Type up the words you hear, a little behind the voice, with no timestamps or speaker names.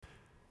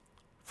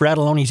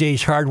Frattallone's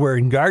Ace Hardware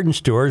and Garden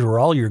Stores, where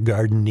all your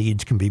garden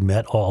needs can be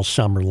met all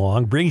summer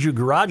long, brings you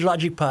Garage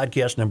Logic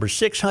Podcast number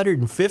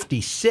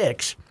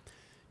 656,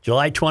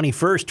 July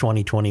 21st,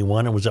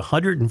 2021. It was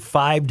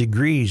 105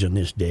 degrees on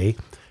this day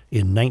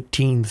in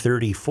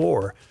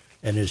 1934,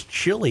 and as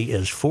chilly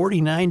as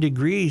 49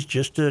 degrees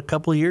just a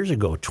couple of years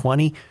ago,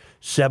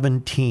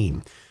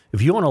 2017.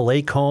 If you own a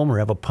lake home or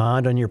have a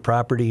pond on your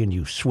property and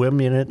you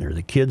swim in it, or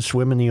the kids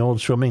swim in the old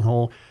swimming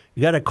hole,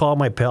 you got to call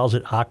my pals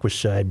at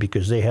Aquacide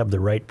because they have the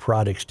right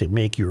products to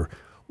make your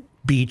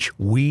beach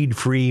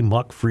weed-free,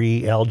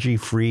 muck-free,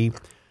 algae-free.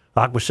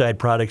 Aquacide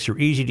products are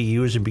easy to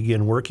use and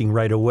begin working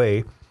right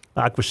away.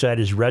 Aquacide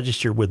is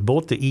registered with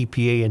both the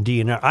EPA and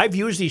DNR. I've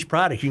used these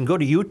products. You can go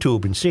to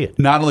YouTube and see it.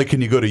 Not only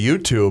can you go to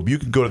YouTube, you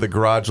can go to the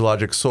Garage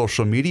Logic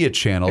social media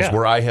channels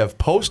where I have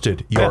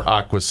posted your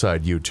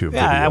Aquacide YouTube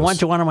videos. I went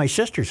to one of my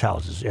sister's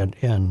houses, and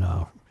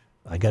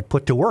I got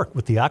put to work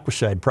with the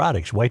Aquacide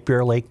products, White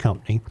Bear Lake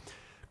Company.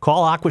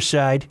 Call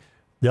Aquacide.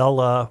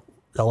 They'll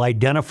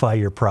identify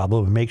your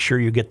problem and make sure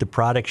you get the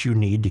products you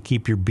need to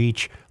keep your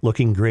beach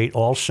looking great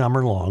all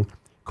summer long.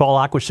 Call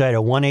Aquacide at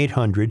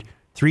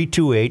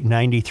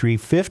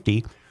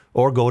 1-800-328-9350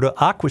 or go to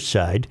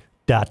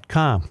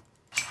aquacide.com.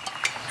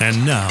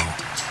 And now,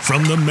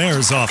 from the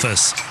mayor's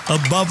office,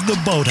 above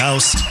the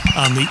boathouse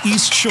on the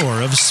east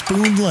shore of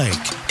Spoon Lake,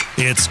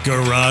 it's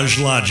Garage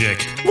Logic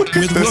with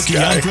Rookie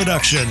on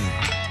production.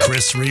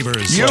 Chris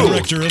Reavers,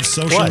 director of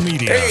social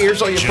media. Hey,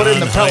 here's all you put in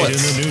the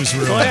pellets. In the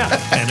newsroom.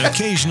 And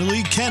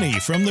occasionally Kenny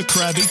from the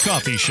Krabby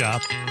Coffee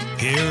Shop.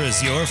 Here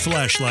is your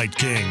flashlight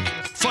king,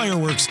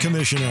 fireworks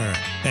commissioner,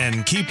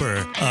 and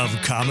keeper of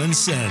common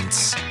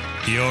sense,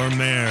 your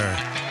mayor,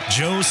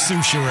 Joe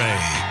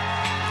Soucheray.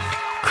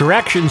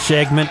 Correction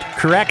segment.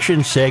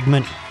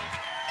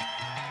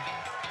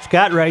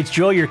 Scott writes,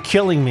 Joe, you're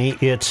killing me.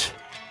 It's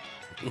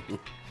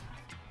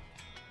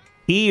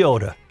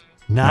iota,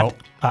 not... Nope.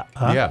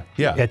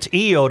 It's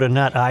iota,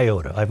 not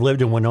iota. I've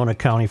lived in Winona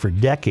County for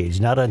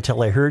decades. Not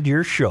until I heard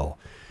your show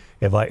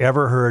have I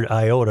ever heard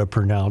iota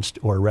pronounced,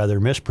 or rather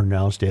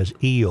mispronounced, as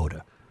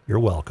iota. You're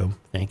welcome.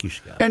 Thank you,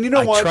 Scott. And you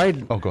know what? Go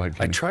ahead, Kenny.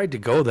 I tried to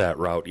go that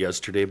route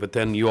yesterday, but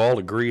then you all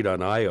agreed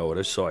on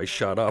iota, so I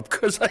shut up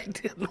because I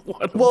didn't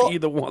want to be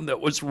the one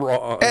that was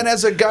wrong. And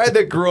as a guy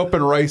that grew up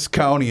in Rice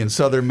County in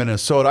southern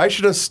Minnesota, I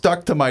should have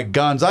stuck to my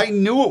guns. I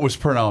knew it was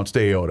pronounced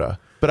aota.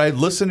 But I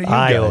listened to you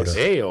guys.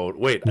 Aode.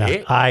 Wait,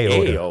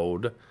 iota.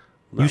 Aode.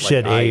 You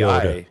said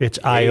iota. It's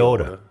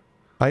iota.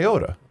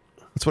 Iota.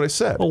 That's what I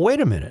said. Well,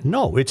 wait a minute.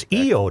 No, it's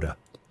iota.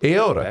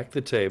 Aota. Back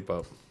the tape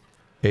up.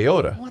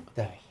 Aota. What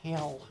the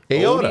hell?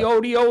 Aota.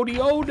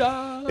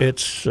 Oda.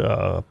 It's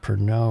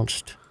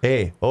pronounced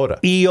Aota.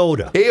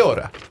 iota.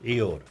 Aota.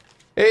 Iota.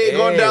 Hey,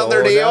 going down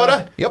there to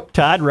Aota? Yep.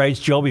 Todd writes,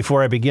 Joe,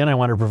 before I begin, I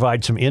want to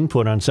provide some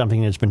input on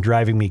something that's been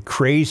driving me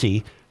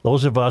crazy.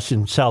 Those of us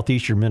in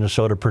southeastern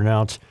Minnesota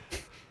pronounce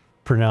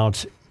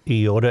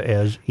iota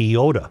as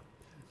iota.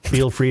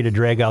 Feel free to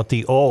drag out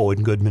the O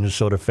in good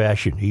Minnesota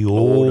fashion.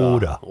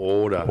 Iota.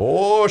 Oda.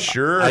 Oh,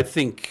 sure. I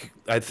think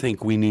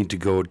we need to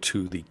go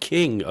to the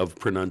king of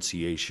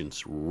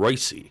pronunciations,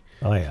 Ricey.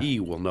 Oh, yeah.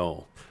 He will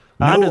know.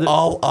 On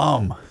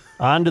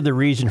to the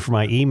reason for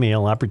my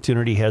email.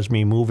 Opportunity has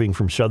me moving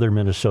from southern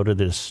Minnesota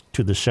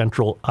to the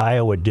central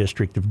Iowa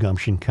district of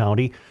Gumption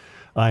County.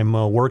 I'm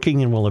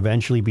working and will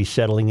eventually be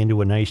settling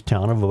into a nice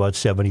town of about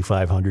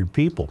 7,500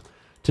 people.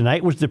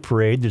 Tonight was the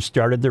parade that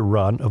started the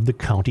run of the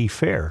county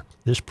fair.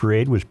 This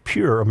parade was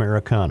pure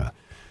Americana.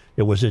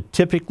 It was a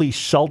typically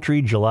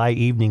sultry July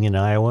evening in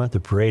Iowa. The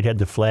parade had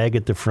the flag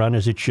at the front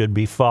as it should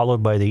be,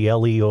 followed by the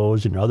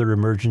LEOs and other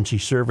emergency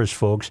service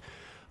folks.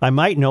 I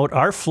might note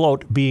our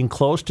float being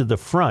close to the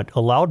front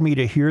allowed me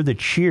to hear the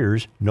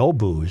cheers, no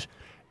boos,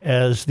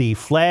 as the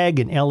flag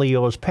and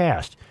LEOs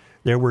passed.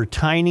 There were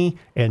tiny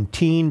and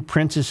teen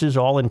princesses,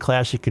 all in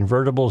classic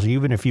convertibles,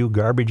 even a few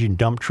garbage and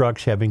dump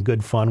trucks having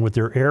good fun with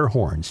their air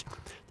horns.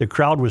 The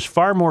crowd was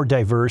far more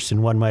diverse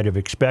than one might have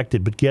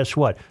expected, but guess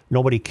what?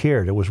 Nobody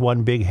cared. It was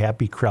one big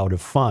happy crowd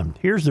of fun.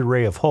 Here's the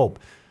ray of hope.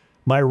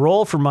 My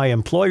role for my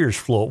employer's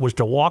float was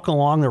to walk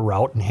along the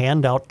route and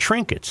hand out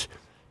trinkets.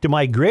 To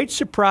my great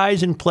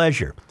surprise and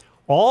pleasure,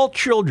 all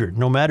children,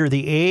 no matter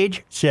the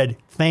age, said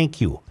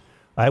thank you.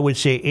 I would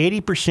say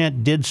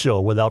 80% did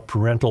so without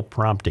parental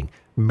prompting.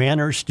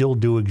 Manners still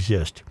do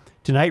exist.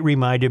 Tonight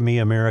reminded me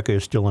America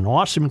is still an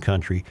awesome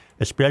country,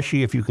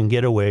 especially if you can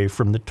get away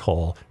from the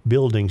tall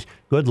buildings.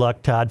 Good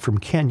luck, Todd from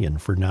Kenyon,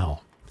 for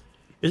now.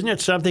 Isn't it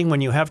something when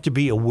you have to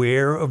be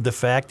aware of the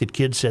fact that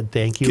kids said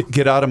thank you?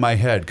 Get out of my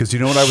head, because you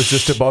know what I was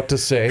just about to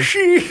say?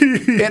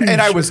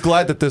 and I was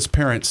glad that this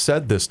parent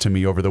said this to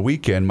me over the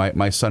weekend.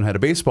 My son had a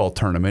baseball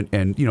tournament,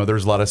 and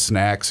there's a lot of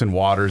snacks and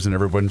waters, and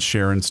everyone's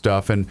sharing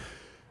stuff, and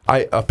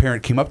a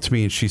parent came up to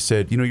me and she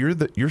said,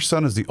 your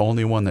son is the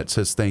only one that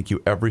says thank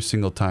you every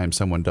single time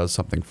someone does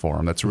something for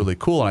him. That's really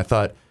cool. And I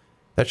thought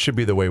that should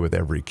be the way with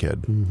every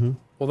kid. Mm-hmm.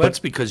 Well, that's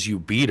because you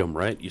beat him,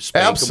 right? You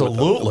spank him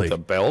with a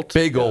belt.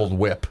 Big old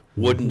whip.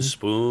 Wooden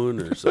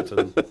spoon or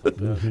something like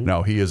that.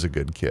 No, he is a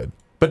good kid.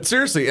 But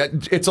seriously,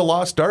 it's a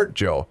lost art,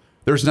 Joe.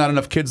 There's not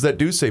enough kids that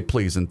do say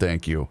please and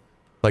thank you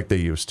like they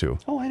used to.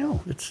 Oh, I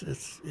know.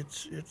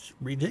 It's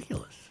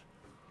ridiculous.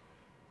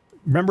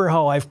 Remember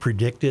how I've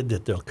predicted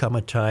that there'll come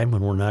a time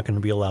when we're not going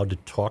to be allowed to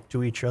talk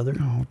to each other?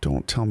 Oh,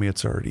 don't tell me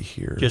it's already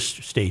here.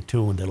 Just stay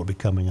tuned. It'll be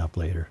coming up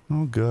later.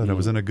 Oh, good. I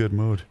was in a good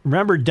mood.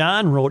 Remember,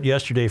 Don wrote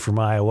yesterday from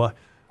Iowa.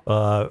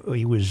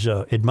 He was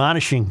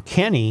admonishing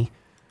Kenny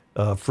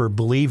for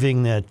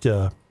believing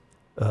that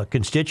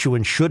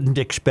constituents shouldn't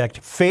expect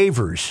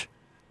favors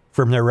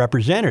from their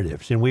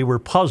representatives, and we were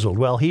puzzled.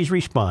 Well, he's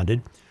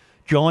responded.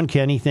 Joe and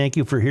Kenny, thank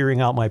you for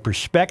hearing out my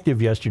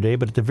perspective yesterday,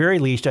 but at the very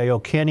least, I owe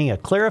Kenny a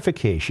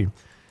clarification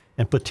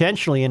and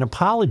potentially an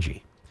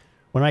apology.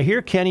 When I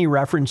hear Kenny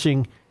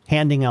referencing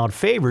handing out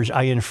favors,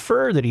 I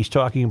infer that he's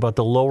talking about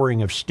the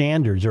lowering of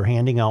standards or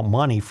handing out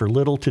money for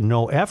little to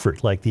no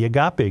effort, like the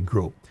Agape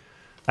Group.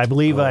 I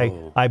believe I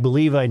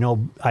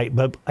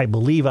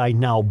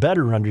now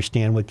better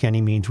understand what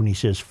Kenny means when he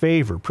says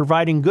favor,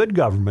 providing good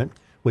government,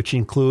 which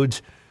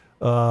includes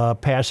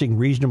passing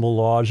reasonable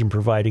laws and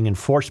providing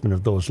enforcement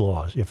of those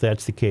laws. If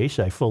that's the case,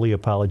 I fully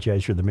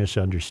apologize for the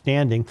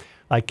misunderstanding.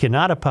 I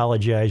cannot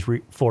apologize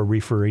for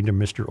referring to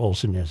Mr.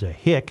 Olson as a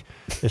hick,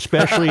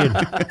 especially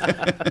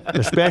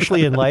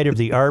in light of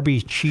the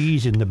Arby's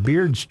cheese and the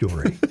beard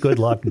story. Good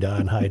luck,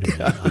 Don Hyden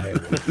in Iowa.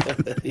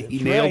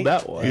 He nailed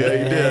that one. Yeah, he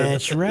did.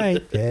 That's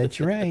right.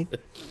 That's right.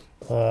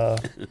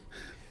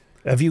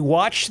 Have you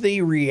watched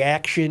the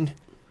reaction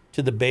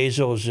to the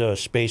Bezos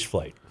space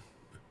flight?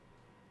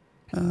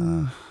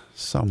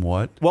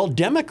 Somewhat. Well,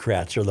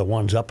 Democrats are the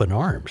ones up in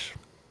arms.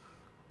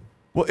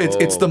 Well,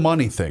 it's the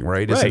money thing,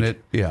 right? Isn't Right.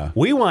 it? Yeah.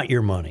 We want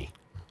your money.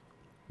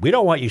 We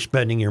don't want you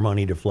spending your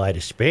money to fly to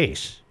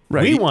space.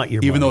 Right. We want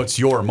your money. Even though it's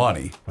your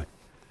money.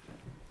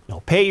 No,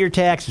 pay your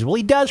taxes. Well,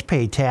 he does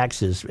pay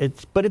taxes.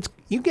 But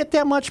you get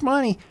that much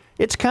money.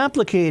 It's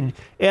complicated.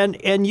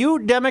 And you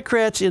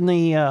Democrats in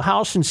the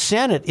House and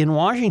Senate in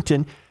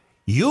Washington,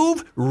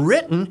 you've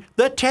written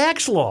the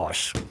tax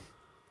laws.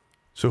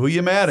 So who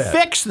you mad at?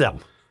 Fix them.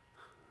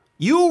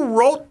 You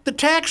wrote the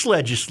tax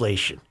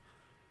legislation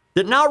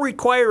that now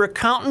require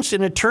accountants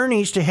and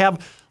attorneys to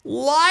have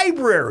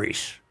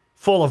libraries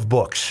full of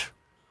books.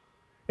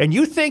 And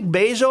you think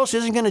Bezos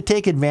isn't going to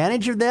take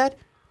advantage of that?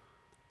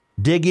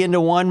 Dig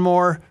into one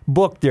more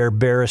book there,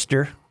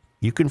 barrister.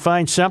 You can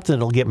find something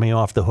that'll get me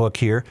off the hook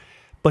here.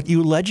 But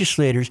you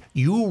legislators,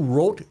 you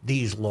wrote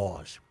these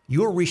laws.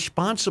 You're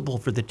responsible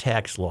for the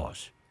tax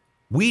laws.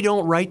 We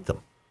don't write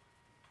them.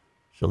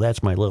 So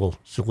that's my little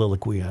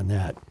soliloquy on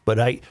that. But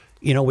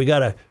we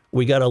got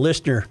a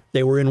listener.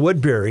 They were in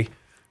Woodbury,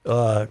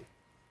 and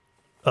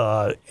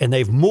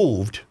they've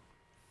moved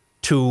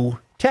to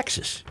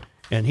Texas.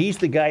 And he's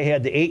the guy who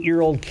had the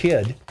 8-year-old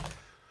kid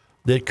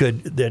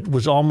that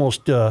was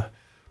almost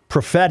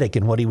prophetic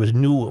in what he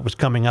knew what was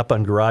coming up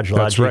on Garage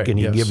Logic, right, and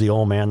he'd yes. give the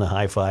old man the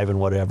high five and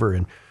whatever.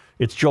 And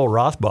it's Joel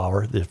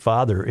Rothbauer, the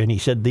father, and he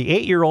said, the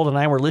 8-year-old and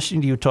I were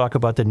listening to you talk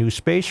about the new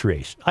space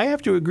race. I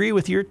have to agree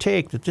with your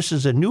take that this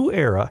is a new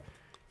era,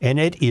 and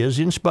it is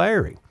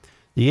inspiring.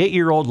 The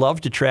 8-year-old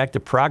loves to track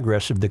the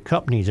progress of the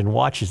companies and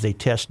watch as they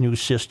test new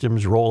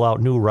systems, roll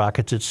out new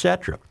rockets,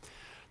 etc.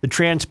 The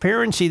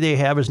transparency they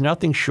have is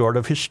nothing short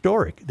of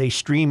historic. They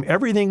stream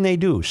everything they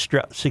do,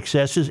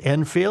 successes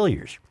and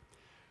failures.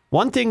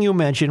 One thing you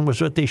mentioned was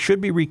that they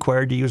should be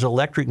required to use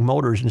electric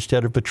motors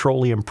instead of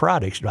petroleum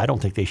products. I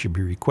don't think they should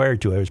be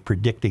required to. I was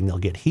predicting they'll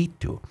get heat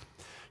to,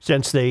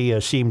 since they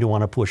seem to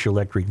want to push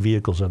electric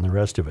vehicles on the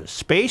rest of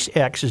us.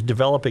 SpaceX is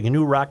developing a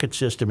new rocket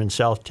system in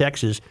South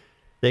Texas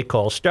they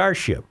call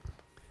Starship.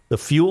 The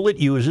fuel it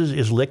uses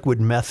is liquid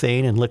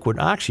methane and liquid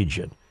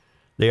oxygen.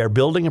 They are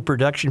building a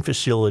production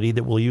facility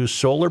that will use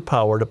solar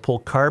power to pull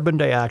carbon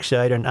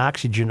dioxide and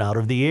oxygen out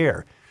of the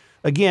air.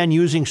 Again,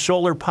 using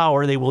solar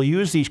power, they will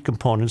use these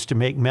components to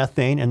make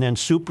methane and then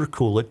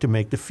supercool it to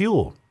make the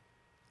fuel.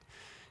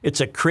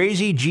 It's a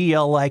crazy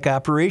GL-like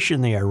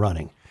operation they are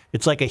running.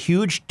 It's like a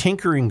huge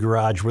tinkering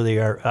garage where they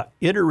are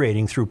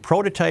iterating through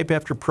prototype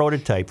after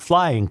prototype,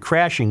 flying,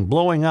 crashing,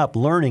 blowing up,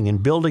 learning,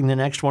 and building the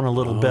next one a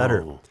little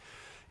better.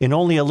 In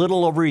only a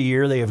little over a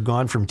year, they have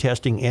gone from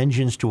testing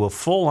engines to a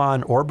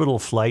full-on orbital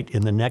flight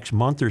in the next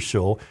month or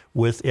so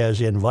with as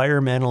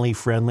environmentally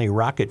friendly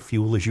rocket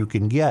fuel as you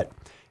can get.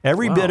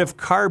 Every bit of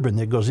carbon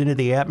that goes into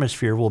the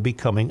atmosphere will be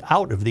coming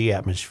out of the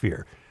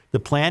atmosphere. The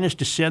plan is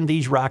to send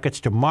these rockets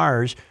to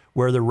Mars,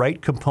 where the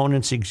right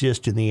components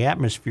exist in the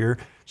atmosphere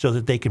so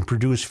that they can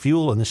produce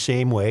fuel in the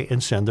same way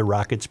and send the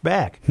rockets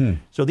back.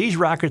 So these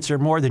rockets are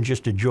more than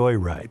just a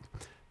joyride.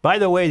 By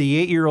the way,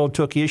 the 8-year-old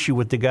took issue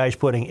with the guys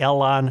putting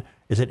Elon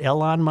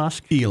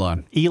Musk?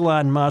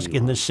 Elon Musk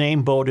in the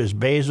same boat as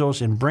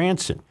Bezos and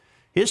Branson.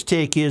 His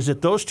take is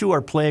that those two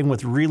are playing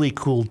with really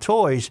cool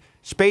toys.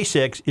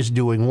 SpaceX is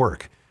doing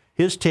work.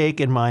 His take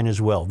and mine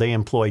as well. They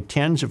employ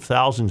tens of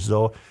thousands,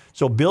 though.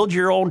 So build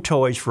your own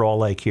toys for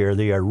all I care.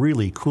 They are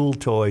really cool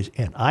toys,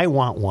 and I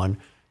want one.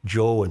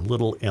 Joe in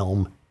Little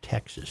Elm,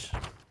 Texas.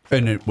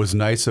 And it was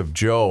nice of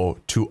Joe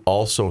to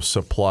also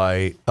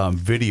supply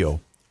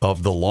video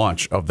of the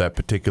launch of that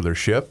particular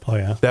ship. Oh,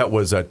 yeah? That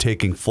was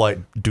taking flight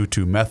due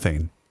to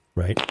methane.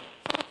 Right.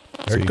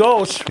 There it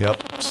goes.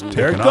 Yep. It's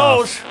There it taking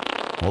goes.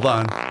 off. Hold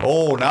on.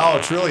 Oh, now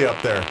it's really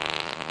up there.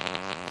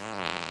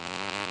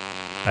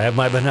 I have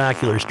my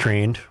binoculars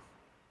trained.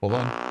 Hold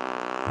on.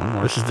 One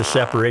more. This is the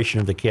separation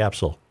of the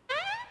capsule.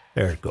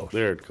 There it goes.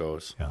 There it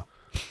goes. Yeah.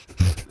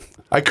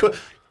 I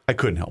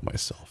couldn't help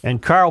myself.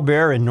 And Carl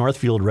Bear in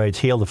Northfield writes,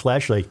 "Hail the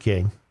Flashlight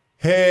King.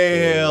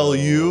 Hail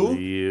you.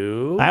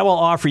 You? I will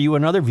offer you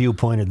another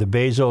viewpoint of the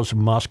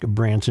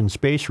Bezos-Musk-Branson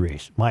space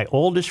race. My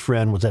oldest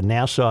friend was a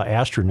NASA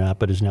astronaut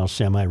but is now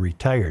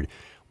semi-retired.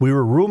 We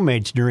were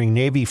roommates during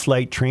Navy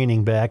flight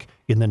training back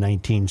in the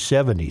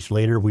 1970s.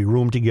 Later, we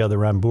roomed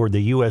together on board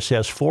the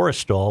USS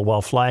Forrestal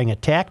while flying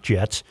attack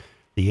jets,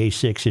 the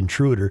A-6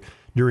 Intruder,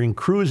 during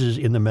cruises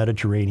in the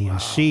Mediterranean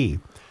Sea.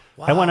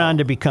 I went on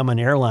to become an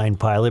airline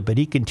pilot, but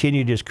he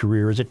continued his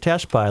career as a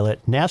test pilot,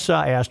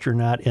 NASA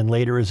astronaut, and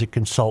later as a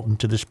consultant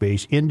to the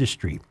space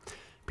industry.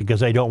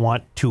 Because I don't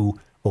want to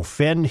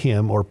offend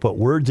him or put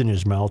words in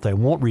his mouth, I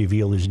won't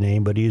reveal his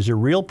name, but he is a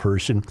real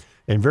person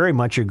and very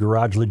much a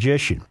garage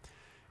logician.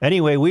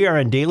 Anyway, we are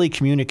in daily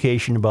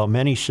communication about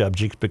many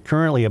subjects, but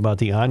currently about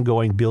the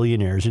ongoing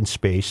billionaires in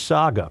space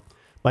saga.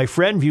 My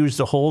friend views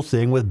the whole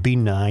thing with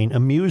benign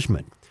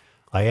amusement.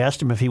 I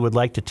asked him if he would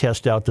like to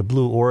test out the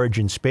Blue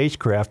Origin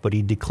spacecraft, but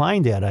he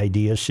declined that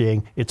idea,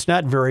 saying it's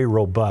not very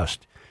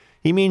robust.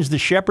 He means the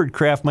Shepard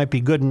craft might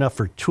be good enough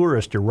for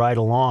tourists to ride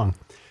along,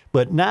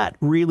 but not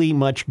really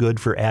much good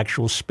for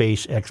actual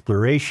space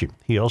exploration.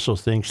 He also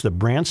thinks the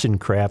Branson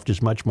craft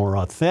is much more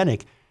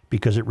authentic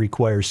because it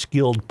requires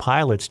skilled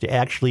pilots to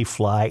actually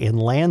fly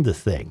and land the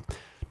thing.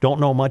 Don't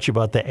know much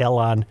about the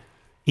Elon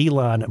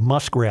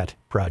Muskrat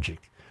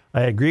project.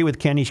 I agree with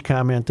Kenny's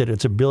comment that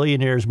it's a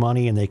billionaire's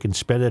money and they can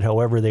spend it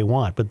however they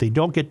want, but they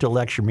don't get to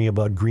lecture me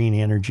about green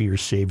energy or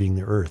saving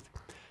the earth.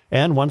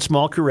 And one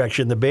small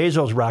correction, the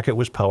Bezos rocket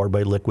was powered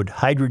by liquid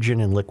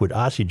hydrogen and liquid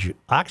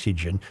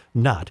oxygen,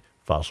 not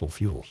fossil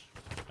fuels.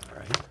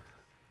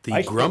 The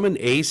Grumman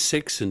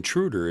A-6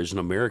 Intruder is an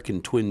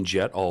American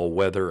twin-jet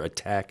all-weather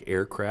attack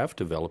aircraft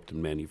developed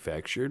and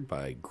manufactured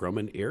by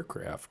Grumman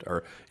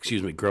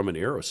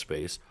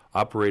Aerospace,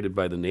 operated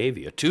by the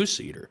Navy, a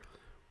two-seater.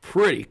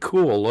 Pretty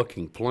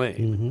cool-looking plane.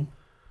 Mm-hmm.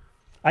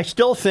 I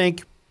still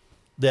think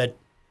that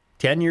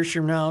 10 years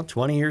from now,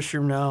 20 years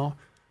from now,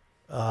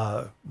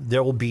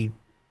 there will be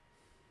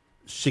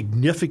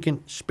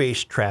significant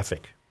space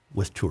traffic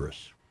with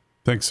tourists.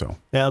 Think so.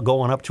 Now,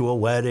 going up to a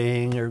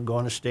wedding or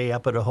going to stay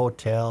up at a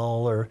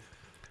hotel or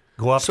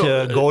go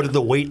to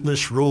the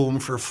waitlist room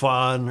for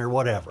fun or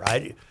whatever.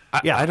 I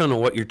don't know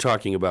what you're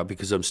talking about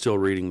because I'm still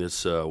reading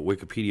this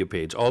Wikipedia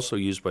page, also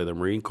used by the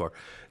Marine Corps.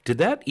 Did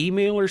that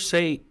emailer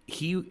say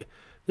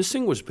this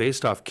thing was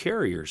based off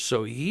carriers?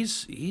 So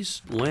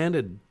he's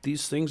landed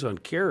these things on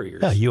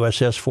carriers. Yeah,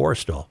 USS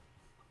Forrestal.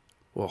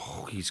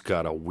 Well, he's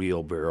got a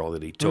wheelbarrow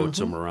that he totes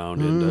them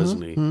around in,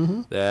 doesn't he?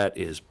 Mm-hmm. That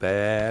is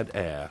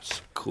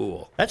badass.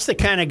 Cool. That's the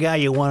kind of guy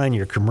you want on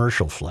your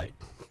commercial flight.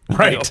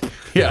 Right. Yep.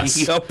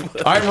 Yes. Yep.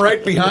 I'm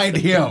right behind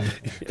him.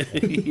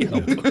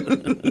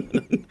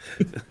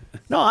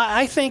 No,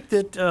 I think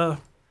that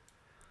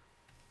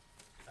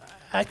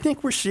I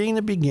think we're seeing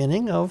the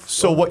beginning of.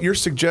 So what you're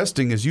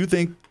suggesting is you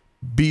think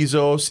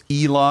Bezos,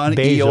 Elon,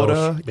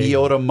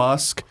 Iota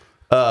Musk,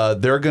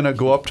 they're going to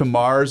go up to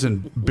Mars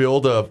and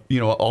build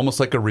almost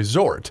like a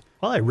resort.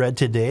 Well, I read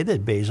today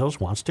that Bezos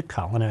wants to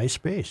colonize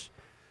space.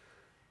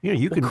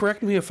 You can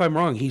correct me if I'm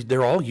wrong.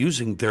 They're all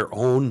using their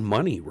own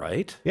money,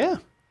 right? Yeah.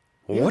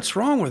 Well, what's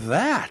wrong with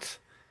that?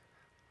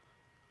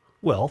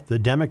 Well, the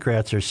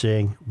Democrats are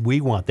saying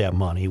we want that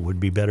money would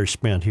be better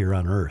spent here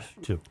on Earth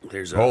too.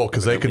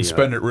 Because they can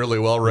spend it really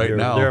well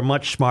now. They're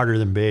much smarter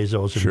than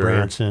Bezos and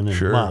Branson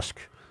and Musk.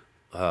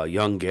 A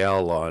young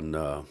gal on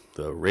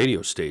the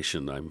radio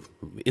station I'm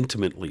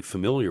intimately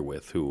familiar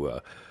with who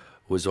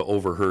was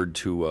overheard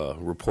to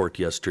report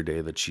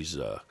yesterday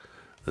that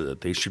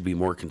that they should be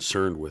more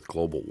concerned with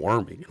global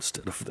warming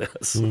instead of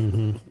this.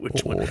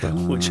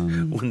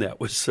 Mm-hmm. When that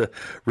was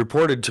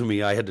reported to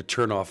me, I had to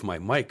turn off my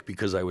mic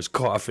because I was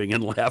coughing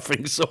and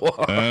laughing so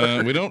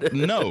hard. We don't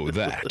know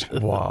that.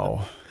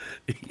 Wow.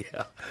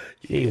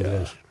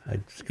 Yeah. I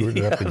screwed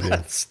it up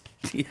again.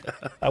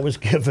 I was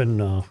given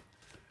new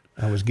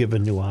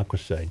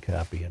Aquaside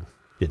copy and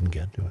didn't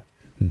get to it.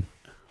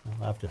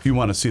 I'll have to if you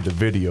want to see the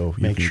video,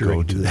 you make can sure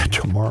go I do that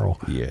tomorrow.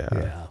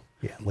 Yeah.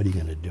 What are you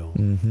going to do?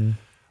 Mm-hmm.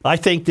 I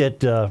think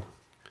that,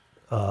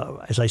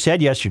 as I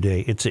said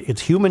yesterday,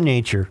 it's human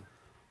nature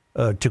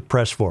to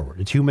press forward.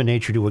 It's human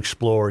nature to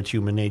explore. It's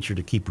human nature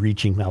to keep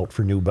reaching out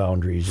for new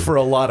boundaries. For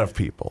a lot of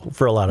people.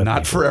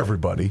 Not for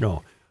everybody.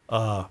 No.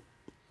 I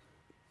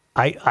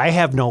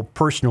have no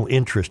personal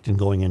interest in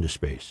going into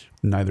space.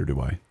 Neither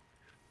do I.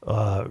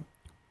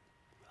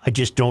 I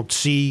just don't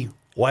see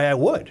why I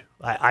would.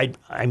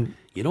 I'm.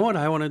 You know what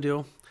I want to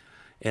do?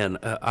 And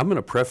I'm going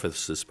to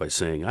preface this by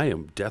saying I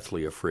am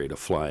deathly afraid of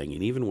flying.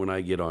 And even when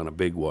I get on a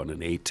big one,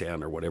 an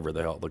A-10 or whatever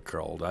the hell they're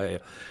called,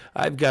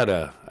 I've got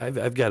to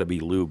be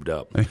lubed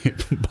up.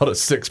 About a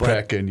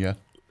six-pack in you.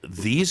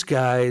 These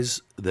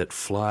guys that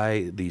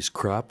fly these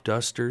crop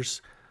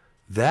dusters,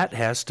 That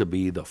has to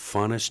be the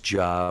funnest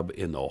job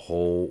in the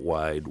whole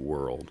wide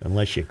world.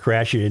 Unless you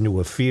crash it into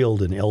a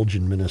field in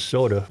Elgin,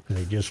 Minnesota.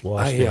 They just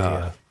lost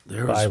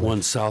there was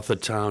one south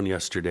of town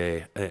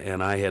yesterday,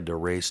 and I had to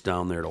race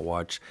down there to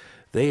watch.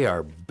 They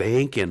are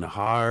banking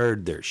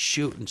hard. They're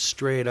shooting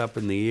straight up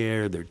in the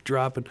air. They're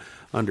dropping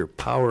under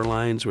power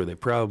lines where they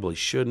probably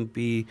shouldn't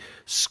be,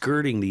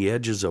 skirting the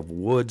edges of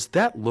woods.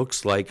 That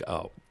looks like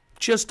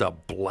just a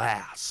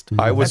blast.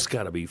 That's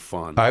got to be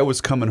fun. I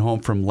was coming home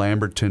from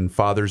Lamberton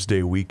Father's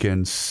Day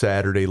weekend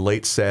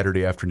late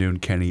Saturday afternoon,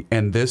 Kenny,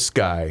 and this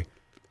guy,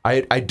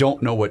 I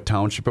don't know what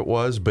township it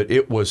was, but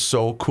it was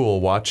so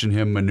cool watching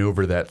him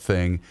maneuver that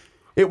thing.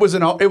 It was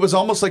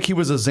almost like he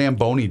was a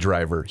Zamboni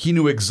driver. He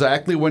knew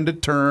exactly when to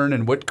turn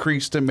and what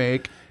crease to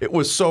make. It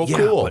was so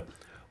cool. But,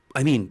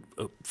 I mean,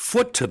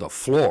 foot to the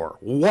floor,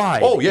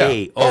 wide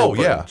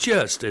open,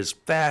 just as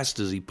fast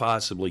as he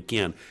possibly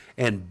can,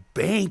 and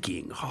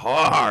banking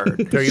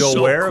hard. Are you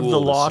aware of the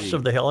loss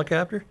of the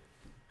helicopter?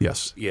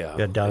 Yes.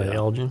 Yeah. Down in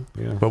Elgin?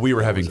 Yeah. But we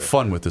were having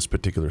fun with this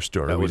particular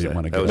story. We didn't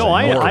want to go. No,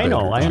 I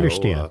know. I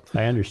understand.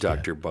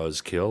 Dr.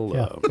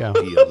 Buzzkill,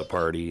 he and the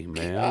party,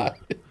 man.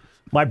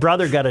 My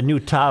brother got a new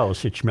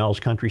Taos at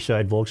Schmelz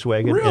Countryside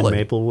Volkswagen in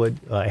Maplewood.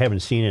 I haven't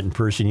seen it in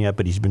person yet,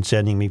 but he's been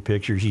sending me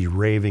pictures. He's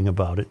raving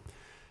about it.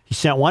 He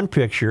sent one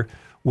picture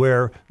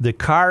where the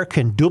car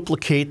can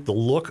duplicate the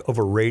look of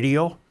a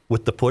radio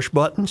with the push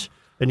buttons.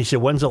 And he said,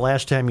 when's the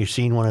last time you've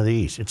seen one of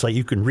these? It's like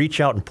you can reach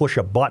out and push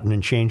a button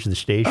and change the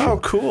station. Oh,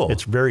 cool.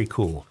 It's very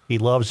cool. He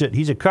loves it.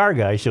 He's a car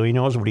guy, so he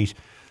knows what he's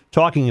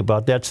talking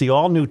about. That's the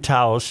all-new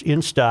Taos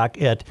in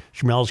stock at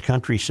Schmelz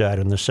Countryside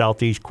on the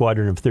southeast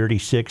quadrant of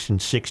 36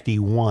 and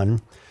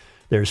 61.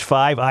 There's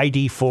 5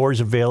 ID4s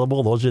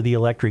available. Those are the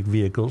electric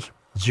vehicles.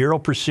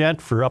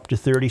 0% for up to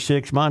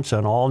 36 months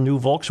on all new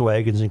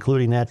Volkswagens,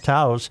 including that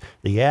Taos,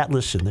 the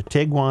Atlas and the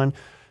Tiguan,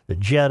 the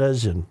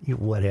Jettas, and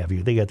what have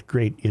you. They got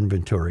great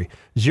inventory.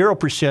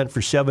 0%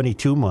 for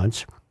 72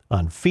 months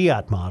on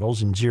Fiat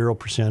models and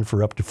 0%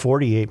 for up to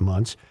 48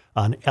 months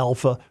on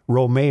Alfa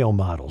Romeo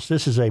models.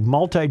 This is a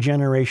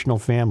multi-generational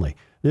family.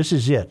 This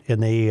is it.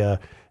 And they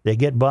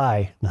get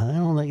by. I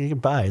don't think they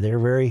get by. They're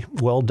very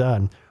well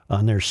done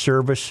on their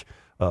service,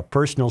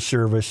 personal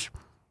service.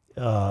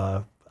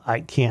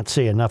 I can't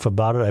say enough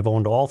about it. I've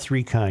owned all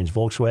 3 kinds,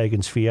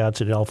 Volkswagens, Fiats,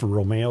 and Alfa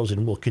Romeos,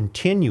 and will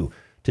continue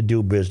to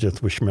do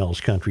business with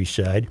Schmelz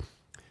Countryside.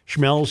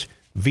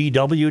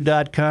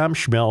 SchmelzVW.com,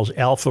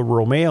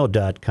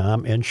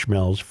 SchmelzAlfaRomeo.com, and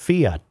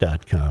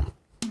SchmelzFiat.com.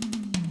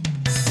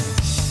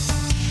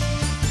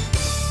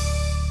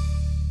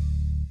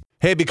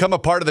 Hey, become a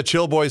part of the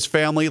Chill Boys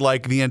family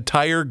like the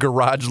entire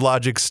Garage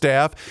Logic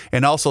staff,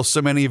 and also so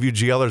many of you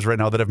GLers right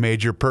now that have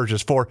made your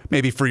purchase for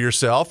maybe for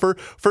yourself or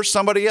for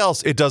somebody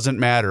else. It doesn't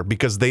matter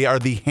because they are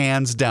the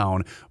hands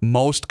down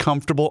most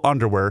comfortable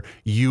underwear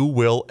you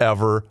will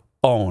ever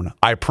own.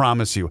 I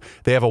promise you.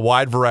 They have a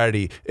wide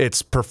variety.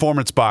 It's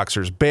performance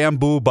boxers,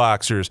 bamboo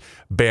boxer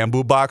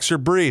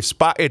briefs.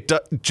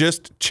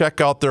 Just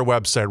check out their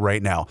website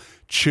right now,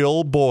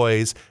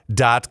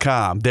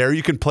 chillboys.com. There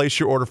you can place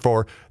your order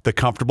for the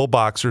comfortable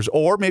boxers,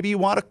 or maybe you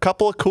want a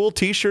couple of cool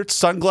t-shirts,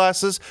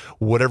 sunglasses,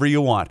 whatever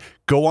you want.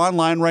 Go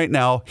online right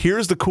now.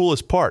 Here's the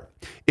coolest part.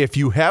 If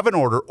you have an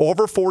order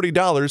over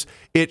 $40,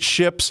 it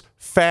ships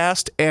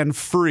fast and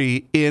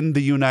free in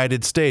the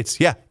United States.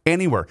 Yeah,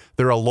 anywhere.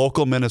 They're a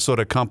local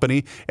Minnesota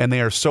company, and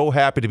they are so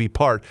happy to be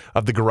part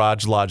of the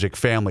Garage Logic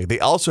family. They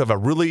also have a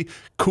really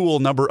cool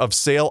number of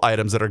sale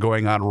items that are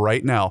going on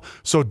right now.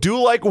 So do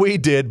like we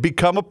did.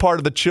 Become a part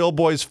of the Chill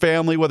Boys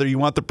family, whether you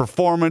want the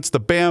performance,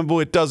 the bamboo,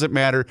 it doesn't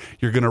matter.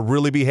 You're going to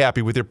really be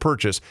happy with your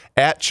purchase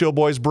at Chill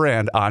Boys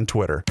Brand on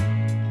Twitter.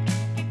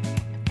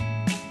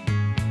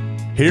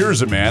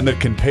 Here's a man that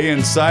can pay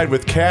inside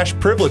with cash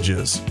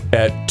privileges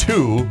at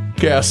 2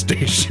 gas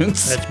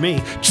stations. That's me.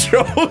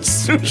 Joe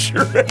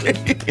Soucheray.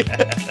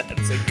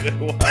 That's a good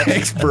one.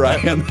 Thanks,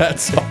 Brian.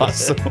 That's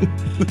awesome.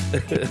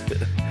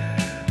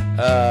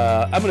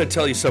 I'm going to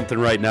tell you something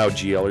right now,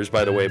 GLers.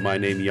 By the way, my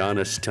name is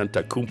Giannis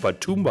Tentakumpa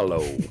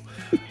Tumbalo.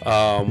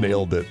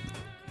 Nailed it.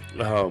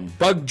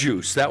 Bug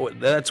juice.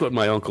 That's what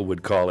my uncle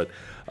would call it.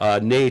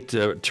 Nate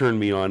turned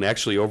me on,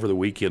 actually over the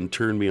weekend,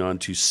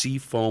 to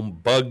Seafoam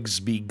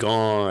Bugs Be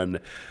Gone.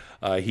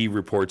 He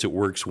reports it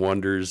works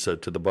wonders to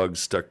the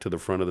bugs stuck to the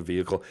front of the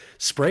vehicle.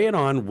 Spray it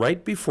on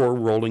right before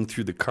rolling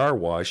through the car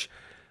wash.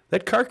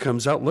 That car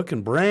comes out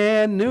looking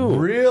brand new.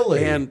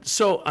 Really? And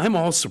so I'm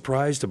all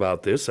surprised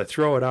about this. I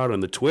throw it out on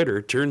the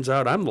Twitter. Turns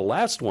out I'm the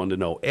last one to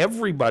know.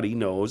 Everybody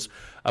knows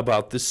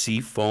about the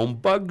Seafoam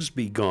Bugs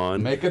Be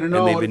Gone. Make it a and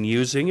note. they've been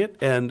using it,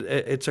 and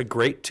it's a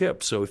great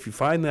tip. So if you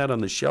find that on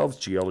the shelves,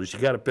 GLers, you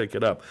got to pick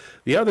it up.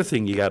 The other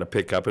thing you got to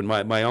pick up, and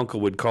my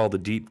uncle would call the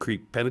Deep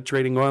Creek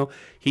penetrating oil,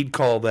 he'd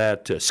call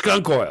that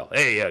skunk oil.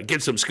 Hey,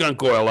 get some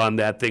skunk oil on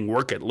that thing.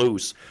 Work it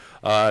loose.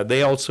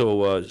 They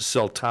also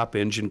sell Top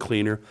Engine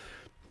Cleaner.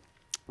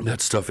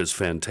 That stuff is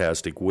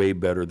fantastic, way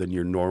better than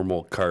your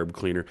normal carb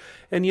cleaner.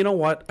 And you know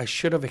what? I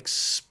should have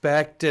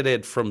expected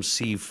it from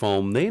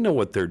Seafoam. They know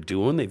what they're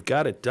doing. They've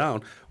got it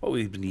down. Well,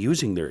 we've been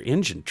using their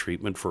engine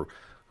treatment for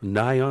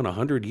nigh on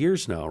 100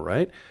 years now,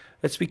 right?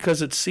 That's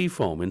because it's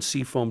Seafoam, and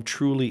Seafoam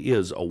truly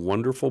is a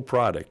wonderful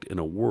product in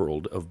a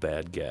world of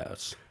bad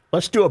gas.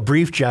 Let's do a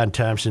brief John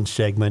Thompson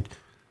segment.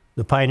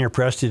 The Pioneer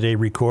Press today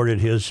recorded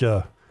his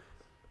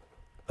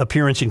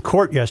appearance in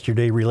court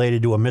yesterday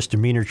related to a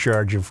misdemeanor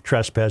charge of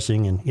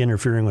trespassing and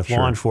interfering with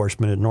law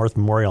enforcement at North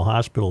Memorial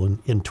Hospital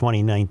in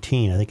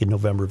 2019, I think in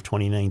November of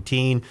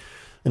 2019.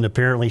 And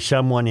apparently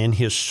someone in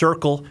his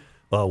circle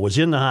was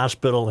in the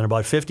hospital, and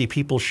about 50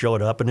 people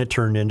showed up, and it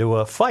turned into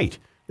a fight.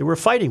 They were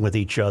fighting with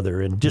each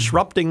other and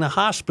disrupting the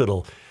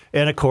hospital.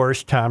 And, of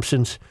course,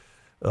 Thompson's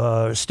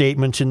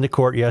statements in the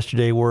court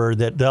yesterday were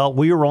that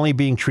we were only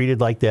being treated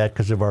like that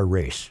because of our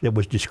race. It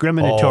was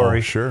discriminatory.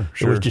 Oh, sure.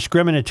 It was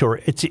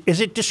discriminatory.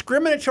 Is it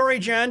discriminatory,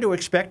 John, to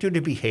expect you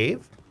to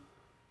behave?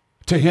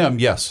 To him,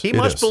 yes. He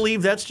must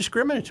believe that's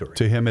discriminatory.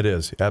 To him, it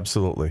is.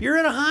 Absolutely. You're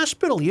in a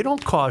hospital. You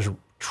don't cause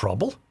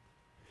trouble.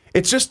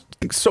 It's just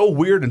so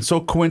weird and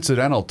so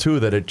coincidental, too,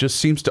 that it just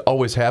seems to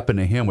always happen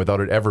to him without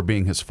it ever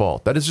being his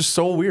fault. That is just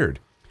so weird.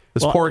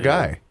 This poor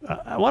guy.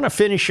 I want to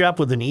finish up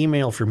with an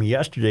email from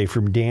yesterday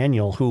from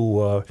Daniel,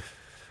 who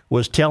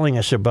was telling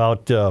us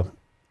about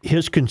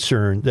his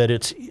concern that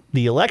it's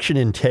the election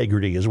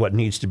integrity is what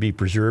needs to be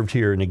preserved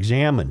here and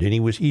examined. And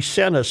he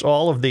sent us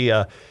all of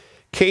the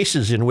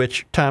cases in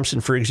which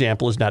Thompson, for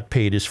example, has not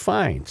paid his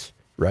fines,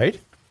 right?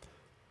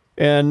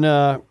 And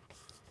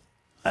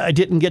I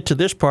didn't get to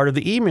this part of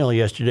the email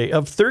yesterday.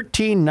 Of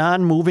 13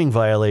 non-moving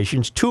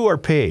violations, 2 are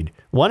paid.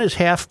 1 is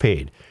half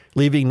paid,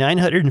 leaving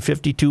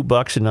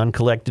 $952 in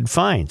uncollected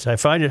fines. I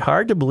find it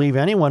hard to believe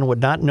anyone would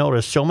not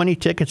notice so many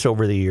tickets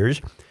over the years,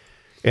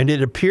 and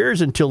it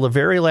appears until the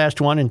very last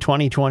one in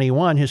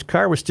 2021, his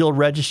car was still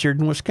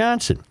registered in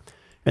Wisconsin.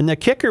 And the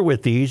kicker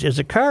with these is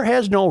the car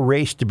has no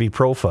race to be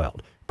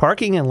profiled.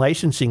 Parking and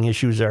licensing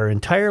issues are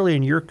entirely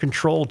in your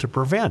control to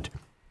prevent.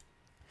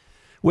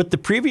 With the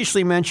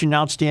previously mentioned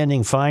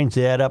outstanding fines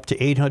that add up to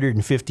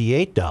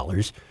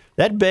 $858,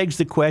 that begs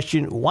the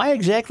question, why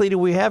exactly do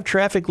we have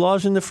traffic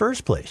laws in the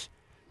first place?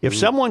 If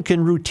someone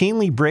can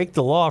routinely break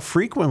the law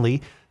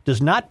frequently,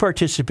 does not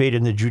participate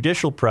in the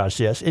judicial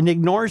process, and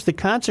ignores the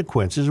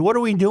consequences, what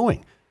are we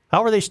doing?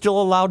 How are they still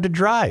allowed to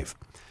drive?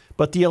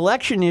 But the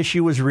election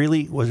issue was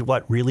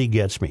what really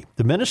gets me.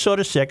 The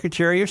Minnesota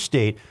Secretary of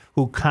State,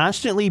 who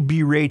constantly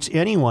berates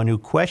anyone who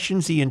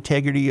questions the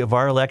integrity of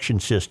our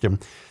election system,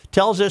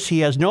 tells us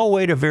he has no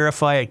way to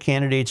verify a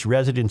candidate's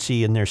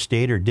residency in their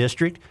state or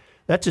district.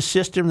 That's a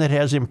system that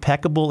has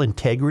impeccable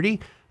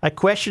integrity. I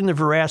question the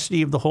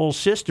veracity of the whole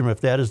system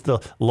if that is the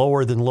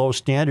lower than low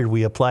standard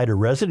we apply to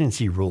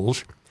residency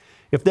rules.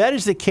 If that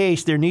is the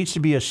case, there needs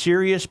to be a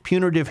serious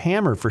punitive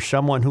hammer for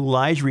someone who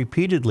lies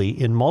repeatedly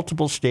in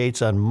multiple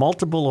states on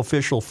multiple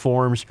official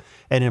forms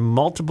and in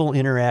multiple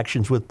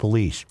interactions with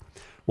police.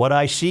 What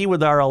I see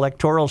with our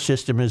electoral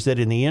system is that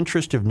in the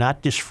interest of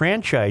not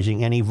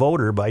disfranchising any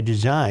voter by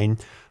design,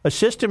 a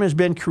system has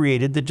been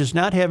created that does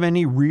not have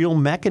any real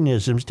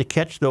mechanisms to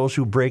catch those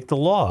who break the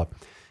law.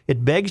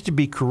 It begs to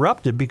be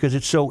corrupted because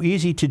it's so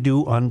easy to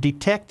do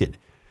undetected.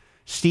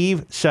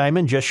 Steve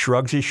Simon just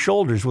shrugs his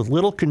shoulders with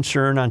little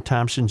concern on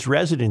Thompson's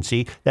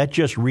residency. That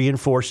just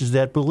reinforces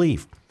that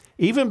belief.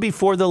 Even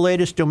before the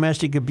latest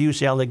domestic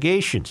abuse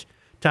allegations,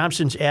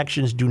 Thompson's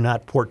actions do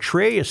not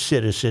portray a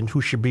citizen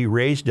who should be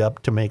raised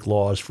up to make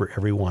laws for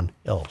everyone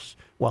else.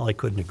 Well, I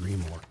couldn't agree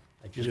more.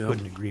 I just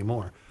couldn't agree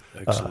more.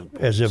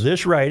 As of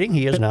this writing,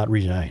 he has not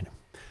resigned.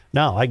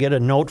 Now, I get a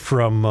note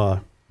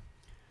from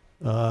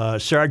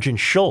Sergeant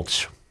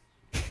Schultz.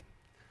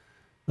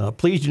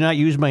 Please do not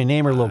use my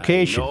name or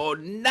location. No,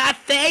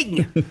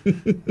 nothing.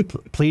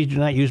 Please do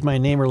not use my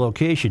name or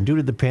location. Due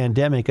to the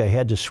pandemic, I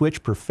had to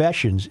switch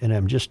professions, and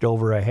I'm just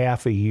over a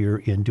half a year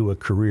into a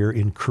career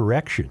in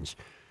corrections.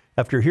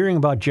 After hearing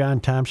about John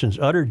Thompson's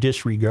utter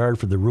disregard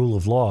for the rule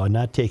of law and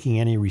not taking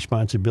any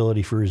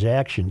responsibility for his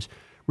actions,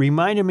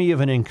 reminded me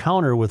of an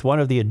encounter with one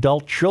of the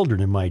adult children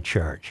in my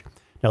charge.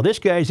 Now, this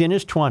guy's in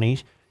his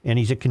 20s, and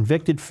he's a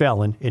convicted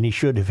felon, and he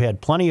should have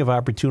had plenty of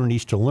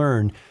opportunities to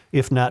learn,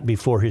 if not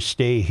before his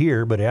stay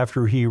here, but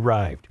after he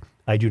arrived.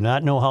 I do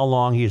not know how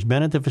long he has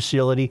been at the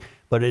facility,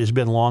 but it has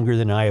been longer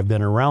than I have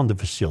been around the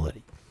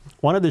facility.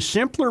 One of the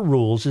simpler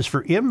rules is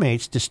for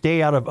inmates to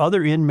stay out of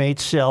other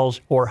inmates'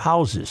 cells or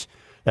houses.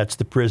 That's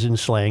the prison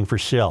slang for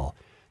cell.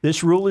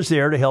 This rule is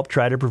there to help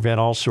try to prevent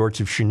all sorts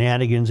of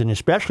shenanigans, and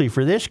especially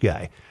for this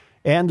guy,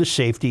 and the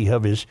safety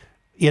of his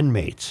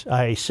inmates.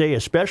 I say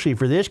especially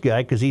for this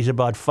guy because he's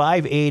about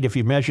 5'8" if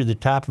you measure the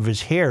top of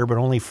his hair, but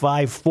only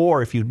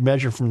 5'4" if you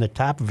measure from the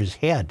top of his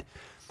head.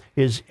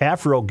 His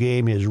afro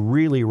game is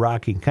really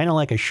rocking, kind of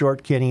like a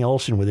short Kenny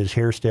Olsen with his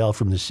hairstyle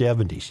from the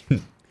 70s.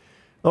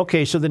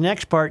 Okay, so the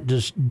next part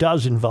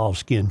does involve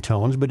skin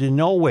tones, but in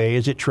no way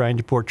is it trying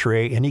to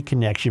portray any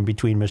connection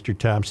between Mr.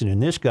 Thompson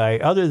and this guy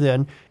other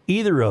than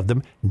either of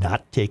them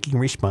not taking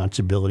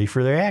responsibility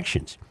for their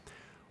actions.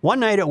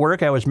 One night at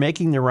work, I was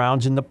making the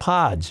rounds in the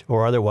pods,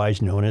 or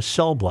otherwise known as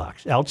cell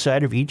blocks.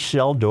 Outside of each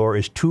cell door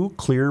is 2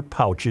 clear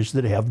pouches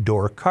that have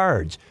door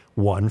cards,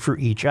 one for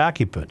each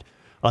occupant.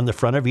 On the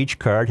front of each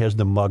card has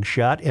the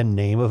mugshot and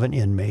name of an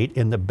inmate,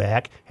 and the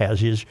back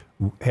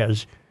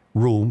has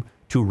room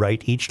to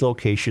write each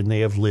location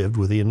they have lived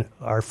within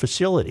our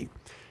facility.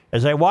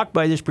 As I walked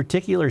by this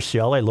particular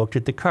cell, I looked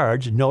at the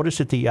cards and noticed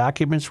that the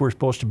occupants were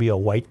supposed to be a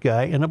white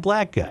guy and a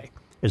black guy.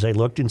 As I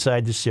looked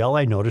inside the cell,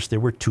 I noticed there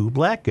were 2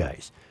 black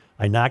guys.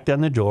 I knocked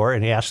on the door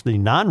and asked the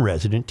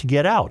non-resident to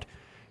get out.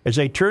 As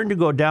I turned to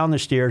go down the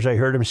stairs, I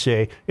heard him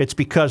say, "It's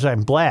because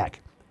I'm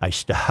black." I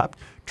stopped,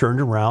 turned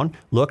around,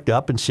 looked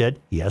up, and said,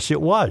 yes,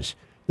 it was.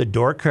 The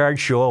door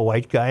cards show a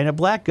white guy and a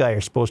black guy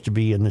are supposed to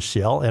be in the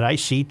cell, and I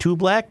see 2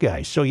 black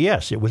guys. So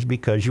yes, it was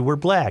because you were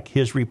black.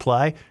 His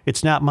reply,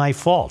 "It's not my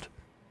fault."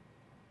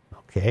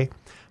 Okay.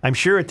 I'm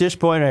sure at this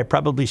point I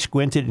probably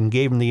squinted and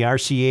gave him the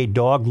RCA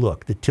dog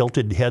look, the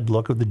tilted head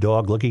look of the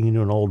dog looking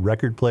into an old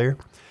record player.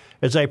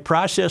 As I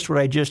processed what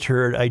I just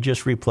heard, I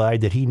just replied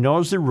that he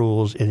knows the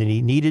rules and that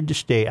he needed to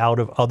stay out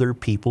of other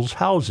people's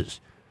houses.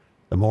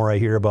 The more I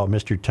hear about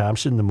Mr.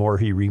 Thompson, the more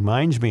he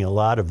reminds me a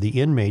lot of the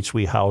inmates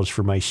we house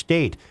for my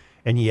state.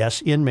 And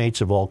yes,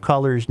 inmates of all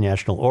colors,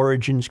 national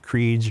origins,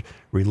 creeds,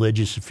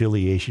 religious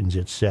affiliations,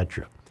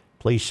 etc.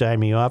 Please sign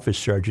me off as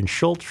Sergeant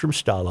Schultz from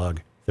Stalag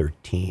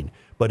 13.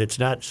 But it's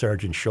not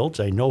Sergeant Schultz.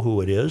 I know who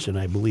it is, and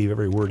I believe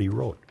every word he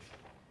wrote.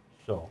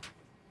 So,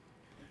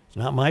 it's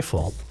not my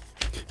fault.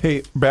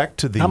 Hey, back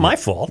to the... Not my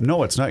fault.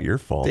 No, it's not your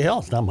fault. The hell,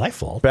 it's not my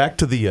fault. Back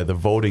to the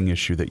voting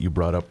issue that you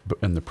brought up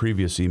in the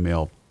previous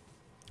email.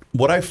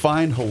 What I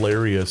find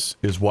hilarious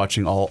is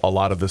watching a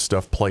lot of this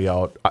stuff play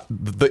out.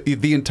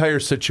 The entire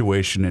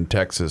situation in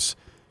Texas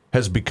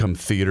has become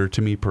theater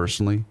to me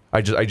personally.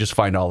 I just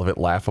find all of it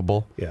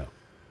laughable. Yeah.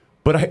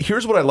 But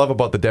here's what I love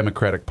about the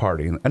Democratic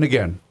Party. And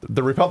again,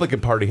 the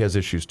Republican Party has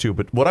issues too.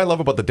 But what I love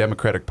about the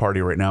Democratic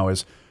Party right now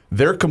is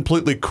they're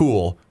completely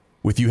cool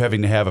with you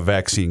having to have a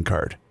vaccine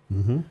card.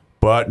 Mm-hmm.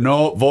 But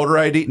no, voter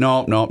ID,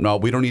 no,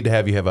 we don't need to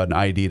have you have an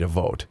ID to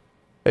vote.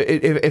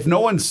 If no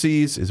one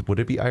sees, would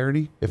it be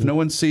irony? If no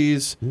one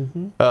sees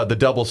the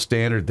double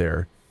standard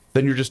there,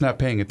 then you're just not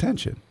paying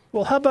attention.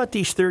 Well, how about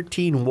these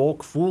 13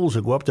 woke fools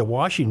that go up to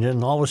Washington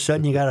and all of a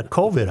sudden you got a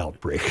COVID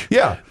outbreak?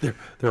 Yeah.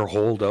 They're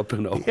holed up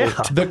in a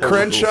The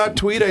Crenshaw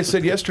tweet I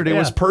said yesterday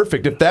was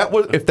perfect. If that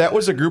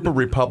was a group of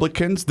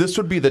Republicans, this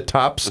would be the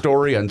top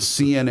story on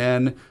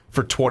CNN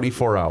for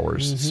 24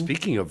 hours. Mm-hmm.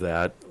 Speaking of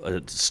that,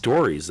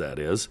 stories that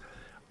is,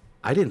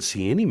 I didn't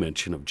see any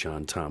mention of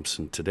John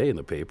Thompson today in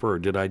the paper, or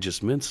did I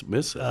just miss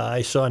it?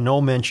 I saw no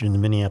mention in the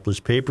Minneapolis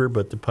paper,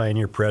 but the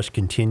Pioneer Press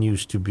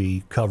continues to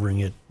be covering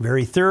it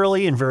very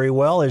thoroughly and very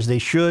well, as they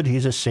should.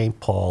 He's a St.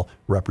 Paul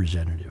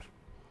representative.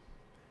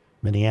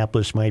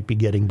 Minneapolis might be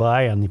getting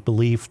by on the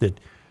belief that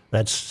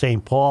that's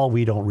St. Paul.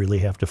 We don't really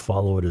have to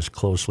follow it as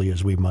closely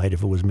as we might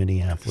if it was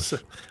Minneapolis.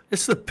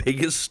 It's the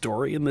biggest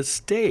story in the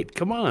state.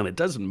 Come on, it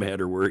doesn't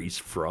matter where he's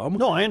from.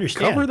 No, I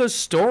understand. Cover the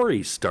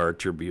story, Star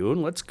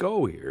Tribune. Let's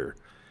go here.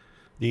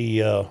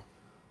 The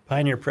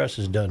Pioneer Press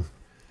has done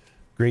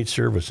great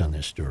service on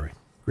this story.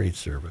 Great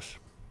service.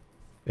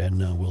 And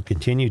we'll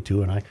continue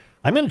to. And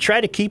I'm going to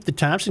try to keep the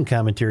Thompson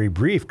commentary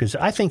brief because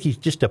I think he's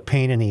just a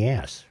pain in the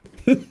ass.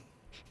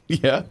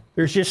 Yeah.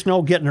 There's just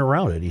no getting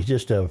around it.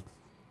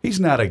 He's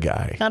not a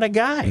guy. Not a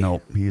guy.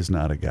 No, he's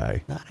not a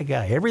guy. Not a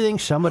guy.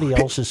 Everything's somebody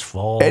else's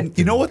fault. And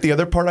you know what the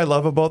other part I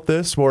love about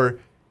this? Where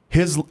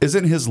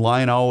isn't his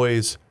line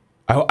always,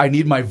 I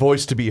need my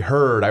voice to be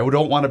heard. I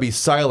don't want to be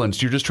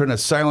silenced. You're just trying to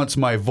silence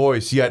my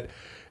voice. Yet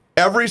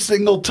every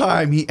single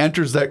time he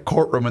enters that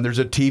courtroom and there's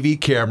a TV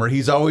camera,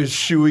 he's always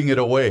shooing it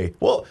away.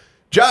 Well,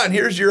 John,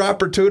 here's your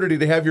opportunity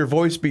to have your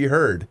voice be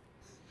heard.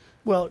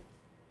 Well,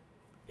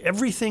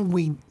 every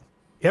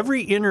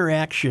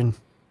interaction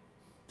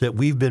that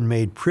we've been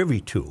made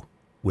privy to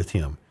with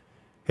him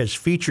has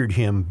featured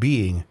him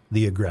being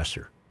the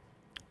aggressor.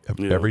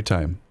 Every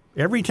time.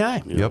 Every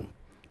time. Yep.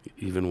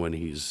 Even when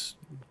he's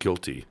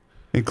guilty.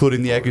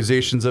 Including the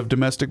accusations of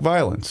domestic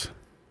violence.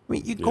 I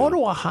mean, you go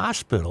to a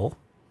hospital,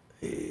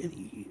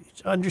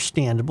 it's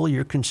understandable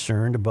you're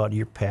concerned about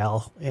your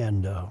pal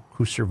and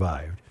who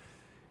survived.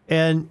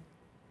 And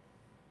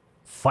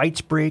fights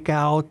break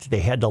out.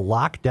 They had to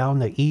lock down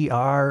the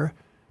ER.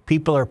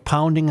 People are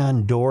pounding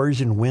on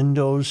doors and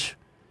windows.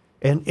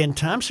 And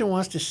Thompson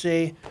wants to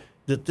say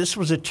that this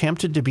was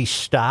attempted to be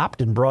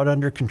stopped and brought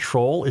under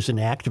control as an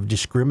act of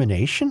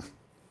discrimination?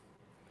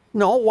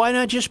 No, why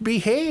not just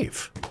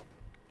behave?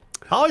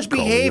 How is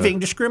behaving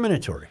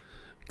discriminatory?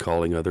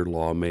 Calling other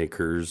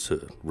lawmakers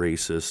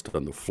racist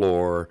on the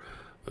floor,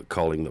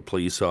 calling the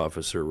police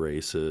officer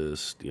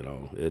racist,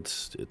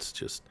 it's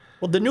just...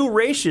 Well, the new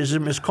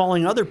racism is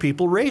calling other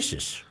people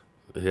racist.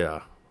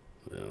 Yeah.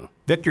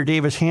 Victor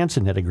Davis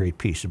Hanson had a great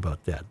piece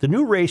about that. The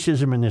new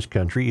racism in this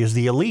country is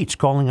the elites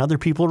calling other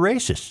people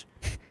racist.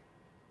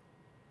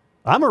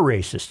 I'm a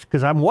racist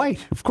because I'm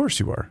white. Of course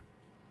you are.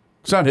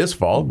 It's not his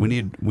fault.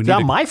 It's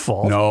not my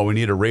fault. No, we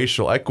need a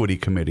racial equity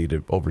committee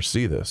to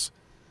oversee this.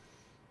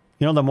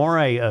 The more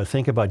I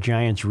think about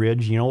Giants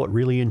Ridge, you know what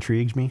really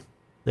intrigues me?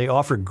 They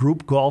offer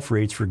group golf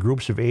rates for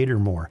groups of 8 or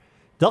more.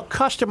 They'll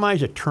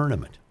customize a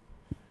tournament.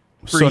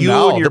 For you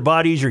and your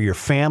buddies or your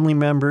family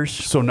members.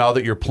 So now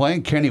that you're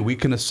playing, Kenny, we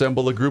can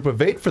assemble a group of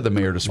 8 for the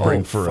mayor to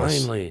spring for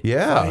us.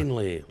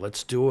 Finally.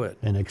 Let's do it.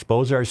 And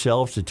expose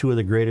ourselves to 2 of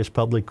the greatest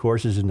public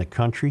courses in the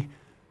country,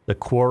 the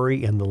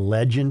Quarry and the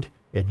Legend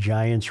at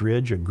Giants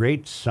Ridge. A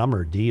great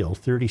summer deal,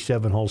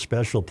 37-hole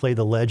special. Play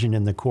the Legend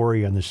and the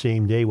Quarry on the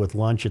same day with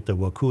lunch at the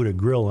Wakuta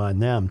Grill on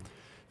them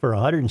for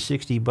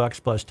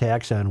 $160 plus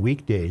tax on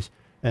weekdays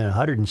and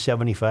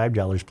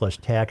 $175 plus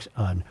tax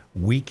on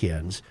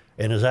weekends.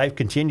 And as I've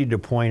continued to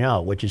point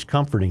out, which is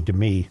comforting to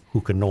me,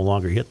 who can no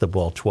longer hit the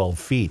ball 12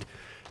 feet,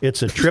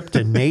 it's a trip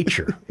to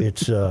nature.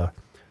 It's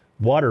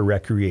water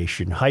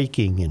recreation,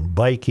 hiking and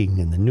biking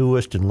in the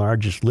newest and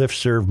largest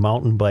lift-serve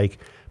mountain bike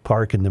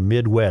park in the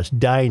Midwest,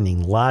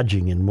 dining,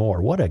 lodging, and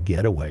more. What a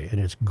getaway. And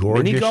it's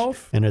gorgeous. Mini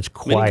golf? And it's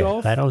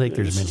quiet. I don't think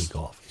there's mini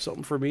golf.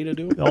 Something for me to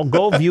do? Oh,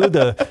 go view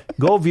the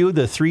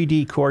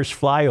 3D course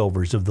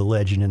flyovers of the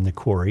Legend and the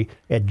Quarry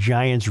at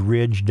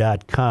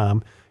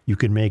GiantsRidge.com. You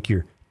can make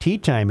your tee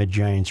time at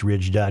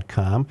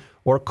GiantsRidge.com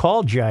or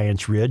call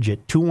Giants Ridge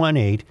at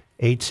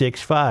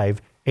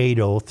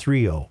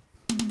 218-865-8030.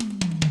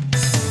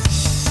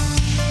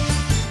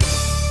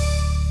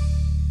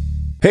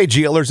 Hey,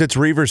 GLers, it's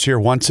Reavers here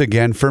once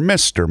again for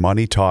Mr.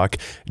 Money Talk,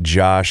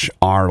 Josh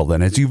Arnold.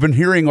 And as you've been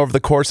hearing over the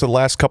course of the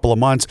last couple of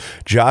months,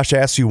 Josh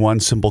asks you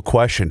one simple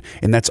question,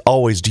 and that's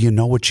always, do you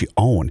know what you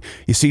own?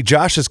 You see,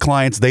 Josh's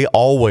clients, they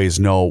always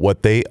know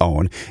what they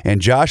own,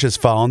 and Josh has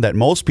found that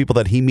most people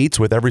that he meets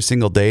with every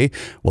single day,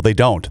 well, they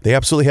don't. They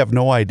absolutely have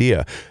no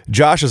idea.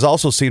 Josh has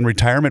also seen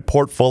retirement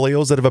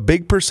portfolios that have a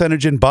big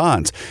percentage in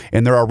bonds,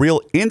 and there are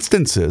real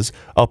instances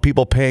of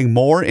people paying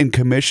more in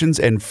commissions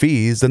and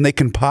fees than they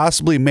can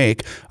possibly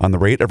make on the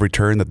rate of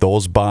return that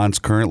those bonds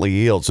currently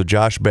yield. So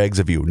Josh begs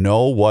of you,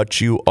 know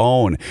what you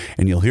own.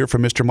 And you'll hear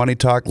from Mr. Money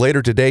Talk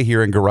later today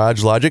here in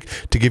Garage Logic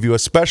to give you a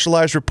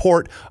specialized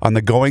report on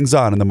the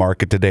goings-on in the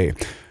market today.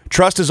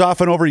 Trust is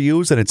often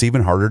overused, and it's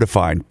even harder to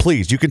find.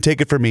 Please, you can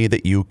take it from me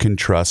that you can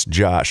trust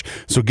Josh.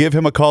 So give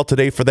him a call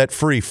today for that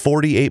free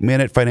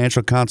 48-minute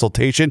financial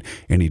consultation,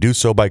 and you do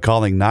so by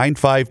calling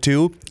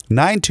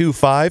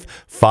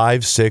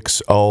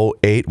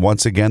 952-925-5608.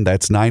 Once again,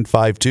 that's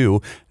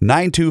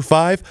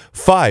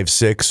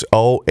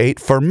 952-925-5608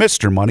 for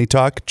Mr. Money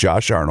Talk,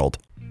 Josh Arnold.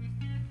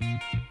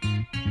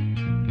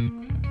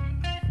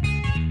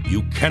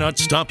 You cannot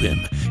stop him.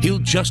 He'll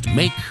just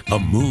make a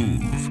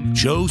move.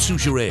 Joe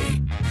Soucheray.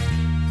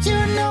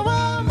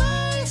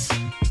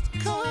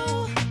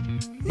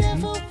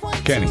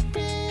 Kenny.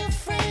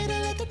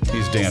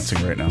 He's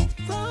dancing right now.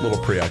 A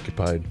little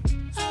preoccupied.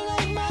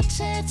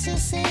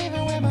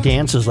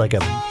 Dances like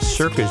a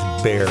circus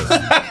bear.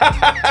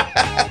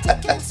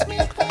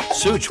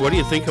 Such, what do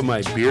you think of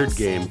my beard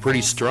game?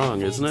 Pretty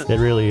strong, isn't it? It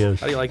really is.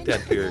 How do you like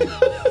that beard?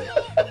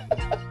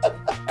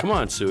 Come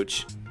on,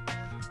 Such.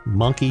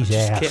 Monkey's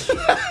ass.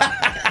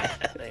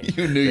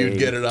 You knew you'd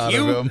get it out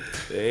of him.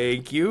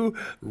 Thank you.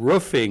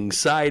 Roofing,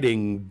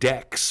 siding,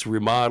 decks,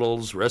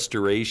 remodels,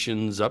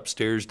 restorations,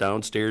 upstairs,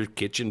 downstairs,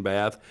 kitchen,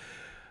 bath.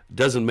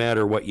 Doesn't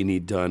matter what you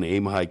need done.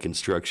 Aim High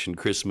Construction,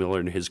 Chris Miller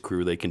and his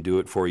crew, they can do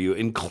it for you,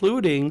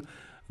 including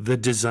the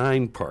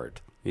design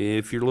part.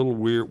 If you're a little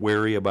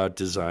wary about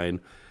design,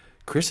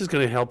 Chris is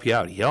going to help you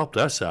out. He helped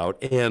us out.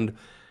 And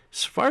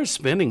as far as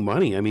spending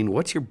money, I mean,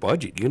 what's your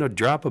budget? You're going to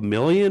drop $1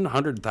 million,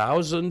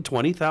 $100,000,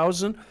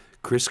 $20,000?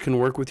 Chris can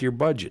work with your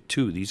budget,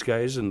 too. These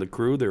guys and the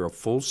crew, they're a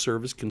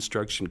full-service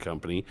construction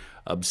company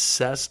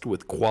obsessed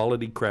with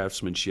quality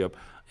craftsmanship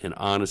and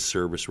honest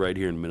service right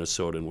here in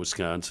Minnesota and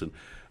Wisconsin.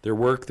 Their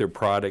work, their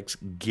products,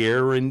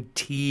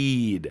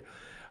 guaranteed.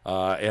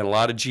 And a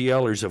lot of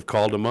GLers have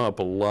called them up,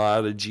 a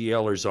lot of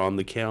GLers on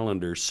the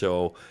calendar.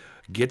 So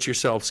get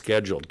yourself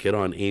scheduled. Get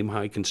on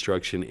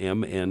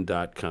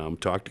aimhighconstructionmn.com.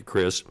 Talk to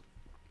Chris.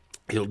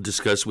 He'll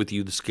discuss with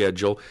you the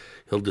schedule.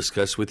 He'll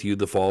discuss with you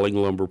the falling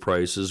lumber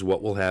prices,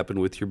 what will happen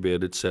with your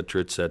bid, et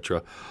cetera, et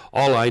cetera.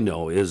 All I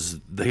know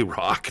is they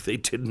rock. They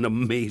did an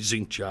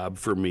amazing job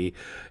for me,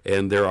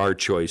 and they're our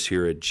choice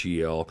here at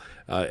GL.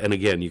 And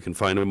again, you can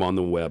find them on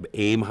the web,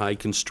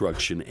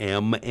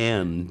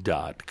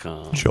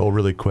 aimhighconstructionmn.com. Joe,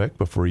 really quick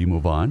before you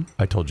move on,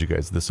 I told you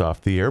guys this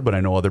off the air, but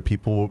I know other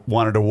people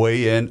wanted to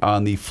weigh in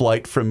on the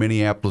flight from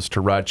Minneapolis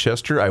to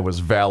Rochester. I was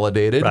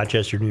validated.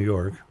 Rochester, New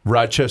York.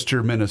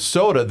 Rochester,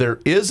 Minnesota.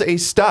 There is a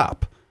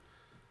stop.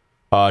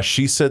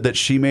 She said that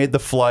she made the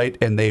flight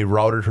and they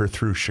routed her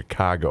through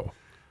Chicago.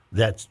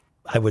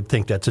 I would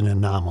think that's an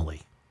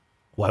anomaly.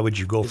 Why would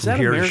you go from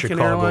here American to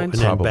Chicago Airlines?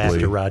 and then back Probably.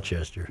 to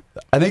Rochester?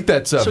 I think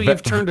that's So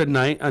you've turned a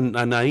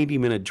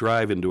 90-minute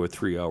drive into a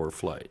 3-hour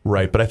flight.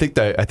 right, but I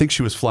think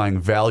she was flying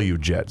Value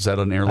Jet. Is that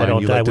an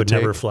airline you like I to would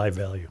take? never fly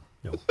Value.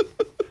 No.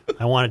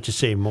 I wanted to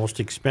say most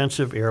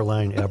expensive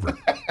airline ever.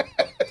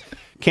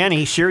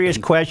 Kenny, serious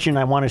question.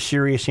 I want a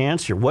serious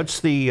answer. What's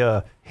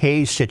the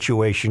haze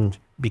situation?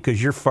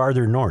 Because you're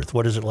farther north.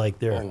 What is it like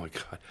there? Oh my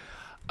God!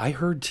 I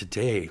heard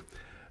today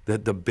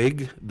that the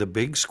big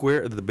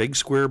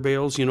square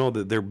bales, you know,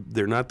 that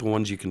they're not the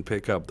ones you can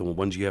pick up. The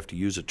ones you have to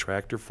use a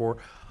tractor for,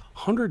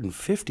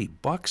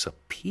 $150 a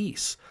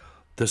piece.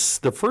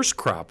 The first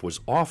crop was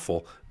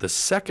awful. The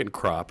second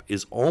crop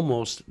is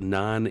almost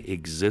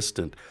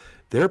non-existent.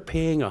 They're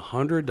paying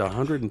 $100 to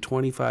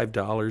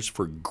 $125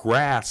 for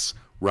grass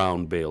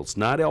round bales,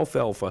 not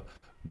alfalfa,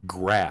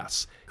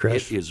 grass.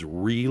 Chris? It is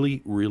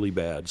really, really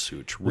bad,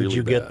 Such. Really Would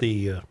you bad. get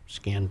the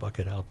scan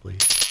bucket out, please?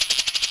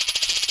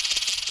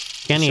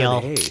 Kenny, said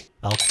I'll, hay.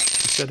 I'll, He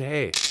said,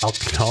 hey.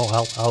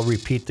 I'll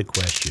repeat the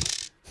question.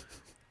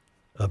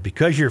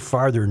 Because you're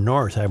farther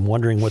north, I'm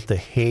wondering what the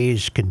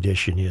haze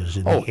condition is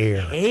in the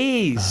air.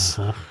 haze.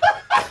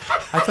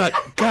 I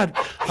thought, God,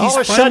 he's All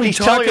of a sudden, finally he's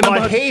talking talking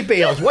about hay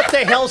bales. What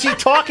the hell's he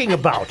talking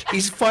about?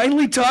 He's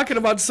finally talking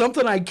about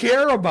something I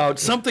care about,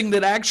 something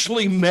that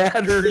actually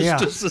matters Yeah.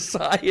 to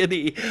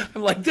society.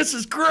 I'm like, this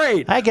is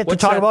great. I get to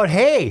What's talk that- about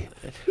hay.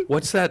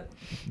 What's that?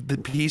 The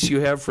piece you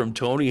have from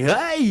Tony?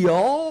 Hey,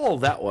 y'all,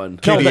 that one.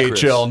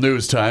 KDHL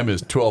news time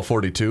is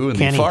 12:42, and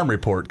Kenny. the farm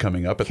report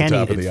coming up at Kenny, the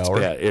top of the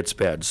hour. It's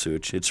bad,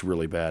 Such. It's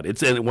really bad.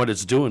 And what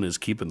it's doing is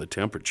keeping the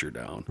temperature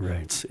down.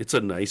 Right. It's a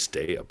nice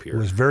day up here. It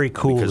was very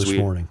cool Because this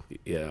morning.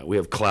 Yeah, we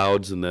have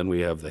clouds, and then we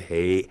have the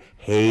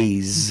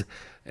haze,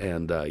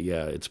 and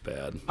yeah, it's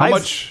bad. How I've-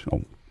 much?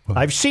 Oh,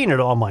 I've seen it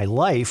all my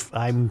life.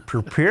 I'm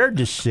prepared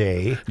to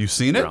say you've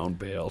seen it? Round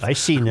bales. I've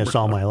seen this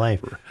all my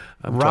life.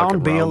 talking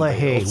Round bale round of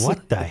hay. bales.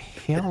 What the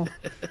hell?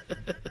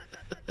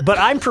 But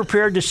I'm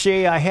prepared to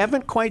say I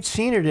haven't quite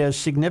seen it as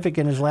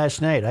significant as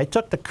last night. I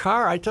took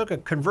a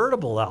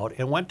convertible out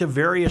and went to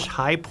various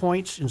high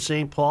points in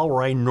St. Paul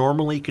where I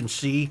normally can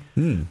see.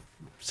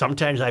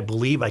 Sometimes I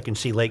believe I can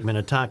see Lake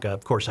Minnetonka.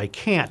 Of course, I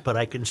can't, but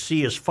I can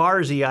see as far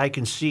as the eye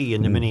can see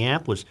into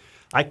Minneapolis.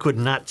 I could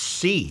not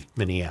see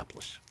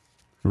Minneapolis,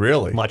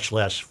 Really? much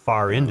less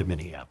far into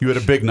Minneapolis. You had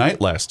a big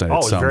night last night. Oh, it it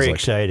was sounds very like.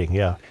 exciting,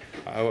 yeah.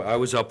 I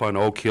was up on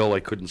Oak Hill. I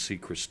couldn't see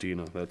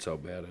Christina. That's how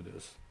bad it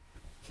is.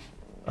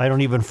 I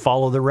don't even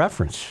follow the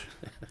reference.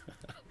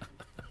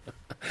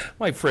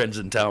 My friends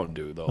in town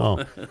do, though.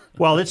 Oh,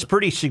 well, it's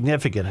pretty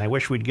significant. I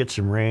wish we'd get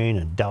some rain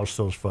and douse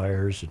those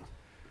fires. And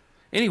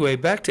Anyway,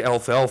 back to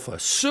alfalfa.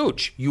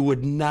 Such, you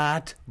would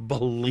not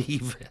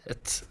believe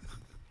it.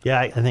 yeah,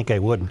 I think I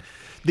wouldn't.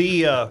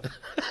 The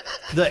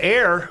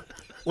air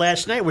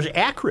last night was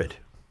acrid.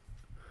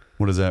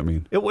 What does that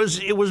mean? It was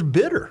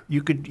bitter.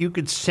 You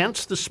could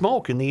sense the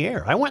smoke in the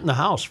air. I went in the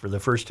house for the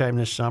first time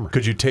this summer.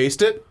 Could you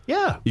taste it?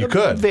 Yeah, You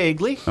could?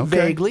 vaguely. Okay.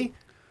 Vaguely.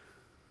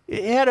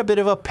 It had a bit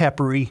of a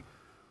peppery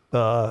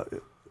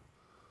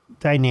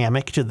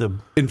dynamic to the.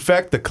 In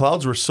fact, the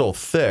clouds were so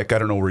thick. I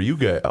don't know where you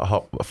guys,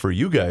 for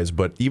you guys,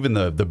 but even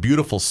the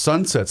beautiful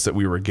sunsets that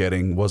we were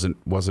getting wasn't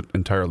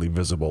entirely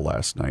visible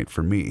last night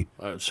for me.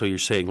 So you're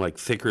saying like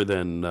thicker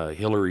than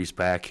Hillary's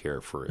back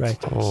hair, for Right.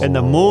 instance. And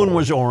the moon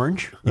was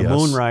orange. The Yes.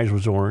 moonrise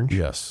was orange.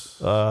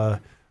 Yes.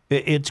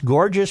 It's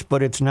gorgeous,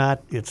 but it's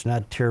not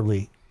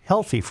terribly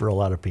healthy for a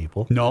lot of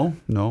people, No,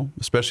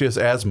 especially as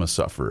asthma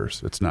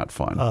sufferers, it's not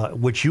fun.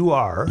 which you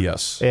are.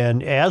 Yes.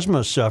 And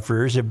asthma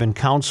sufferers have been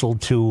counseled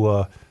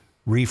to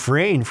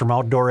refrain from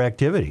outdoor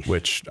activities.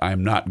 which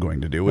I'm not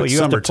going to do. Well, It's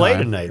you have to play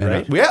summertime, tonight, and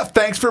right? Yeah,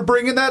 thanks for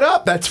bringing that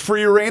up. That's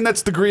free reign.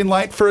 That's the green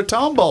light for a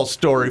town ball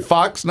story.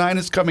 Fox 9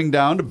 is coming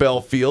down to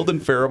Belfield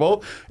and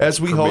Faribault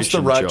as we host the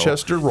Permission, Joe.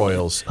 Rochester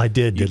Royals. I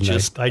did, didn't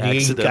just I?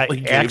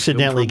 accidentally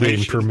accidentally gave him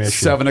gave him permission.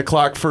 7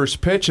 o'clock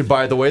first pitch. And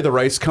by the way, the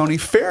Rice County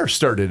Fair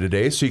started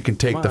today, so you can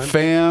take the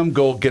fam,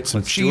 go get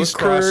some cheese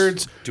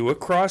curds. Do a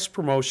cross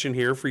promotion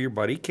here for your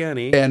buddy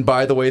Kenny. And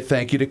by the way,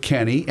 thank you to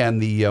Kenny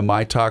and the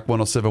My Talk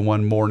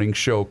 1071 morning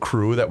show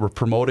crew that were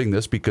promoting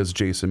this because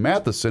Jason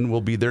Matheson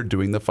will be there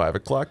doing the 5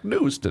 o'clock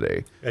news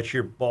today. That's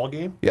your ball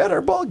game? Yeah, at our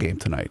ball game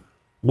tonight.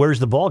 Where's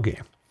the ball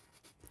game?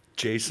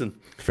 Jason.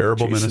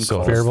 Faribault, Jason Minnesota.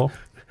 calls-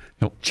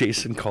 Faribault?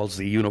 Jason calls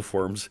the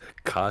uniforms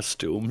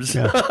costumes.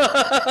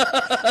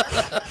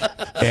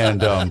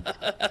 And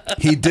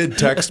he did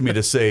text me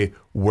to say,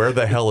 "Where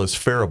the hell is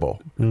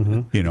Faribault?"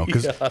 You know,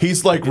 because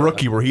he's like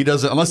rookie, where he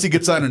doesn't, unless he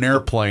gets on an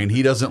airplane,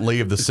 he doesn't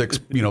leave the 6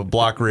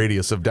 block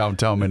radius of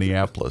downtown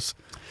Minneapolis.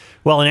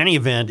 Well, in any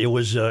event, it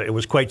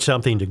was quite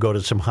something to go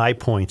to some high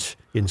points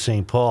in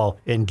St. Paul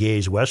and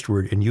gaze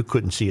westward, and you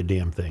couldn't see a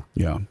damn thing.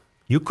 Yeah,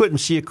 You couldn't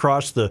see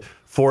across the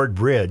Ford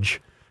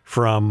Bridge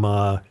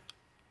from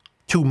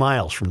 2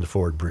 miles from the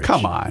Ford Bridge.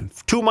 come on,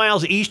 2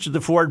 miles east of the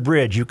Ford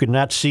Bridge, you could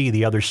not see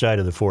the other side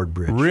of the Ford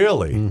Bridge.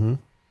 really?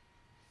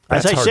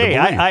 As That's I hard say,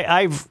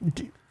 to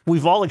believe.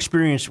 we've all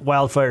experienced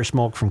wildfire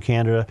smoke from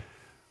Canada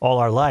all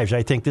our lives.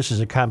 I think this is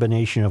a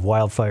combination of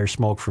wildfire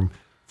smoke from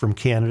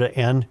Canada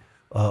and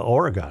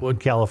Oregon and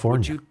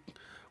California.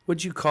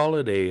 Would you call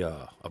it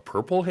a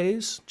purple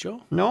haze,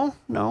 Joe? No,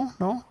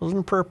 it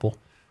wasn't purple.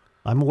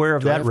 I'm aware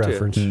of Do I that have to-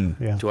 reference.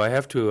 Yeah. Do I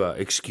have to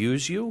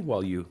excuse you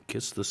while you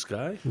kiss the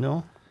sky?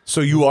 No,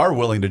 So you are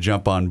willing to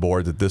jump on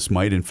board that this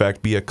might, in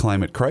fact, be a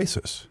climate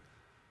crisis?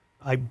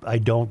 I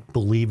don't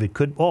believe it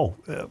could. Oh,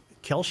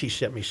 Kelsey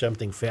sent me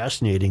something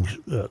fascinating.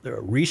 There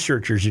are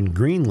researchers in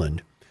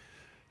Greenland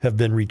have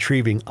been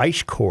retrieving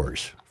ice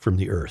cores from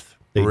the Earth.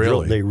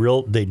 Really?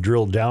 They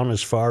drill down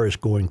as far as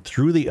going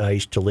through the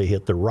ice till they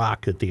hit the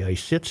rock that the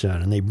ice sits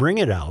on, and they bring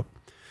it out.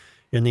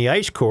 And the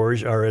ice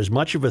cores are as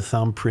much of a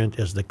thumbprint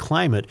as the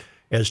climate,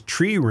 as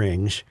tree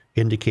rings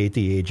indicate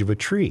the age of a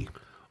tree.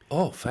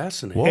 Oh,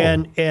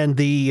 fascinating. And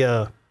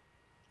the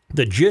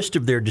gist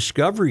of their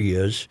discovery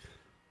is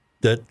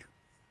that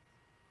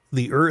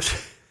the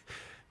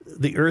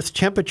Earth's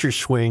temperature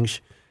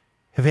swings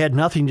have had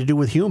nothing to do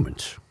with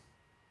humans.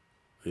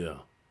 Yeah.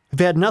 Have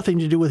had nothing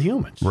to do with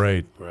humans.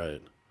 Right.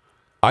 Right.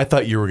 I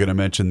thought you were going to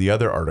mention the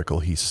other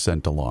article he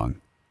sent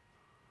along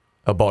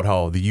about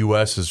how the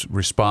U.S. is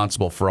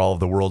responsible for all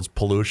of the world's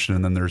pollution,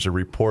 and then there's a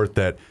report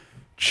that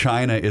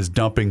China is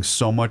dumping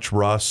so much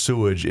raw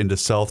sewage into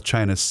South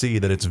China Sea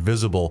that it's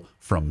visible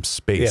from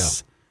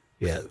space.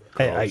 Yeah.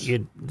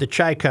 The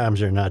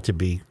Chi-Coms are not to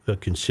be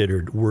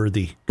considered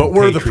worthy. But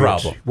we're the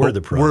compatriots. problem. We're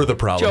the problem. We're the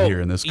problem Joe, here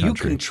in this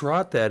country. You can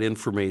trot that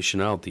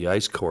information out, the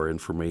ice core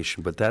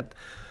information, but that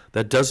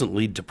doesn't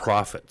lead to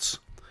profits,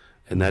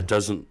 and that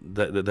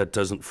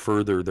doesn't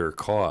further their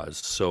cause.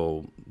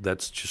 So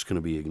that's just going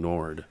to be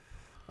ignored.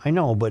 I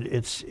know, but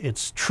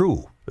it's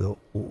true.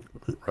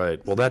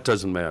 Right. Well, that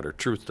doesn't matter.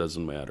 Truth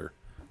doesn't matter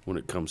when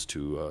it comes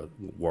to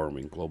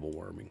global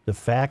warming. The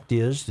fact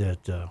is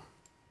that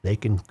they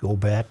can go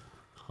back,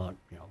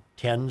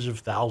 tens of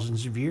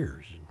thousands of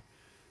years,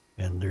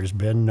 and there's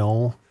been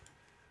the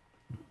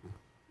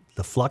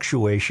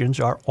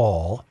fluctuations are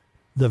all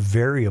the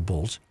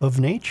variables of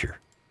nature,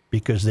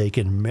 because they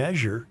can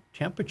measure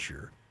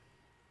temperature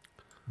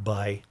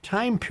by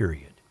time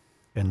period.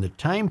 And the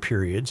time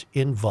periods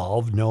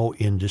involve no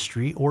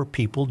industry or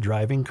people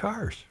driving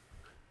cars,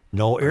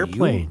 no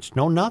airplanes,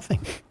 no nothing.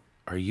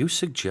 Are you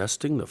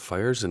suggesting the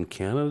fires in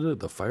Canada,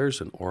 the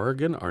fires in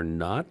Oregon are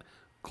not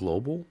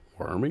global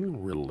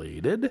warming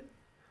related?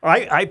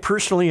 I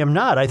personally am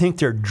not. I think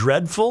they're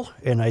dreadful,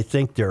 and I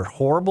think they're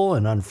horrible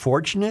and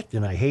unfortunate,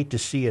 and I hate to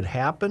see it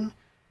happen,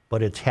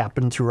 but it's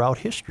happened throughout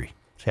history.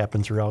 It's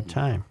happened throughout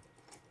time.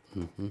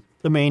 Mm-hmm.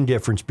 The main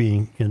difference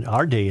being in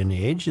our day and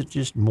age, it's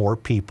just more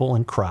people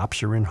and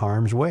crops are in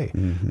harm's way.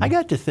 Mm-hmm. I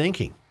got to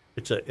thinking,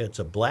 it's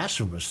a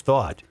blasphemous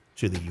thought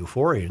to the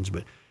euphorians,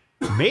 but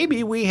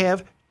maybe we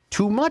have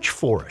too much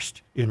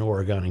forest in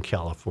Oregon and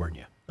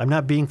California. I'm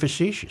not being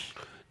facetious.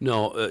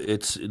 No,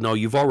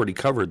 you've already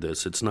covered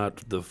this. It's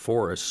not the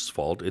forest's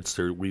fault.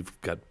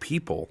 We've got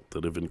people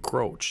that have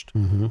encroached.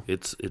 Mm-hmm.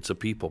 It's a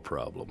people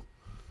problem.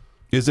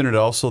 Isn't it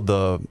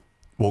also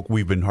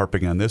we've been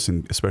harping on this,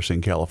 especially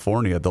in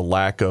California, the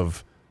lack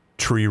of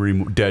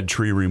dead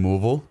tree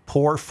removal?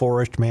 Poor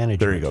forest management.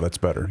 There you go. That's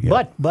better.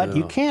 Yeah. But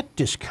you can't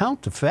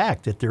discount the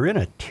fact that they're in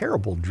a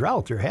terrible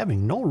drought. They're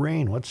having no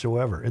rain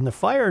whatsoever. And the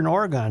fire in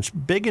Oregon's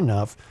big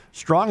enough,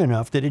 strong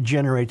enough that it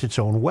generates its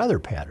own weather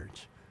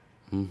patterns.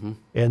 Mm-hmm.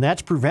 And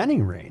that's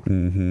preventing rain.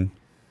 Mm-hmm.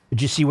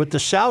 Did you see what the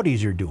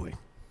Saudis are doing?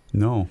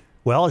 No.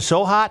 Well, it's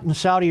so hot in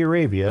Saudi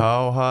Arabia.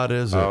 How hot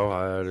is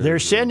it? They're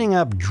sending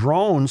up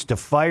drones to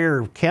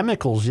fire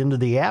chemicals into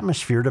the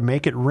atmosphere to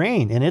make it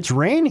rain, and it's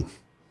raining.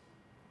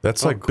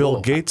 That's like cool.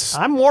 Bill Gates.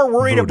 I'm more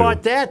worried voodoo.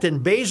 about that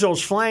than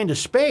Bezos flying to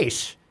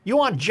space. You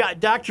want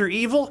Dr.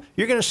 Evil?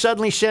 You're going to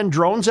suddenly send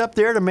drones up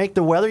there to make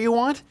the weather you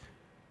want?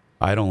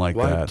 I don't like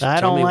that.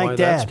 I don't like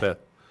that.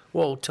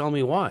 Well, tell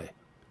me why.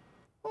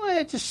 Well,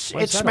 it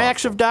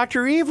smacks of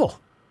Dr. Evil.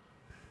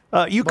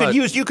 You could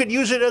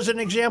use it as an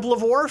example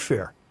of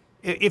warfare.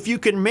 If you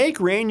can make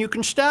rain, you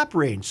can stop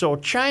rain. So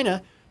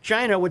China,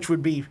 which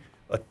would be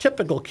a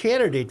typical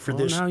candidate for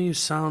this. Now you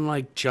sound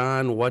like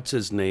John, what's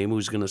his name,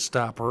 who's going to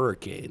stop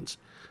hurricanes.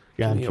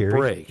 John Give me Kerry. a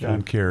break.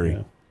 John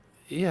Kerry.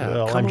 Yeah,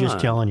 Well, come I'm just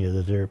on. telling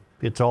you that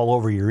it's all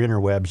over your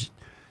interwebs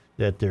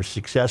that they're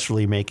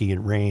successfully making it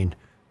rain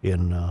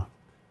in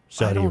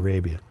Saudi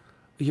Arabia.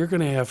 You're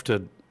going to have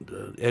to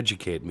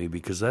educate me,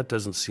 because that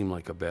doesn't seem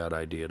like a bad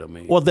idea to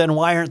me. Well, then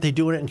why aren't they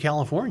doing it in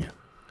California?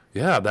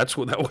 Yeah, that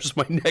was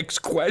my next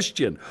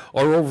question.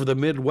 Or over the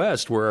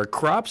Midwest, where our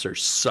crops are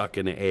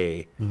sucking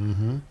A.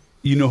 Mm-hmm.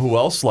 You know who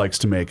else likes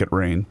to make it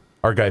rain?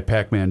 Our guy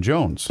Pac-Man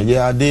Jones.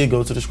 Yeah, I did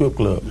go to the strip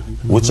club,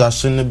 which I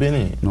shouldn't have been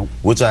in. Nope.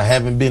 Which I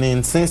haven't been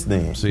in since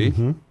then. See?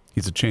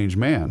 He's a changed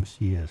man.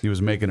 He is. He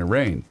was making it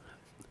rain.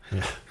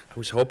 I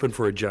was hoping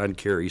for a John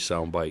Kerry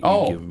soundbite.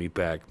 Oh. You give me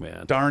back,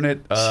 man. Darn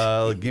it.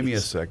 Give me a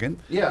second.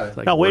 Yeah.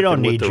 Like No, we don't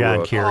working with need the John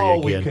Rook. Kerry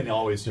Oh, again. we can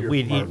always hear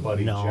We from our need-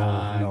 buddy no,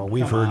 John. no,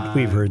 we've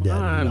Come heard that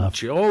Come on, enough.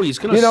 Joe, he's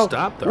going to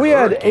stop the we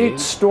had 8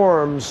 hurricanes.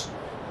 storms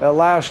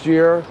last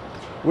year,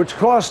 which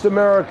cost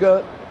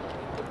America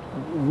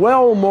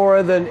well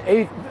more than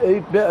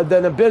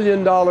 $1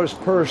 billion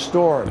per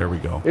storm. There we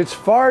go. It's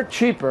far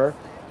cheaper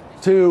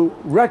to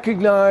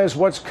recognize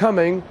what's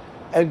coming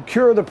and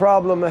cure the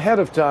problem ahead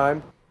of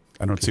time.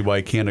 I don't see why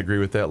I can't agree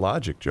with that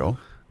logic, Joe.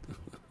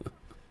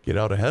 Get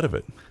out ahead of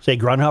it. Say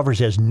Grunhofer's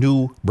has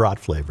new brat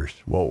flavors.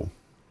 Whoa.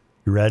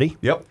 You ready?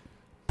 Yep.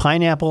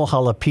 Pineapple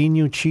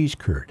jalapeno cheese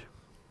curd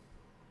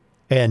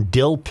and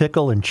dill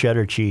pickle and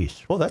cheddar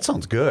cheese. Well, that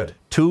sounds good.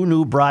 2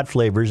 new brat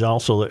flavors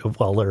also,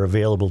 they're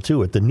available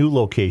too at the new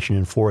location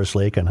in Forest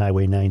Lake on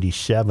Highway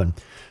 97.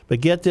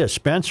 But get this,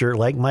 Spencer,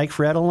 like Mike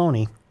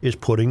Fratelloni, is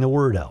putting the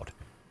word out.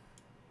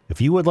 If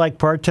you would like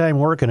part-time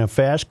work in a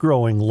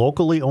fast-growing,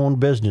 locally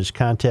owned business,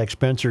 contact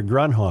Spencer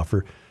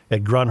Grunhofer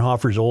at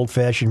Grunhofer's Old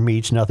Fashioned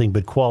Meats, nothing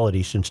but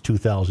quality since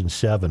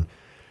 2007.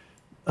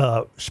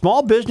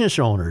 small business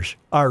owners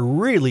are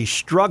really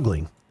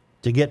struggling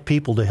to get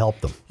people to help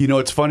them. You know,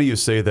 it's funny you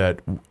say that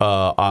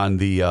on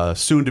the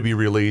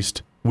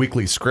soon-to-be-released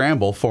Weekly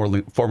Scramble,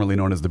 formerly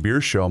known as The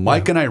Beer Show,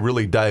 Mike and I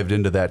really dived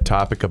into that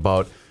topic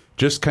about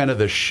just kind of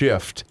the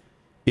shift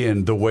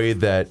in the way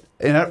that,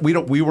 and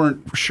we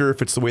weren't sure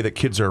if it's the way that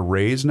kids are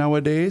raised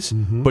nowadays,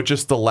 but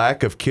just the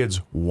lack of kids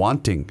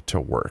wanting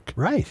to work.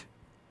 Right.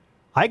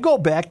 I go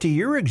back to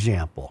your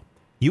example.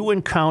 You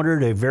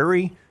encountered a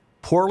very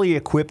poorly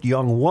equipped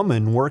young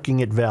woman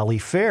working at Valley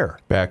Fair.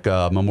 Back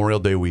Memorial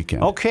Day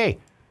weekend. Okay.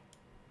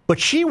 But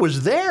she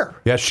was there.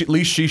 Yeah, at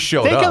least she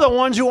showed up. Think of the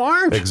ones who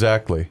aren't.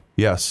 Exactly.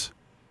 Yes.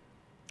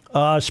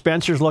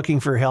 Spencer's looking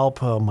for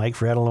help. Mike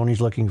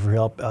Fratelloni's looking for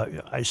help.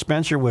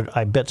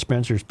 I bet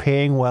Spencer's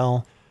paying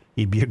well.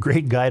 He'd be a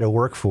great guy to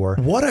work for.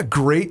 What a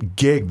great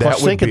gig that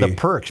Plus, would think be. of the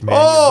perks, man.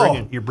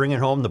 Oh! You're bringing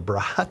home the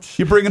brats.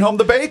 You're bringing home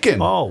the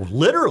bacon. Oh,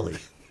 literally.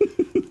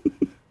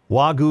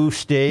 Wagyu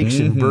steaks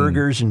and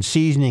burgers and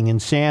seasoning and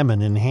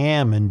salmon and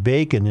ham and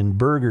bacon and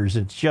burgers.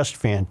 It's just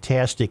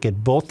fantastic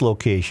at both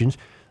locations.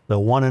 The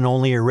one and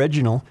only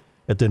original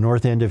at the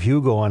north end of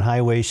Hugo on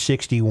Highway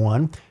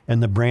 61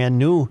 and the brand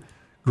new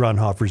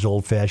Grunhofer's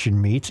Old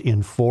Fashioned Meats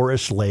in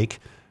Forest Lake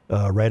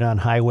right on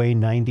Highway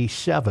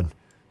 97.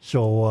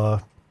 So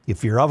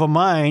if you're of a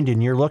mind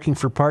and you're looking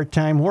for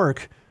part-time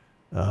work,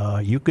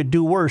 you could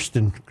do worse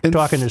than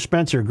talking to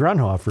Spencer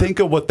Grunhofer. Think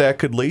of what that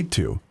could lead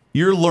to.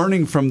 You're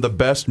learning from the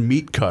best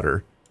meat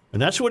cutter. And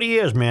that's what he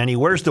is, man. He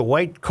wears the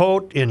white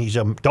coat, and he's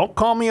don't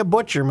call me a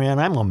butcher, man.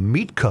 I'm a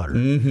meat cutter.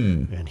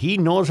 Mm-hmm. And he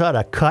knows how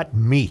to cut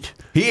meat.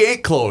 He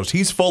ain't closed.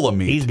 He's full of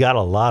meat. He's got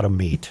a lot of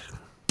meat.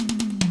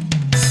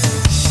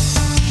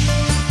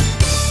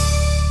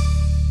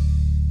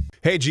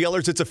 Hey,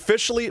 GLers, it's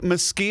officially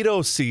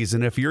mosquito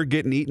season. If you're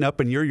getting eaten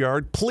up in your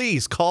yard,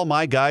 please call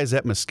my guys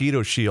at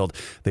Mosquito Shield.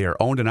 They are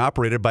owned and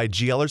operated by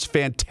GLers,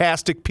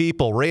 fantastic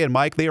people. Ray and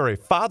Mike, they are a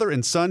father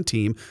and son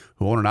team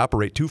who own and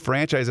operate 2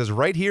 franchises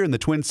right here in the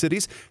Twin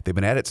Cities. They've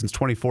been at it since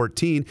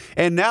 2014.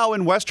 And now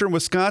in Western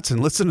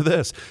Wisconsin, listen to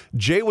this.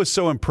 Jay was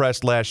so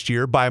impressed last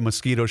year by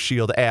Mosquito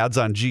Shield ads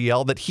on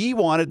GL that he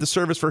wanted the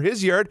service for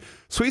his yard.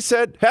 So he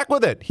said, heck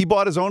with it. He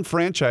bought his own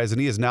franchise, and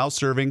he is now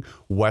serving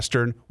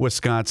Western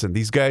Wisconsin.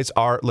 These guys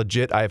are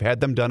legit. I've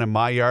had them done in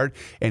my yard,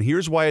 and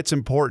here's why it's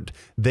important.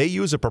 They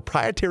use a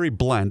proprietary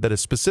blend that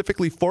is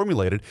specifically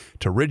formulated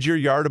to rid your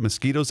yard of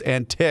mosquitoes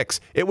and ticks.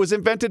 It was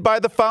invented by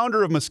the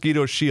founder of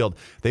Mosquito Shield.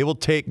 They will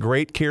take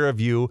great care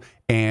of you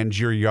and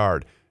your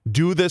yard.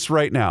 Do this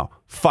right now.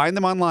 Find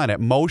them online at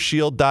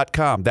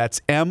moshield.com. That's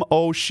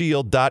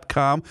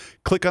moshield.com.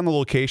 Click on the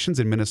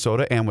locations in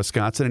Minnesota and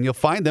Wisconsin, and you'll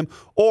find them.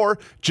 Or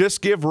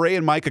just give Ray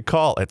and Mike a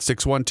call at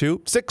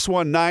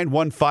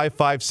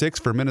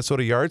 612-619-1556 for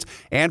Minnesota yards.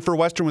 And for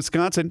Western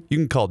Wisconsin, you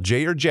can call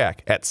Jay or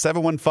Jack at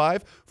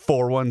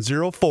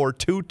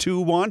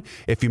 715-410-4221.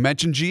 If you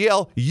mention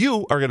GL,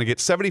 you are going to get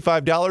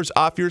 $75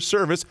 off your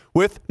service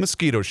with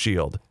Mosquito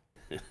Shield.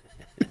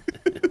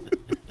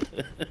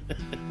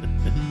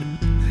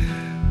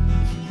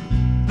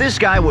 This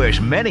guy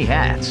wears many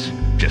hats,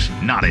 just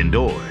not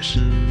indoors.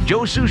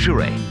 Joe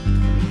Souchere.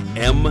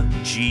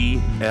 MGL&S.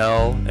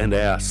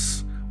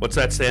 What's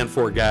that stand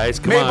for, guys?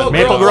 Come on.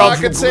 Maple Grove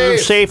Lock and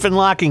Safe. safe and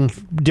locking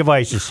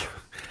devices.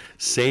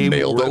 Same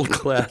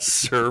world-class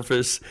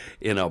service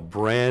in a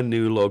brand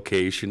new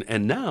location,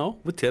 and now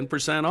with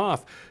 10%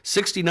 off.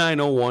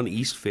 6901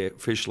 East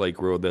Fish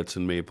Lake Road, that's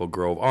in Maple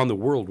Grove, on the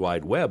World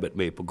Wide Web at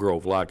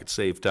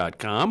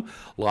maplegrovelockandsafe.com.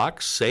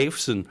 Locks,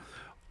 safes, and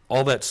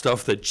all that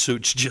stuff that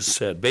Such just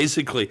said.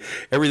 Basically,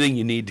 everything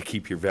you need to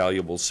keep your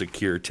valuables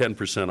secure.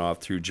 10% off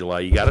through July.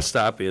 You got to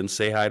stop in,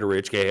 say hi to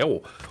Rich. Hey,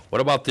 oh, what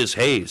about this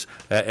haze?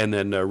 And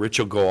then Rich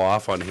will go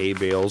off on hay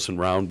bales and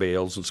round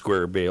bales and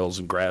square bales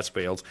and grass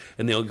bales.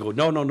 And they'll go,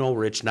 no,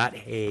 Rich, not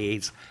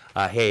haze.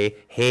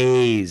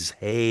 Haze.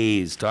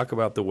 Talk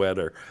about the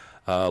weather.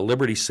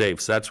 Liberty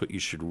Safes, that's what you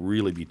should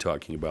really be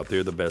talking about.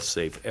 They're the best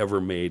safe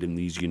ever made in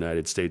these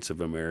United States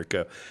of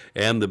America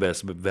and the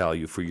best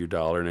value for your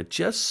dollar. And it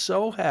just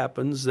so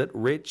happens that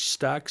Rich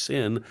stocks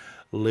in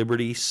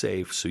Liberty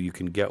Safe so you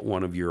can get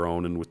one of your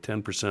own. And with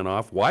 10%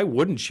 off, why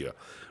wouldn't you?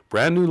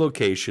 Brand new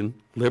location,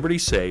 Liberty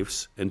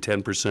Safes, and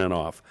 10%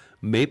 off.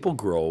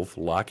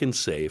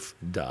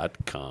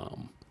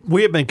 MapleGroveLockandSafe.com.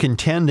 We have been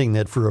contending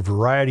that for a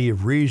variety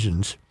of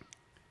reasons,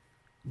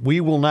 we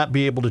will not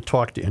be able to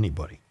talk to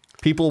anybody.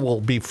 People will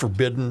be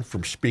forbidden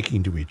from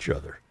speaking to each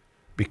other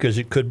because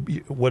it could be,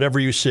 whatever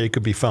you say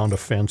could be found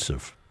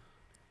offensive.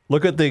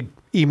 Look at the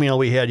email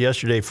we had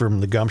yesterday from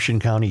the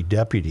Gumption County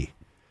deputy.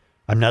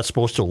 I'm not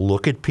supposed to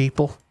look at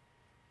people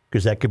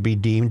because that could be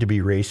deemed to be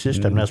racist.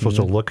 Mm-hmm. I'm not supposed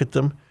to look at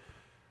them.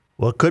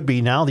 Well, it could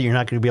be now that you're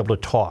not going to be able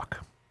to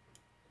talk.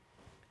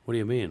 What do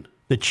you mean?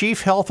 The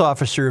chief health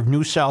officer of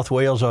New South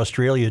Wales,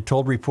 Australia,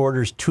 told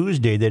reporters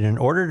Tuesday that in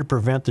order to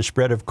prevent the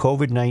spread of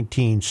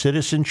COVID-19,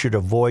 citizens should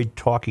avoid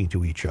talking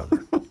to each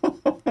other.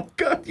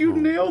 God, you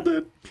nailed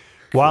it.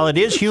 While it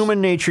is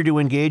human nature to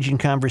engage in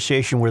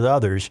conversation with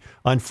others,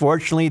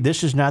 unfortunately,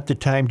 this is not the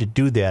time to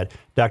do that,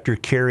 Dr.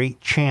 Carrie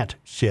Chant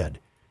said.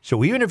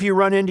 So even if you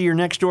run into your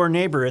next door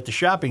neighbor at the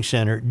shopping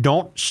center,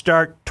 don't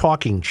start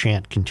talking,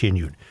 chant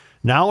continued.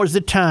 Now is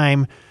the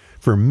time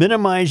for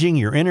minimizing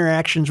your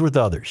interactions with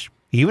others.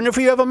 Even if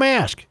you have a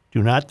mask,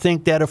 do not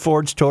think that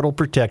affords total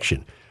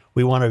protection.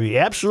 We want to be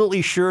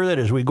absolutely sure that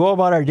as we go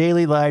about our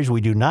daily lives,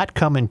 we do not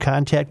come in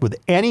contact with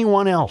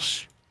anyone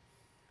else.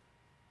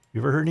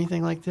 You ever heard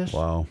anything like this?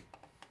 Wow.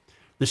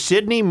 The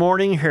Sydney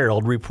Morning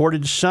Herald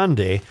reported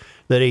Sunday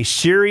that a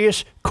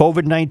serious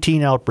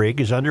COVID-19 outbreak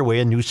is underway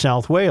in New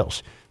South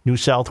Wales. New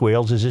South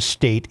Wales is a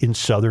state in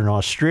southern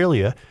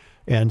Australia,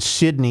 and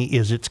Sydney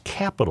is its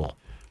capital.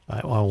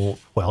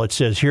 Well, it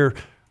says here,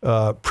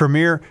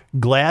 Premier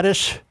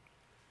Gladys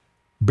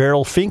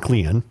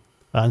Berejiklian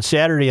on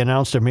Saturday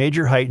announced a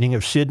major heightening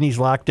of Sydney's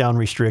lockdown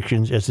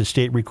restrictions as the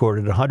state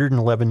recorded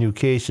 111 new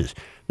cases.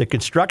 The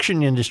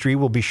construction industry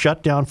will be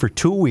shut down for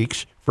 2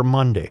 weeks from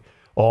Monday.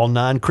 All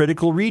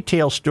non-critical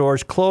retail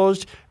stores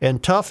closed,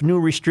 and tough new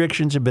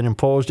restrictions have been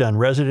imposed on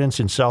residents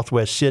in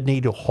southwest Sydney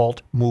to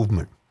halt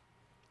movement.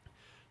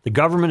 The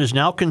government is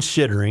now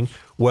considering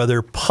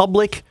whether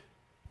public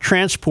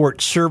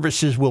transport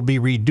services will be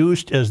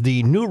reduced as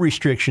the new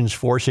restrictions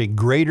force a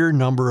greater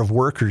number of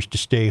workers to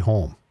stay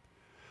home.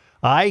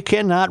 I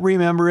cannot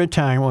remember a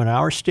time when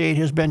our state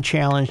has been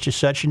challenged to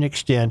such an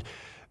extent,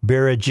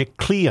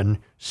 Berejiklian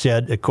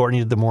said, according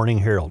to the Morning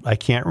Herald. I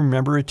can't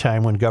remember a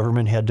time when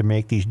government had to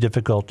make these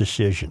difficult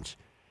decisions.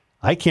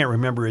 I can't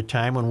remember a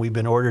time when we've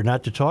been ordered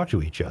not to talk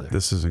to each other.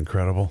 This is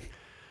incredible.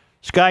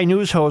 Sky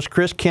News host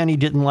Chris Kenny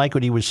didn't like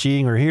what he was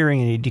seeing or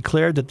hearing, and he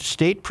declared that the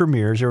state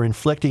premiers are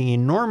inflicting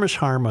enormous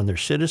harm on their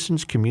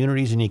citizens,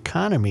 communities, and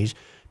economies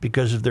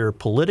because of their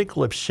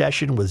political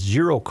obsession with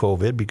zero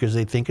COVID because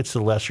they think it's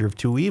the lesser of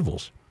two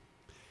evils.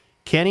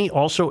 Kenny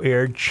also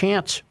aired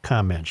Chant's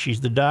comments,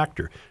 she's the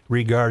doctor,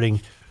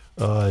 regarding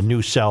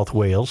New South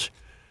Wales,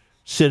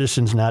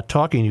 citizens not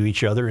talking to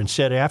each other, and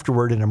said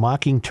afterward in a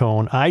mocking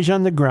tone, eyes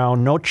on the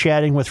ground, no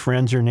chatting with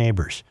friends or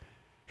neighbors.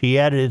 He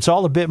added, it's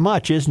all a bit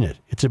much, isn't it?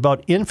 It's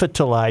about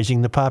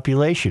infantilizing the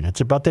population. It's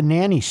about the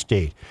nanny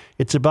state.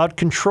 It's about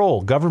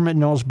control. Government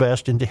knows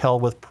best, and to hell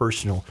with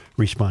personal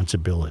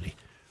responsibility.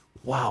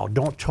 Wow,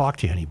 don't talk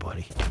to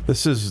anybody.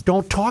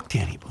 Don't talk to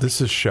anybody.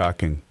 This is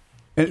shocking.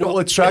 And, well,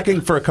 it's shocking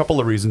for a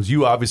couple of reasons.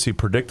 You obviously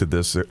predicted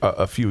this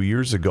a few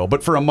years ago,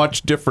 but for a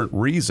much different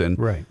reason.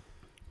 Right.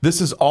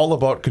 This is all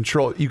about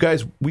control. You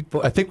guys,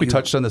 I think we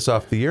touched on this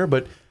off the air,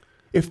 but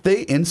if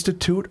they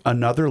institute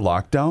another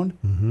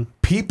lockdown,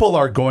 people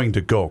are going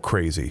to go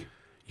crazy.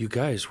 You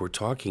guys, we're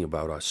talking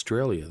about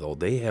Australia, though.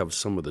 They have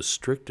some of the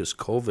strictest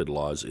COVID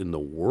laws in the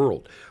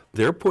world.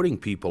 They're putting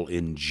people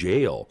in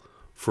jail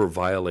for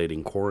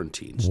violating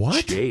quarantines.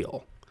 What?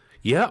 Jail.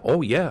 Yeah.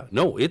 Oh, yeah.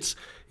 No, it's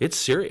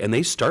serious. And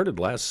they started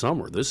last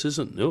summer. This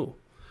isn't new.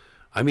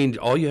 I mean,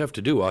 all you have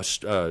to do,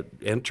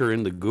 enter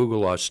into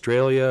Google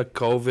Australia,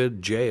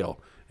 COVID, jail,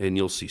 and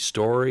you'll see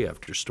story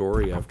after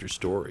story after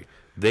story.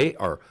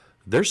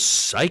 They're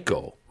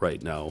psycho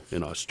right now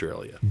in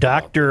Australia.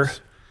 Dr.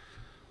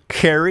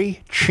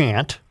 Kerry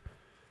Chant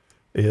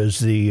is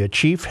the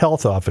Chief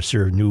Health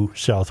Officer of New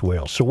South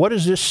Wales. So what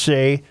does this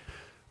say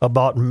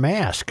about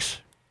masks?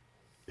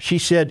 She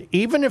said,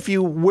 even if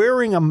you're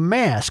wearing a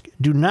mask,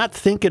 do not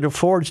think it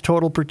affords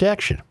total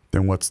protection.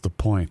 Then what's the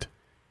point?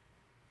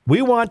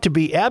 We want to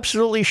be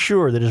absolutely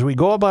sure that as we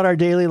go about our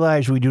daily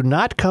lives, we do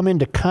not come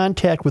into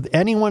contact with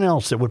anyone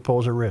else that would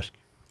pose a risk.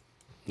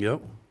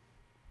 Yep.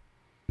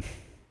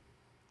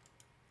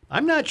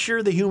 I'm not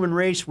sure the human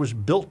race was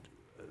built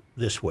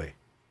this way.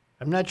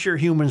 I'm not sure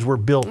humans were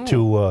built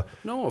to...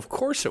 No, of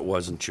course it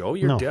wasn't, Joe.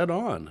 You're dead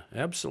on.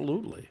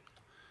 Absolutely.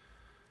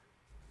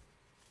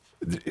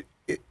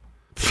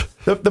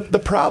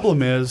 The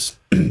problem is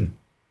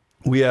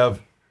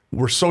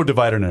we're so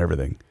divided on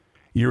everything.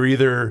 You're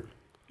either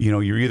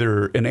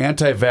an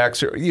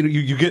anti-vaxxer,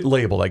 you get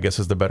labeled, I guess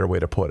is the better way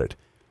to put it.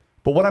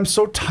 But what I'm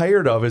so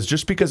tired of is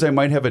just because I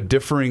might have a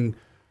differing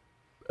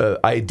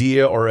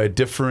idea or a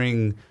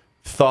differing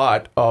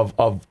thought of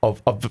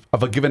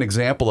a given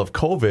example of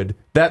COVID,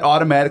 that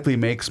automatically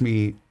makes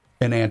me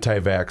an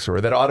anti-vaxxer,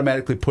 or that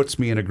automatically puts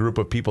me in a group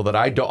of people that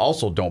I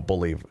also don't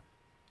believe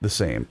the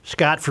same.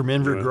 Scott from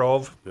Inver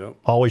Grove,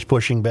 always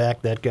pushing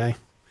back, that guy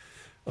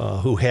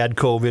who had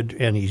COVID,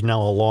 and he's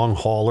now a long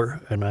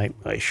hauler. And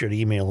I should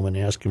email him and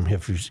ask him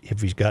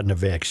if he's gotten a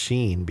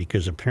vaccine,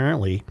 because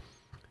apparently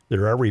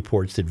there are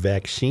reports that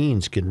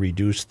vaccines can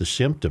reduce the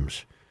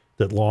symptoms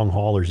that long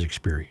haulers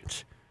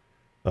experience.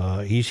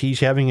 He's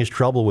having his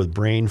trouble with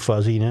brain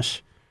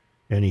fuzziness,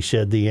 and he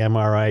said the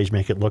MRIs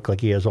make it look like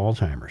he has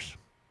Alzheimer's.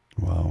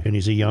 Wow! And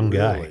he's a young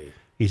guy.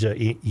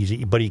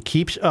 But he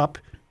keeps up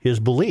his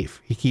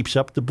belief. He keeps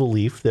up the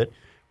belief that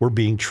we're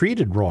being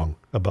treated wrong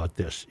about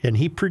this, and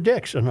he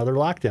predicts another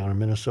lockdown in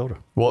Minnesota.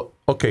 Well,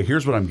 okay.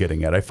 Here's what I'm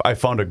getting at. I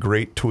found a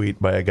great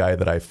tweet by a guy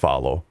that I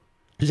follow.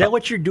 Is that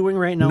what you're doing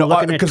right now? No,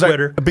 looking at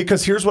Twitter?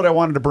 Because here's what I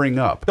wanted to bring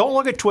up. Don't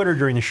look at Twitter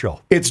during the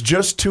show. It's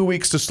just 2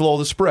 weeks to slow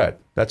the spread.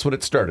 That's what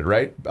it started,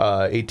 right?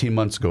 18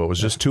 months ago. It was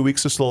just 2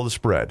 weeks to slow the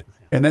spread.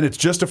 And then it's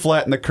just to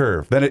flatten the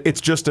curve. Then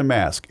it's just a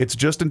mask. It's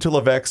just until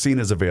a vaccine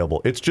is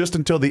available. It's just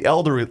until the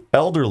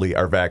elderly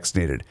are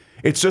vaccinated.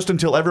 It's just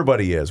until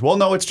everybody is. Well,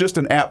 no, it's just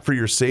an app for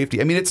your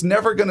safety. I mean, it's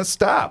never going to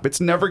stop.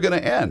 It's never going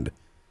to end.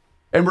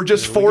 And we're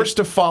just forced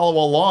to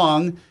follow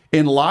along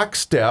in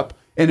lockstep.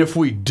 And if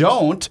we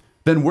don't,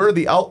 then we're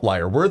the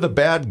outlier. We're the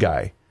bad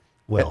guy.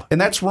 Well, and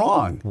that's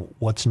wrong.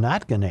 What's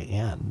not going to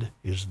end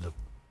is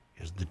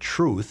the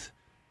truth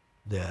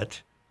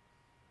that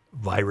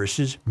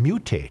viruses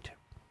mutate.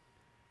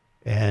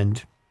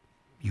 And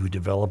you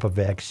develop a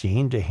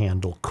vaccine to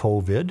handle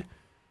COVID.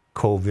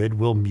 COVID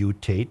will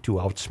mutate to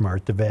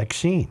outsmart the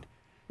vaccine.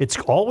 It's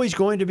always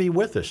going to be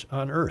with us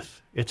on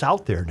Earth. It's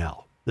out there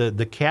now.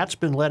 The cat's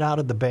been let out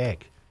of the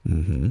bag.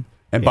 Mm-hmm.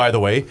 And by the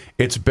way,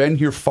 it's been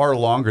here far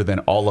longer than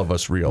all of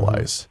us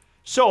realize.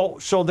 So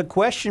the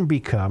question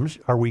becomes,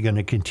 are we going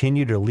to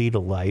continue to lead a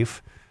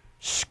life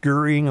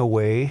scurrying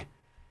away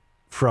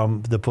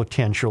from the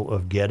potential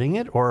of getting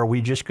it, or are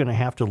we just going to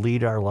have to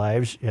lead our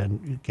lives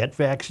and get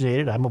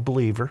vaccinated? I'm a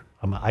believer.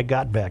 I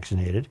got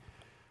vaccinated,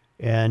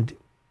 and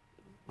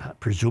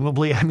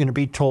presumably I'm going to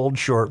be told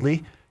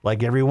shortly,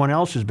 like everyone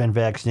else has been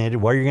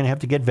vaccinated, well, you're going to have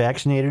to get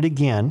vaccinated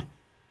again,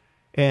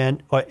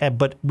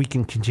 but we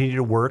can continue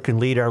to work and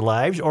lead our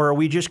lives, or are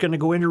we just going to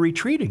go into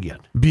retreat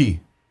again?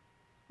 B.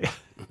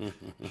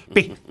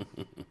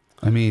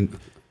 I mean,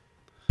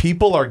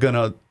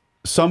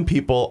 some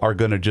people are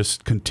going to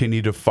just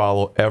continue to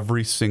follow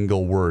every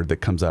single word that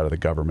comes out of the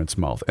government's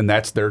mouth. And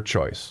that's their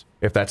choice.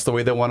 If that's the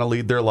way they want to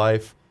lead their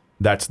life,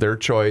 that's their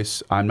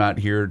choice. I'm not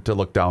here to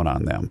look down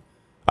on them.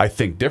 I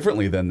think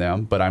differently than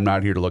them, but I'm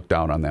not here to look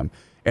down on them.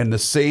 And the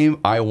same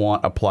I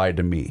want applied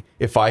to me.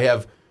 If I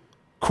have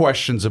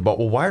questions about,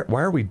 well,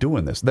 why are we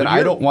doing this? Then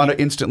I don't want to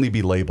instantly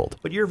be labeled.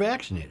 But you're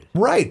vaccinated.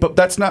 Right, but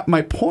that's not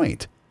my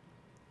point.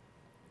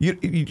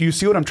 You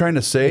see what I'm trying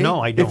to say? No,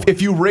 I don't.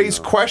 If you raise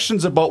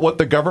questions about what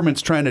the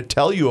government's trying to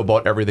tell you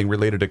about everything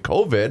related to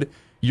COVID,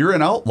 you're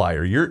an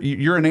outlier.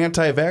 You're an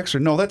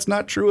anti-vaxxer. No, that's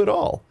not true at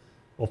all.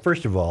 Well,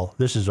 first of all,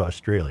 this is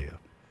Australia.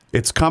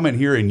 It's coming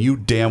here, and you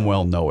damn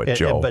well know it,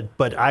 Joe.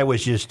 But I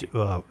was just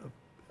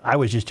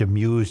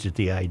amused at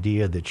the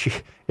idea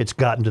that it's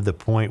gotten to the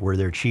point where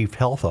their chief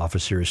health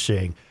officer is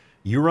saying,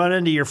 "You run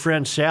into your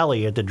friend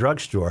Sally at the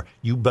drugstore,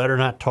 you better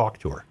not talk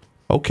to her."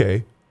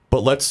 Okay.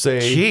 But let's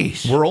say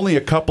we're only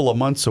a couple of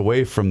months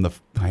away from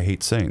I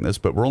hate saying this,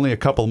 but we're only a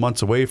couple of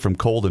months away from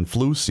cold and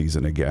flu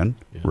season again,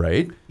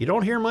 right? You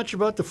don't hear much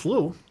about the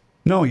flu.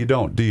 No, you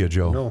don't, do you,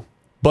 Joe? No.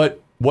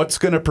 But what's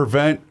going to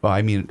prevent,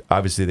 I mean,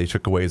 obviously they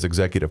took away his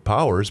executive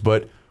powers,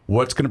 but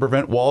what's going to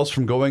prevent Walz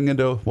from going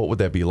into, what would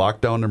that be,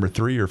 lockdown number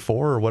 3 or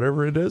 4 or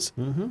whatever it is?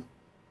 Mm-hmm.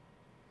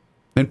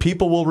 And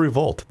people will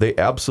revolt. They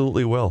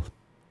absolutely will.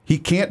 He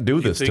can't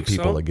do this to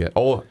people again.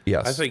 Oh,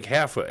 yes. I think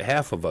half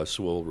of us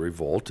will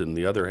revolt, and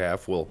the other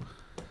half will,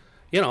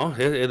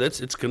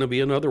 it's going to be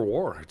another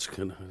war.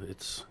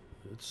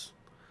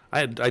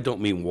 I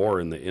don't mean war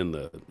in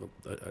the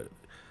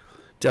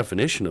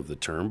definition of the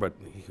term, but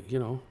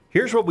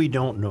Here's what we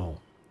don't know.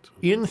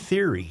 In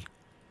theory,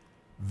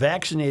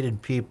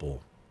 vaccinated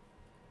people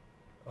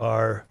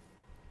are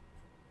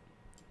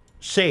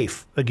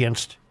safe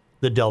against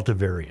the Delta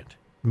variant,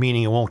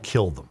 meaning it won't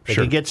kill them. They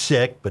can get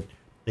sick, but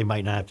they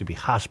might not have to be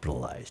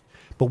hospitalized.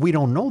 But we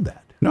don't know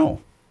that.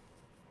 No.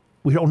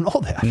 We don't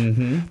know that.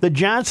 Mm-hmm. The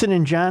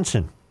Johnson &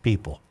 Johnson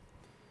people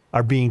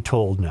are being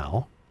told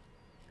now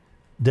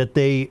that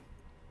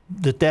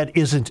that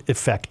isn't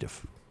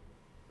effective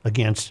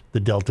against the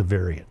Delta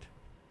variant,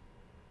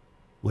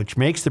 which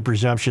makes the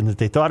presumption that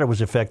they thought it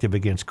was effective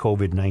against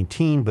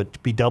COVID-19, but to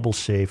be double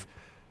safe.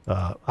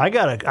 I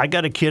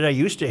got a kid I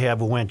used to have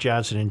who went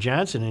Johnson &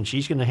 Johnson, and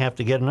she's going to have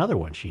to get another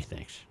one, she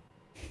thinks.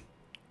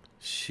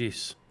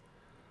 Jeez.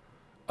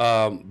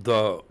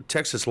 The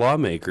Texas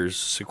lawmakers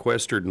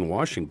sequestered in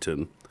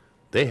Washington,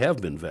 they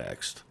have been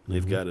vaxxed.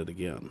 They've got it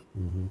again.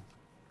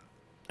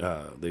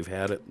 Mm-hmm. They've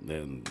had it,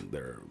 and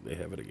they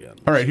have it again.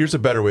 All right, here's a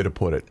better way to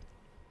put it.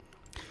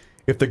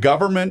 If the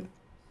government,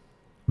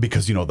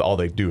 because all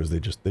they do is they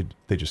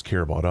just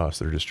care about us.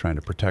 They're just trying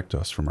to protect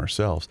us from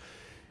ourselves.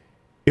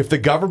 If the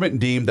government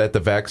deemed that the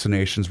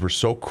vaccinations were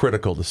so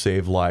critical to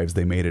save lives,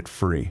 they made it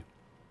free,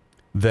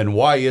 then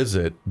why is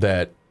it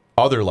that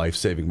other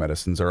life-saving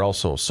medicines are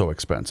also so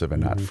expensive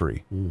and not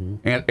free?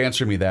 Mm-hmm.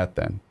 Answer me that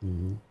then.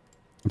 Mm-hmm.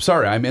 I'm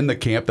sorry, I'm in the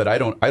camp that I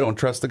don't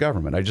trust the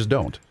government. I just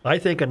don't. I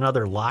think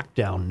another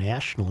lockdown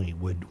nationally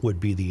would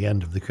be the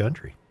end of the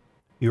country.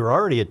 You're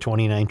already at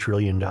 $29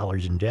 trillion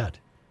in debt.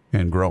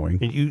 And growing.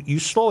 And you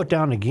slow it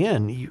down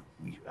again,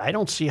 I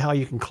don't see how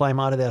you can climb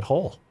out of that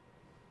hole.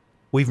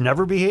 We've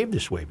never behaved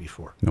this way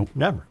before. Nope.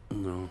 Never.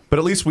 No. But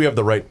at least we have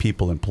the right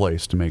people in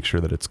place to make sure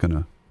that it's going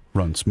to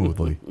run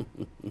smoothly.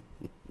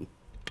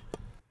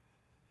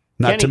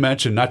 Not to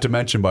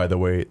mention, by the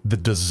way, the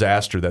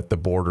disaster that the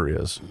border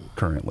is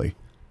currently.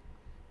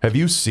 Have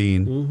you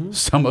seen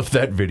some of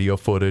that video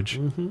footage?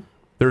 Mm-hmm.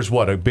 There's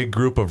a big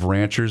group of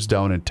ranchers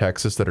down in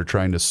Texas that are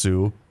trying to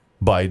sue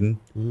Biden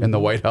and the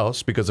White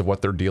House because of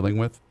what they're dealing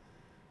with.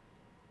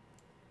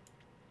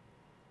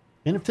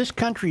 And if this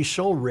country is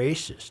so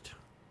racist,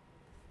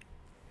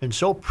 and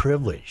so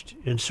privileged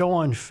and so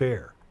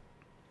unfair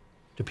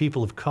to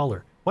people of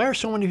color, why are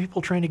so many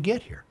people trying to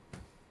get here?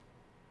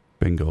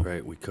 Bingo.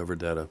 Right, we covered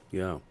that up.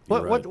 Yeah.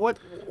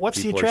 What's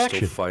the People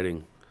attraction?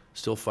 are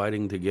still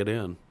fighting to get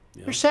in.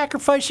 Yeah. They're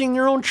sacrificing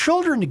their own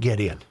children to get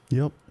in.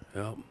 Yep.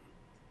 Yeah.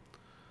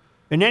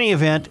 In any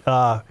event,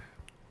 I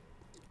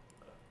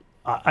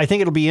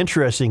think it'll be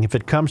interesting if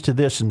it comes to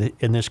this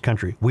in this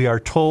country. We are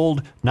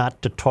told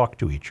not to talk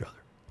to each other.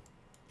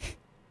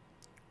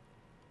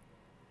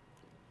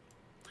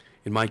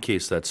 In my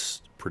case,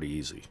 that's pretty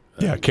easy.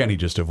 Yeah, Kenny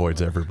just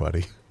avoids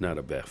everybody. Not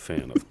a bad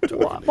fan of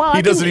talking. Well,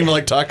 He doesn't even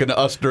like talking to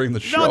us during the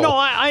show. No,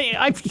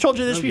 I've told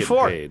you this I'm getting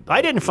before. paid,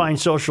 I didn't find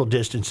social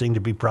distancing to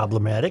be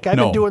problematic. I've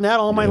No. been doing that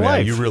all my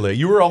Yeah, life.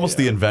 You were almost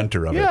the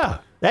inventor of it. Yeah,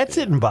 that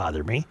didn't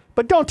bother me.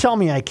 But don't tell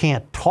me I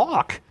can't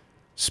talk.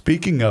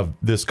 Speaking of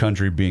this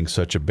country being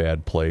such a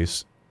bad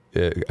place,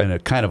 and a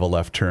kind of a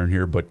left turn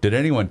here, but did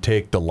anyone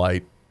take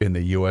delight in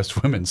the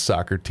U.S. women's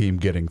soccer team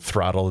getting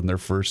throttled in their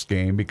first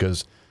game?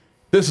 Because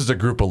this is a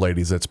group of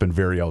ladies that's been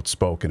very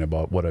outspoken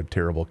about what a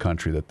terrible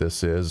country that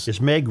this is. Is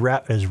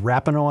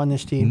Rapinoe on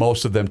this team?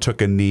 Most of them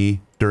took a knee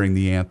during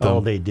the anthem. Oh,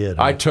 they did,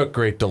 huh? I took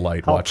great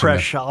delight How watching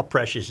that. how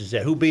precious is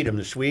that? Who beat them?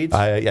 The Swedes?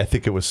 I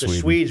think it was the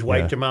Sweden. Swedes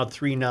wiped Yeah. them out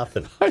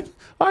 3-0.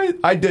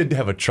 I did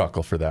have a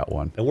chuckle for that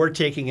one. And we're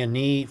taking a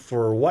knee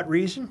for what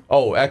reason?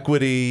 Oh,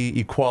 equity,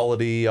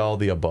 equality, all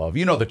the above.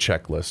 You know the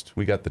checklist.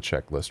 We got the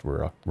checklist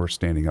we're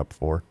standing up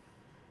for.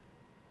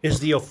 Is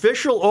the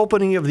official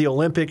opening of the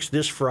Olympics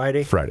this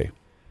Friday? Friday.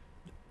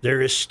 There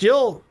is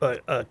still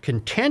a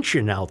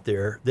contention out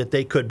there that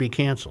they could be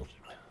canceled.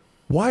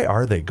 Why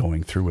are they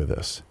going through with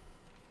this?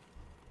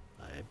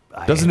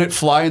 Doesn't it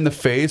fly in the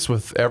face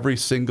with every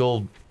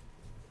single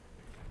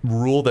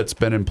rule that's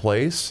been in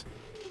place?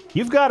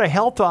 You've got a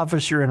health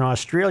officer in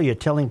Australia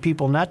telling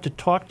people not to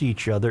talk to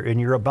each other, and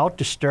you're about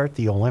to start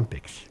the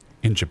Olympics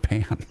In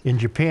Japan. in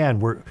Japan,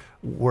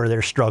 where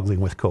they're struggling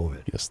with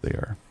COVID. Yes, they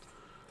are.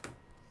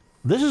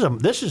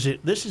 This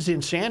is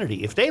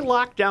insanity. If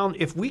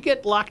we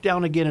get locked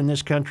down again in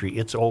this country,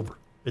 it's over.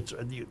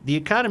 The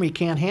economy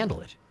can't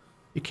handle it.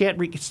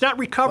 It's not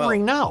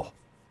recovering now.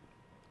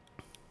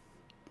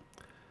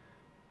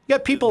 You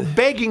got people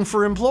begging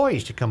for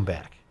employees to come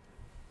back.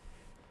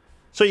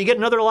 So you get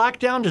another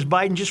lockdown? Does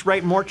Biden just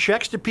write more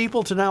checks to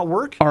people to not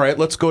work? All right,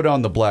 let's go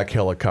down the black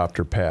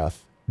helicopter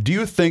path. Do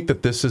you think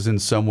that this is in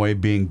some way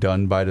being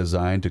done by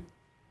design to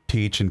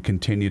teach and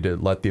continue to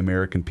let the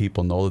American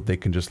people know that they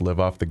can just live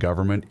off the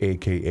government,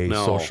 a.k.a.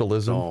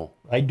 socialism? No.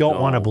 I don't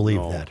want to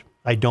believe that.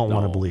 I don't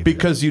want to believe that.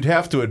 Because you'd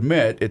have to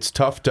admit it's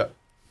tough to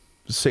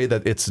say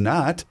that it's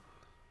not.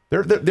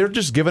 They're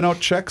just giving out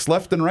checks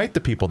left and right to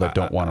people that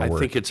don't want to work.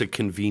 I think it's a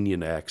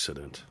convenient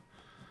accident.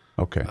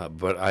 Okay.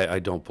 But I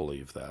don't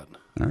believe that.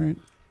 All right.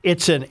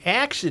 It's an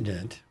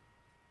accident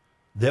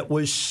that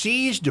was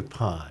seized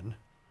upon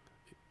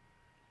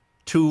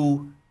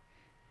to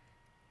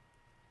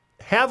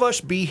have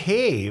us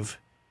behave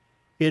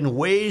in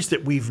ways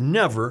that we've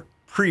never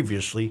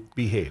previously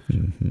behaved.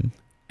 Mm-hmm.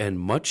 And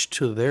much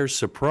to their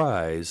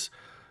surprise,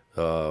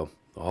 all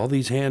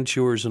these hand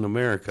chewers in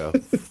America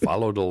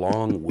followed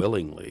along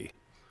willingly.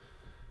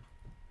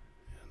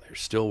 They're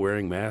still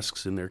wearing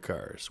masks in their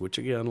cars, which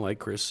again, like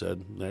Chris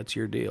said, that's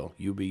your deal.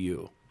 You be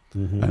you.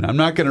 Mm-hmm. And I'm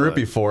not going to rip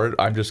you for it.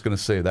 I'm just going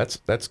to say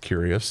that's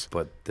curious.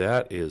 But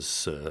that is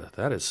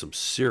some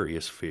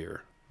serious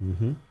fear.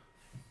 Mm-hmm.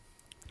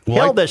 Well,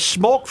 Hell, the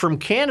smoke from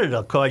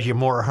Canada cause you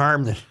more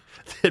harm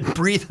than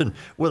breathing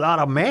without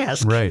a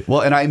mask. Right. Well,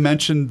 and I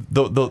mentioned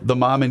the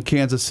mom in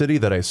Kansas City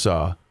that I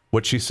saw,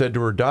 what she said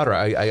to her daughter.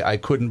 I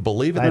couldn't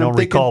believe it. I don't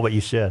recall what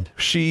you said.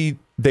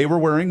 They were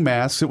wearing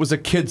masks. It was a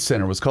kids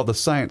center. It was called the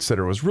Science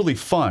Center. It was really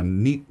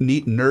fun, neat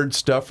nerd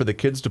stuff for the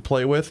kids to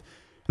play with.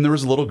 And there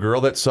was a little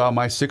girl that saw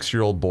my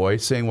 6-year-old boy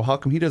saying, well, how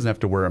come he doesn't have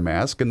to wear a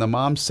mask? And the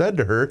mom said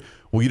to her,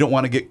 well, you don't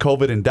want to get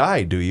COVID and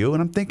die, do you?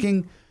 And I'm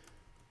thinking,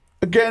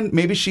 again,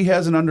 maybe she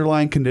has an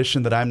underlying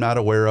condition that I'm not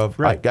aware of.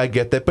 Right. I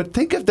get that. But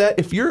think of that.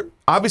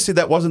 Obviously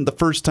that wasn't the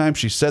first time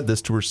she said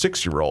this to her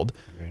 6-year-old.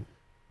 Right.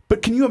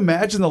 But can you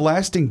imagine the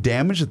lasting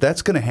damage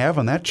that's going to have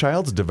on that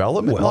child's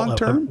development long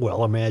term?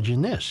 Well,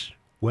 imagine this.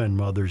 When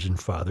mothers and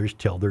fathers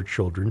tell their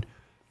children,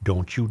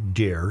 don't you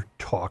dare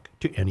talk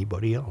to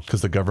anybody else.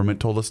 Because the government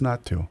told us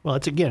not to. Well,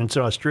 it's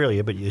in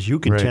Australia, but as you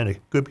contend,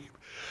 it could be.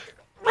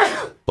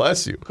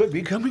 Bless you. Could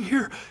be coming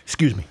here.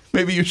 Excuse me.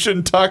 Maybe you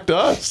shouldn't talk to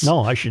us.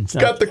 No, I should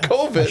stop. Got the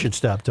COVID. I should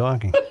stop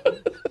talking.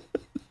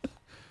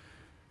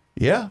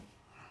 Yeah.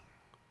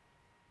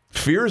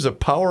 Fear is a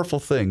powerful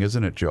thing,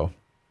 isn't it, Joe?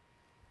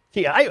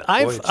 See, it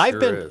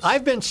sure is.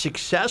 I've been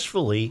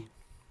successfully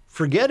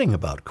forgetting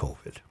about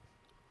COVID.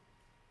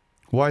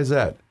 Why is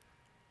that?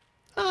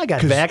 I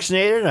got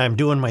vaccinated. I'm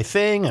doing my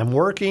thing. I'm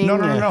working.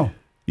 No.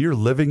 You're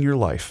living your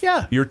life.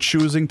 Yeah. You're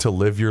choosing to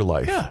live your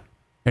life. Yeah.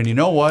 And you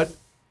know what?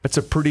 It's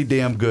a pretty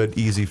damn good,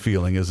 easy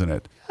feeling, isn't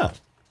it? Yeah.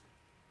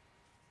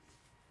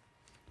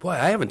 Boy,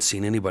 I haven't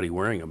seen anybody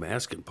wearing a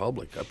mask in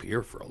public up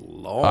here for a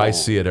long I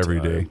see it every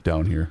time. day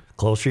down here.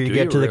 Closer you Do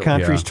get you to the really?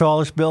 country's Yeah.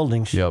 tallest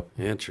buildings. Yep.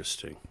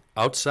 Interesting.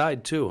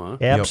 Outside too, huh?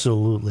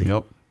 Absolutely.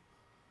 Yep.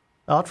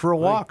 out for a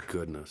walk,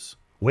 Goodness.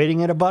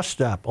 waiting at a bus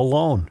stop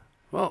alone.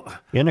 Well,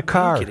 in a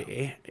car. I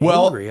get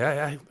angry.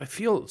 I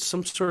feel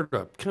some sort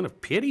of kind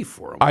of pity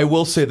for him. I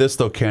will say this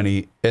though,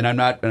 Kenny, and I'm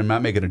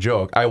not making a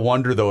joke. I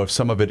wonder though if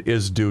some of it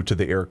is due to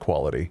the air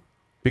quality,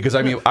 because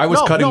I mean I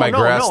was cutting my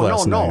grass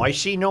last night. No, I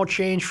see no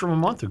change from a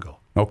month ago.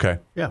 Okay.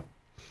 Yeah.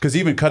 Because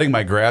even cutting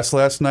my grass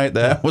last night,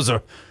 I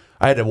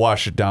had to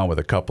wash it down with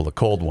a couple of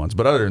cold ones.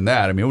 But other than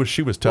that, I mean,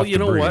 she was tough to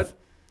breathe. Well, you know what?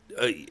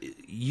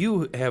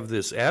 You have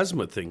this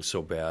asthma thing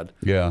so bad.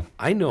 Yeah.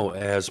 I know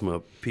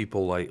asthma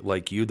people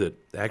like you that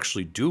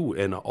actually do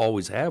and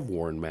always have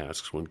worn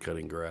masks when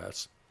cutting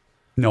grass.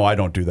 No, I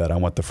don't do that. I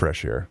want the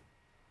fresh air.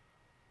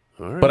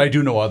 All right. But I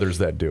do know others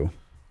that do.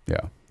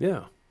 Yeah.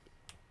 Yeah.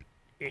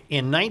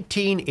 In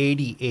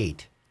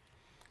 1988,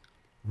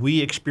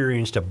 we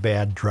experienced a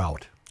bad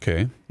drought.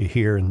 Okay.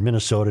 Here in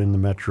Minnesota in the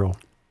metro.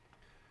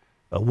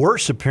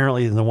 Worse,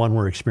 apparently, than the one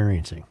we're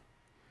experiencing.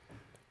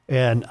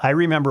 And I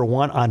remember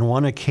on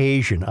one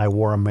occasion, I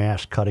wore a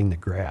mask cutting the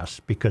grass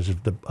because it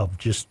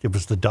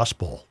was the Dust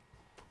Bowl.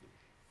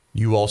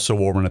 You also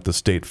wore one at the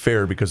state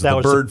fair because of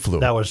the bird flu.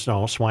 That was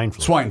swine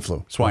flu.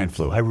 Swine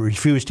flu. I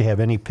refused to have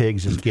any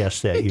pigs as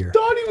guests that year.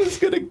 Thought he was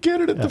going to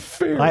get it at the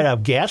fair. I had a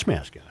gas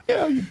mask on.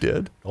 Yeah, you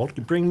did.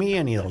 Don't bring me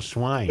any of those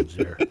swines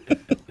there.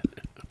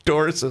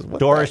 Doris says,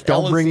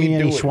 don't bring me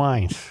any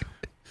swines.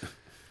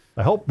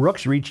 I hope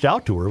Brooks reached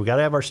out to her. We got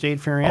to have our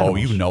state fair animals. Oh,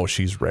 you know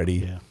she's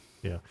ready.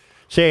 Yeah.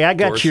 Say, I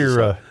got Doris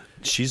your.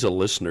 She's a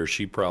listener.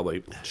 She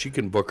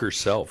can book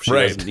herself. She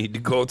right. doesn't need to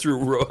go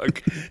through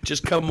Rook.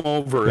 Just come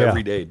over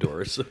every day,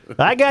 Doris.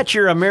 I got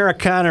your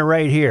Americana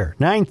right here.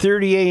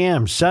 9:30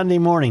 a.m. Sunday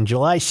morning,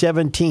 July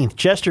 17th,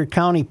 Chester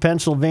County,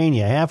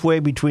 Pennsylvania, halfway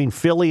between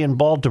Philly and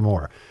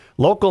Baltimore.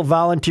 Local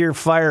volunteer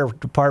fire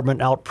department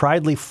out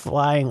proudly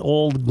flying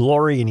Old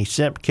Glory,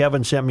 and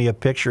Kevin sent me a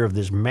picture of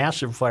this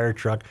massive fire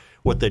truck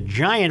with the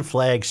giant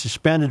flag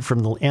suspended from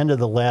the end of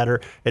the ladder,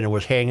 and it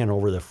was hanging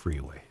over the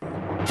freeway.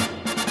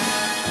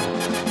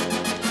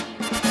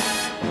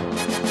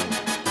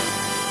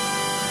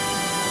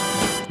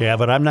 Yeah,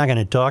 but I'm not going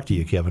to talk to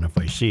you, Kevin, if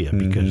I see it,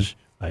 because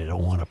I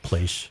don't want to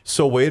place.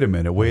 So wait a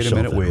minute.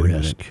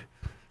 Risk.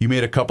 You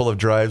made a couple of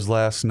drives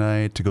last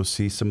night to go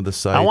see some of the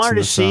sights. I wanted and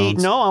to see.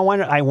 sounds. No,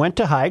 I went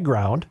to high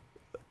ground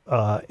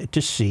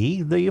to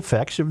see the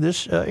effects of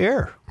this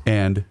air.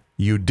 And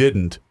you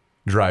didn't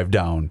drive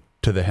down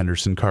to the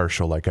Henderson Car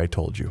Show like I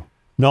told you.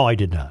 No, I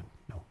did not.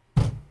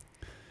 No.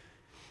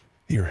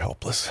 You're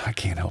helpless. I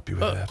can't help you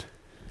with that.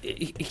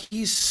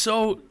 He's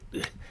so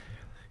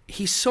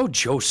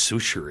Joe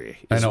Soucheray.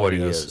 I know what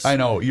he is. I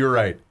know. You're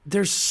right.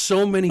 There's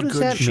so many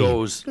good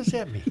shows. What does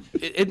that mean?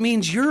 It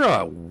means you're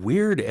a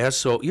weird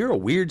You're a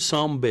weird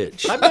some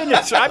bitch.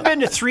 I've been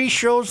to 3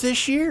 shows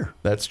this year.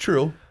 That's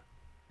true.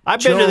 I've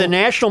been to the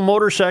National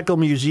Motorcycle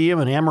Museum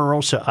in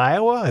Amarosa,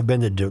 Iowa. I've been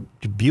to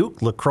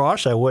Dubuque, La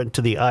Crosse. I went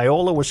to the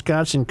Iola,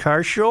 Wisconsin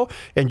Car Show.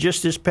 And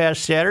just this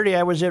past Saturday,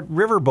 I was at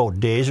Riverboat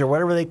Days, or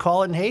whatever they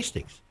call it in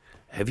Hastings.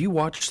 Have you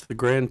watched the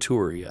Grand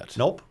Tour yet?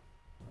 Nope.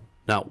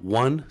 Not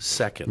 1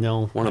 second.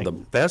 No. One of the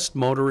best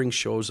motoring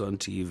shows on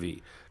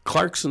TV.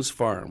 Clarkson's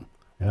Farm.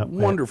 Yep,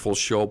 Wonderful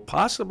show,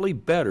 possibly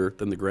better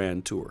than the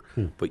Grand Tour.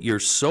 But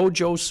you're so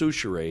Joe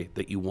Soucheray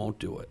that you won't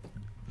do it.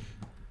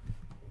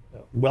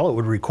 Well, it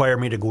would require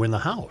me to go in the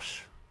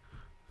house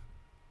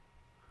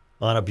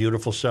on a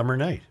beautiful summer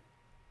night.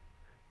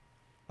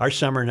 Our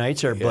summer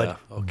nights are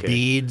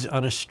beads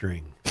on a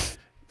string.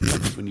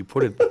 When you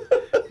put it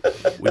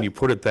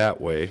that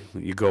way,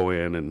 you go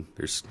in and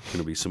there's going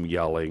to be some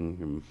yelling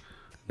and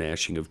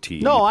gnashing of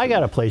teeth. No, I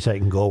got a place I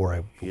can go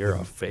where you're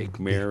a fake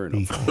mayor and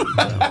a phone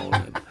down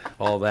and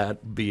all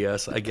that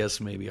BS. I guess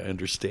maybe I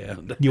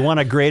understand. You want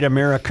a great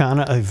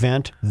Americana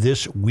event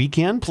this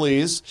weekend?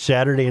 Please.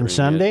 Saturday and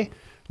Sunday?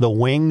 The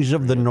Wings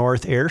of the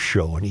North Air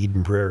Show in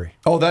Eden Prairie.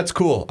 Oh, that's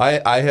cool.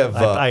 I have.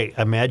 I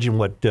imagine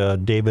what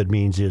David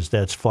means is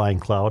that's Flying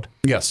Cloud.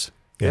 Yes.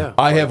 Yeah.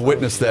 I have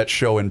witnessed that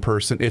show in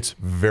person. It's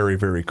very,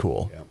 very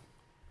cool. Yeah.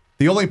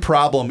 The only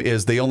problem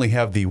is they only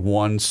have the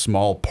one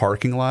small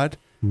parking lot.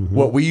 Mm-hmm.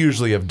 What we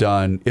usually have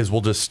done is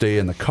we'll just stay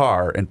in the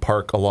car and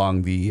park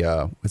along the,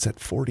 what's that,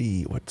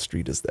 40, what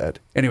street is that?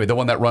 Anyway, the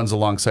one that runs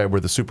alongside where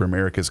the Super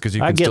America is, because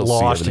you can still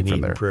see everything from there. I get lost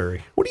in Eden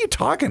Prairie. What are you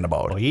talking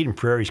about? Well, Eden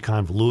Prairie's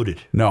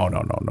convoluted. No.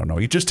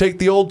 You just take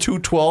the old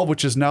 212,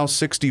 which is now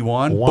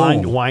 61.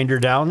 Winder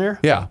down there?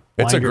 Yeah.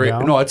 It's Winder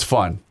down? No, it's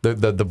fun.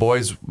 The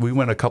boys, we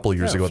went a couple of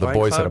years ago. The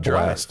boys had a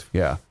blast.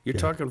 Yeah. You're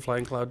talking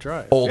Flying Cloud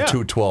Drive. Old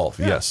 212,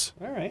 yes.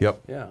 All right.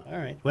 Yep. Yeah. All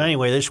right. Well,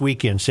 anyway, this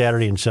weekend,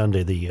 Saturday and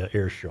Sunday, the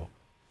air show.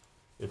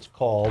 It's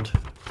called,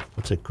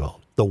 what's it called?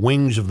 The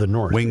Wings of the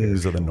North.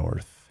 Wings of the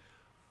North.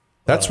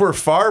 That's where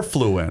Farr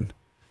flew in.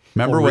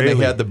 Remember when really?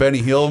 they had the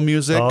Benny Hill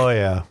music? Oh,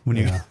 yeah.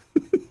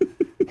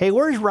 Hey,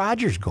 where's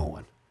Rogers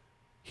going?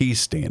 He's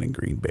staying in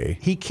Green Bay.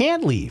 He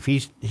can't leave.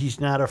 He's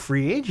not a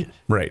free agent.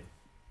 Right.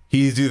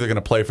 He's either going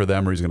to play for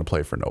them or he's going to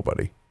play for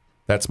nobody.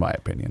 That's my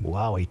opinion.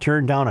 Wow, he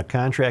turned down a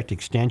contract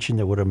extension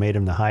that would have made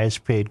him the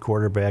highest paid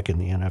quarterback in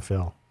the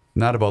NFL.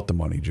 Not about the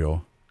money,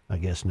 Joe. I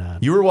guess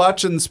not. You were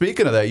watching,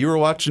 speaking of that, you were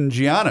watching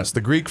Giannis,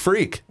 the Greek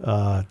freak.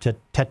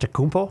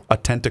 Tentacumpo?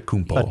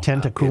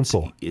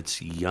 Atentacumpo. It's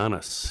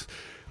Giannis.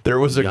 There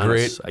was a Giannis,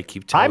 great... I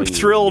keep telling I'm you,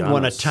 thrilled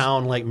when a Giannis.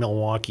 town like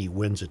Milwaukee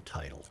wins a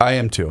title. I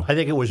am too. I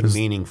think it was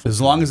meaningful.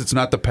 As long as it's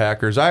not the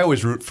Packers. I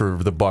always root for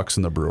the Bucks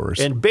and the Brewers.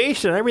 And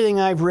based on everything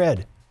I've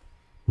read,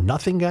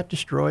 nothing got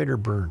destroyed or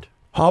burned.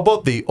 How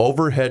about the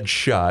overhead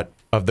shot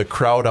of the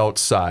crowd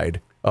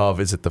outside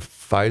of, is it the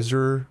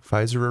Pfizer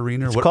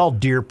Arena? It's called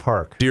Deer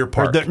Park. Deer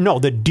Park.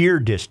 The Deer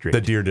District. The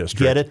Deer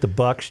District. Get it? The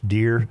Bucks,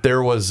 Deer.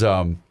 There was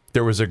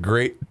a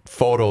great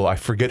photo. I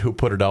forget who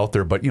put it out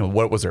there, but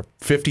what was there?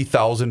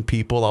 50,000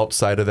 people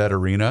outside of that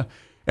arena,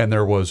 and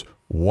there was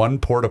one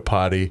porta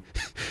potty,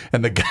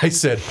 and the guy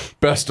said,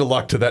 "Best of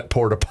luck to that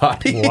porta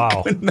potty."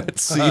 Wow. In that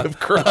sea of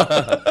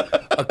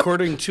crowd.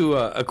 According to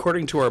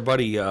our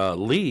buddy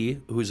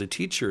Lee, who's a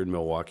teacher in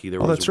Milwaukee, there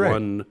was that's right.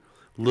 one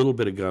little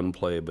bit of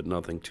gunplay, but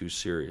nothing too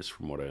serious,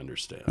 from what I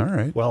understand. All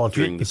right. Well,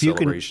 during the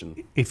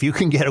celebration. if you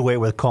can get away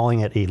with calling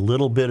it a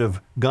little bit of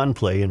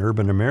gunplay in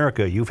urban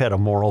America, you've had a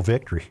moral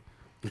victory.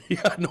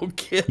 Yeah, no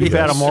kidding. You've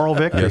had a moral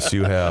victory. Yes,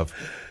 you have.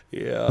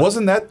 Yeah.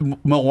 Wasn't that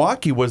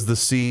Milwaukee was the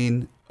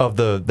scene of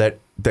that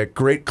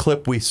great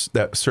clip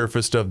that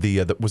surfaced of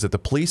the was it the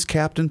police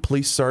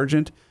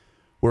sergeant,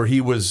 where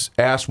he was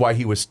asked why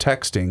he was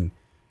texting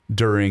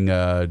during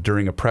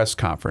a press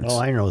conference. Oh,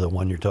 I know the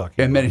one you're talking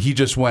And about. then he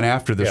just went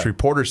after this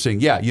reporter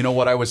saying, "Yeah, you know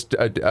what? I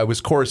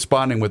was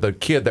corresponding with a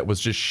kid that was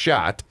just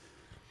shot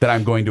that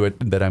I'm going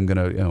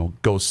to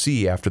go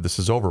see after this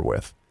is over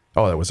with."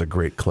 Oh, that was a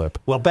great clip.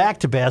 Well, back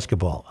to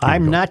basketball.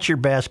 I'm not your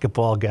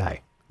basketball guy.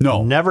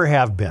 No. Never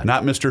have been.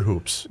 Not Mr.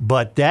 Hoops.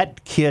 But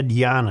that kid,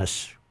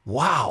 Giannis,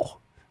 wow,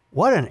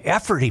 what an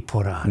effort he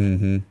put on.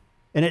 Mm-hmm.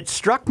 And it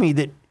struck me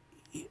that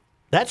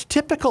that's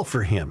typical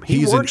for him.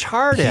 He works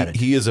hard at it.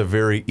 He is a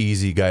very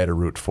easy guy to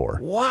root for.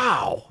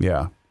 Wow.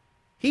 Yeah.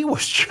 He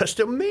was just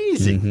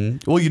amazing.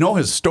 Mm-hmm. Well, you know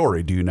his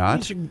story, do you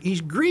not?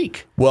 He's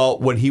Greek. Well,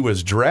 when he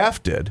was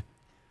drafted,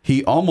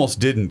 he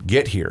almost didn't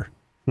get here.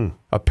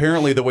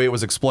 Apparently, the way it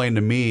was explained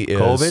to me is...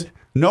 COVID?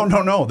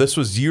 No. This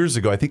was years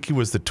ago. I think he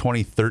was the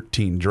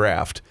 2013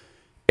 draft.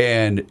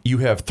 And you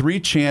have 3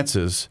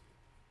 chances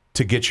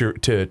to get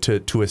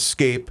to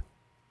escape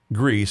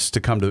Greece to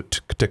come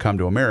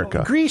to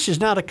America. Greece is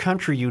not a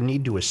country you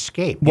need to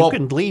escape. Well, you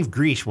can leave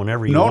Greece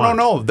whenever you want.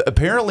 No.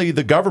 Apparently,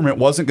 the government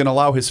wasn't going to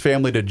allow his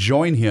family to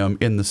join him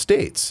in the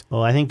States.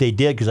 Well, I think they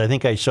did, because I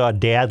think I saw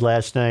Dad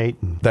last night.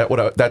 That's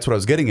what I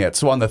was getting at.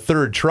 So on the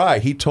 3rd try,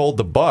 he told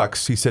the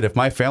Bucks, he said, "If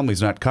my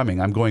family's not coming,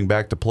 I'm going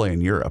back to play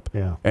in Europe."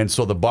 Yeah. And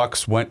so the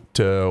Bucks went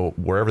to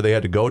wherever they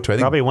had to go to. I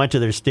think Probably went to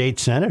their state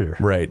senator.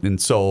 Right. And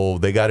so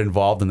they got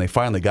involved, and they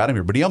finally got him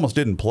here. But he almost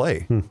didn't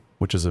play,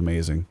 which is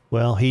amazing.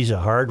 Well, he's a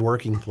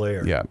hard-working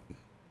player. Yeah.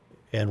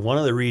 And one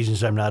of the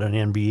reasons I'm not an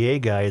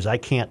NBA guy is I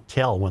can't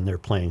tell when they're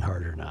playing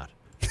hard or not.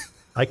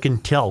 I can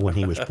tell when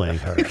he was playing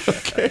hard.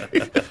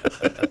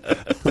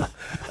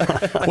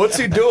 What's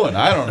he doing?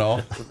 I don't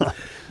know.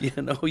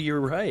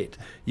 You're right.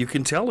 You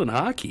can tell in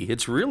hockey.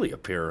 It's really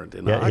apparent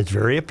in hockey. Yeah, it's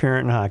very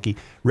apparent in hockey.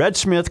 Red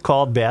Smith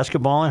called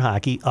basketball and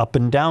hockey up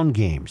and down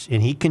games,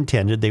 and he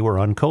contended they were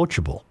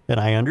uncoachable. And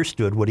I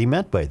understood what he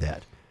meant by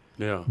that.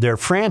 Yeah. They're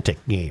frantic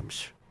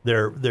games.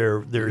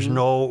 There's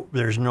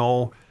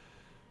no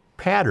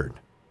pattern.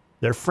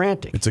 They're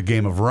frantic. It's a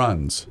game of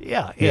runs.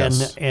 Yeah,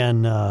 Yes.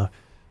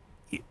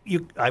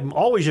 I'm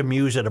always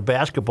amused at a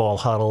basketball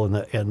huddle,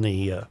 and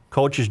the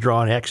coach is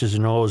drawing X's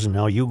and O's, and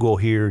now you go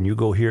here and you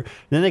go here. And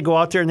then they go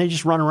out there and they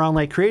just run around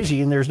like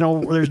crazy, and there's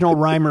no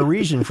rhyme or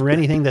reason for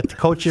anything that the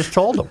coach just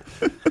told them.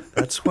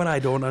 That's what I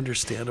don't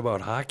understand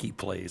about hockey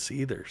plays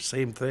either.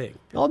 Same thing.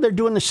 Oh, they're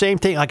doing the same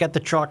thing. I got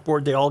the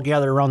chalkboard. They all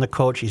gather around the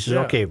coach. He says,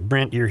 "Okay,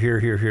 Brent, you're here,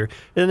 here, here." And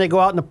then they go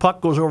out and the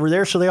puck goes over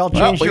there, so they all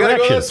change we gotta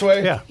direction. go this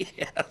way. Yeah,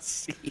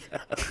 Yes.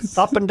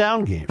 up and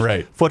down games.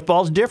 Right.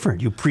 Football's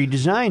different. You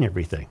pre-design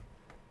everything.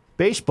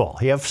 Baseball,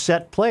 you have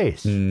set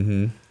plays.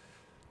 Mm-hmm.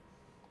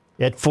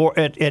 At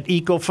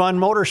EcoFun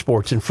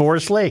Motorsports in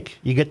Forest Lake,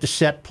 you get the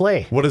set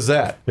play. What is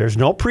that? There's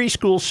no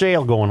preschool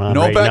sale going on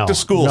No right now.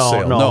 back-to-school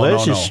sale. No,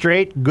 this no. is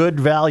straight good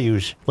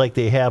values like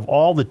they have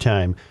all the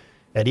time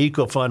at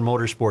EcoFun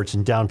Motorsports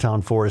in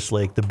downtown Forest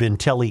Lake. The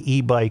Bintelli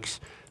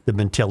e-bikes, the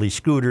Bintelli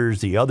scooters,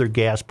 the other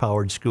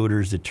gas-powered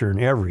scooters that turn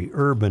every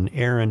urban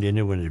errand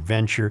into an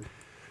adventure.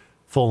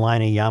 Full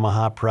line of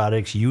Yamaha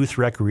products, youth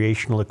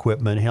recreational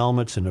equipment,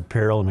 helmets and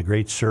apparel, and a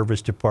great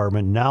service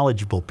department.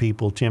 Knowledgeable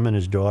people. Tim and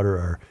his daughter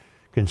are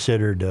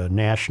considered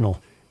national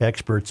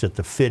experts at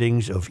the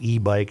fittings of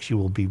e-bikes. You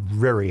will be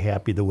very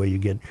happy the way you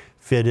get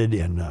fitted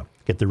and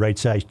get the right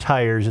size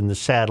tires and the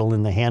saddle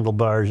and the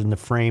handlebars and the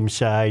frame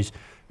size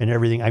and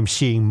everything. I'm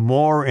seeing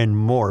more and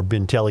more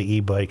Bintelli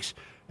e-bikes,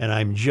 and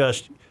I'm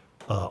just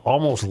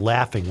almost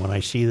laughing when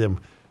I see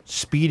them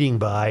speeding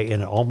by,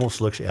 and it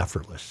almost looks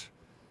effortless.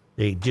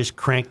 They just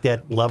crank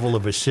that level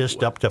of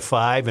assist up to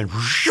 5, and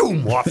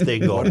zoom, off they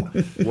go.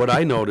 What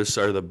I notice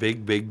are the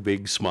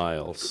big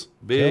smiles.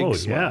 Big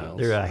smiles.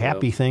 They're a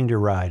happy thing to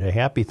ride. A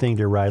happy thing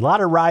to ride. A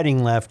lot of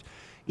riding left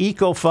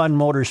EcoFun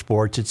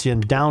Motorsports. It's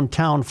in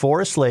downtown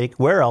Forest Lake.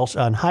 Where else?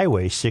 On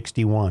Highway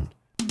 61.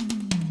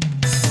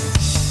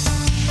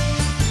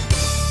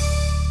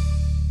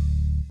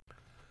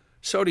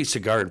 Sodi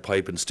Cigar and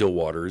Pipe in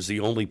Stillwater is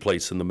the only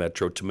place in the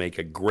metro to make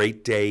a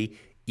great day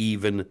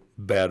even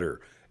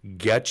better.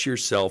 Get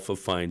yourself a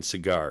fine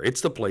cigar.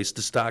 It's the place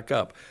to stock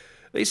up.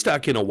 They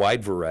stock in a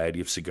wide variety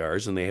of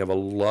cigars, and they have a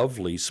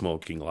lovely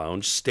smoking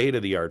lounge,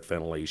 state-of-the-art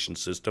ventilation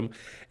system,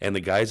 and the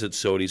guys at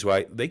Sodi's,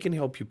 they can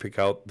help you pick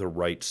out the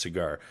right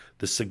cigar,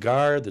 the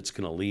cigar that's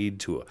going to lead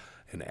to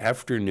an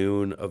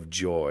afternoon of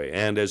joy.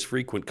 And as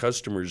frequent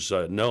customers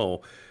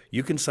know,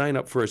 you can sign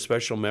up for a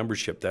special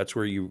membership. That's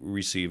where you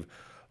receive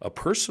a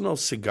personal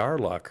cigar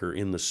locker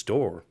in the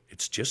store.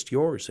 It's just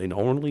yours and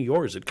only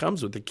yours. It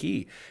comes with a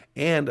key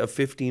and a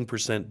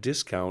 15%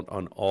 discount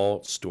on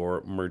all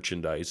store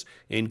merchandise,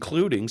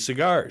 including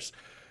cigars.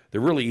 They're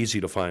really easy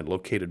to find,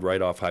 located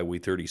right off Highway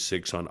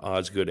 36 on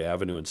Osgood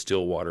Avenue in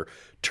Stillwater.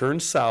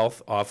 Turn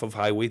south off of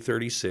Highway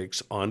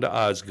 36 onto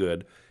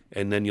Osgood,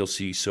 and then you'll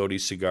see Sodi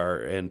Cigar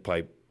and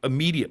Pipe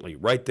immediately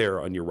right there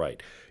on your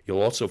right.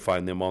 You'll also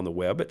find them on the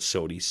web at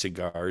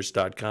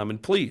sodicigars.com.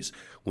 And please,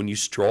 when you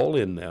stroll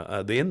in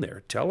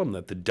there, tell them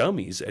that the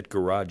dummies at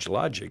Garage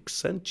Logic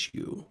sent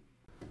you.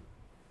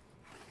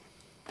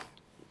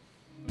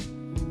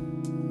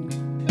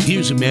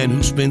 Here's a man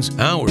who spends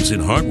hours in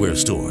hardware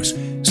stores,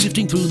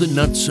 sifting through the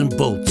nuts and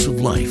bolts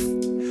of life.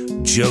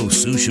 Joe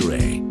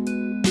Soucheray.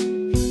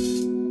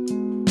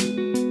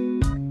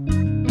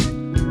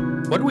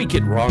 What do we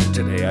get wrong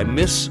today? I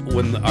miss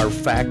when our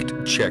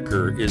fact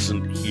checker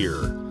isn't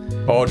here.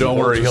 Oh, don't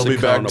worry. He'll be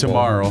back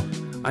tomorrow.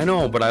 I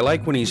know, but I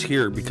like when he's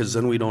here because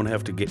then we don't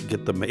have to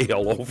get the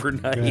mail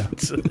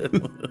overnight.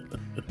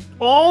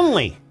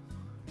 Only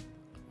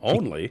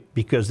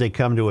because they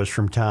come to us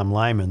from Tom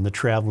Lyman, the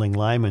traveling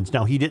Lymans.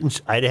 Now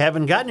I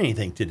haven't gotten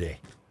anything today,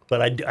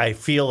 but I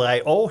feel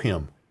I owe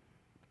him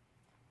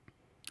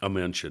a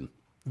mention.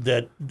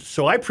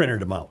 So I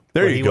printed them out.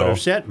 There you go. He would have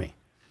sent me.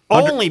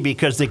 Only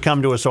because they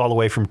come to us all the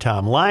way from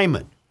Tom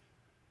Lyman.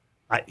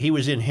 He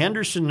was in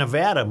Henderson,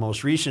 Nevada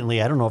most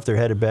recently. I don't know if they're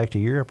headed back to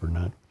Europe or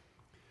not.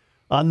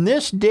 On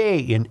this day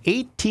in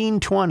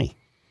 1820,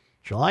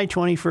 July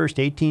 21st,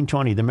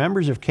 1820, the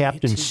members of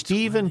Captain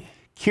Stephen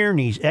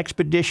Kearney's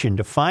expedition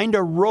to find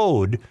a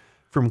road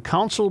from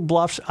Council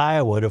Bluffs,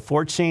 Iowa to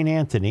Fort St.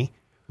 Anthony,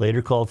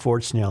 later called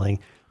Fort Snelling,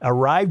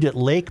 arrived at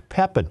Lake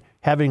Pepin,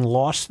 having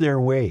lost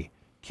their way.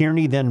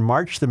 Kearney then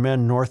marched the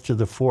men north to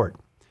the fort.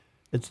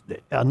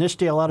 On this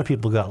day, a lot of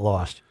people got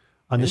lost.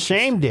 On the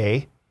same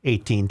day,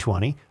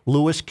 1820,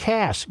 Lewis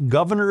Cass,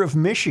 governor of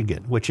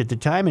Michigan, which at the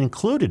time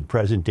included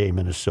present-day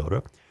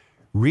Minnesota,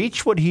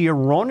 reached what he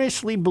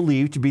erroneously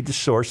believed to be the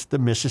source of the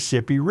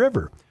Mississippi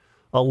River,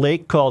 a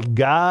lake called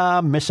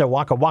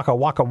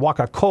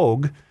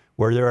Ga-Missawaka-Waka-Waka-Waka-Cog,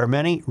 where there are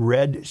many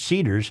red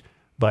cedars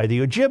by the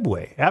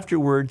Ojibwe.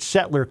 Afterwards,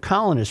 settler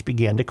colonists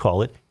began to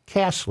call it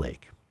Cass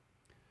Lake.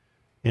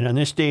 And on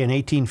this day in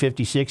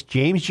 1856,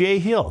 James J.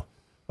 Hill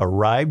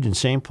arrived in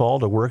St. Paul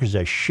to work as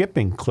a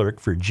shipping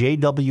clerk for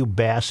J.W.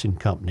 Bass and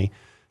Company.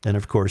 And,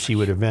 of course, he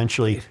would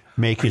eventually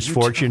make his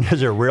fortune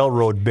as a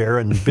railroad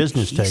baron and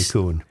business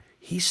tycoon.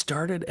 He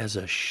started as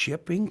a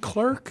shipping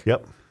clerk?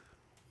 Yep.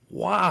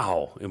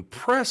 Wow,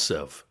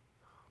 impressive.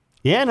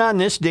 And on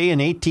this day in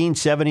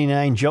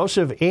 1879,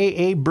 Joseph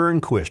A.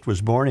 Burnquist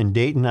was born in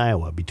Dayton,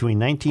 Iowa. Between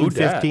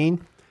 1915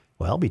 and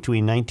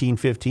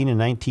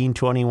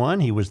 1921,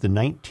 he was the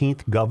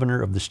 19th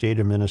governor of the state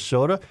of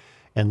Minnesota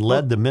and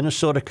led the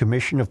Minnesota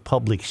Commission of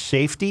Public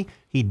Safety.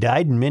 He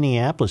died in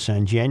Minneapolis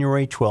on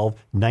January 12,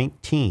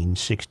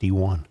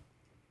 1961.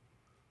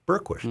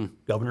 Burnquist,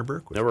 Governor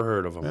Burnquist. Never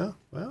heard of him. Yeah,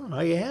 well, now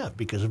you have,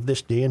 because of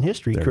this day in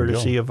history,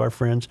 courtesy of our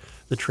friends,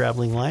 the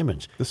Traveling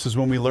Lymans. This is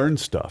when we learn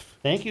stuff.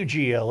 Thank you,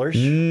 GLers.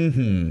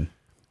 Mm-hmm.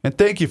 And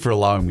thank you for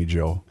allowing me,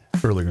 Joe,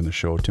 earlier in the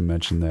show to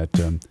mention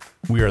that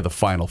we are the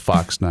final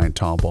Fox 9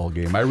 Town Ball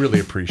game. I really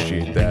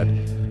appreciate that.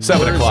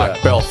 7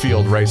 o'clock,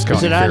 Belfield, Rice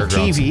County Fairgrounds.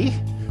 Is it on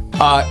TV?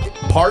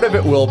 Part of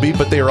it will be,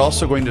 but they are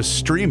also going to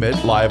stream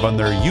it live on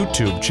their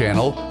YouTube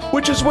channel,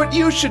 which is what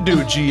you should do,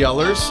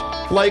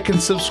 GLers. Like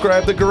and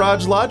subscribe to the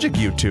Garage Logic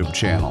YouTube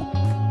channel.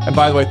 And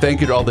by the way,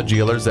 thank you to all the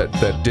GLers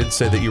that did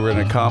say that you were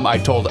going to come. I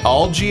told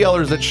all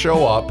GLers that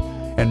show up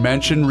and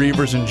mention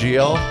Reavers and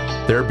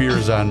GL, their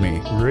beer's on me.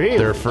 Really?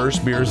 Their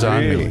first beer's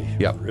on me.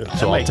 Yep. Really? So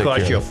that might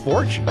cost you a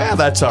fortune. Yeah,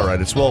 that's all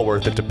right. It's well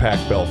worth it to pack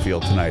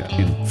Belfield tonight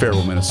in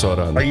Fairville,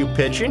 Minnesota. Are you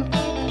pitching?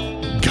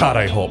 God,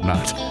 I hope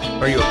not.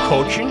 Are you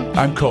coaching?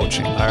 I'm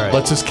coaching. All right.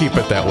 Let's just keep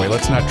it that way.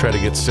 Let's not try to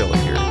get silly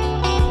here.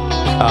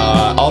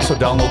 Also,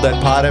 download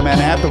that PodMN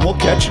app, and we'll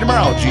catch you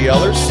tomorrow,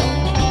 GLers.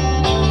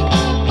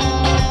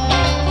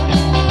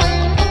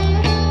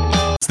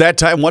 that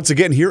time once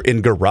again here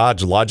in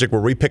Garage Logic,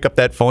 where we pick up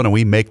that phone and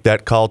we make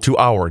that call to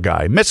our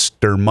guy,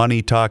 Mr.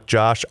 Money Talk,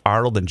 Josh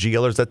Arnold. And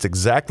GLers, that's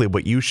exactly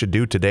what you should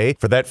do today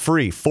for that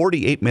free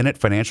 48-minute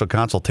financial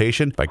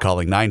consultation by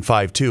calling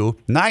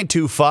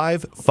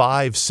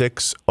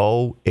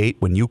 952-925-5608.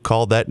 When you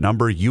call that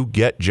number, you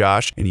get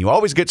Josh, and you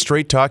always get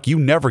straight talk. You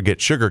never get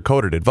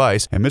sugar-coated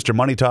advice. And Mr.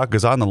 Money Talk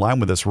is on the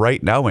line with us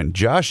right now. And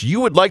Josh, you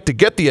would like to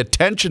get the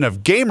attention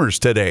of gamers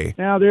today.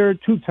 Now, there are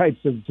two types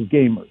of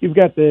gamers. You've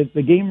got the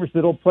gamers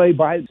that'll play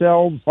by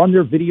themselves on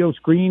their video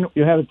screen.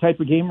 You have a type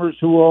of gamers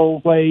who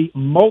will play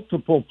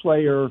multiple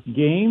player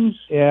games,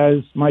 as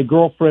my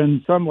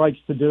girlfriend's son likes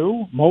to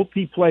do,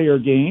 multiplayer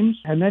games.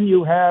 And then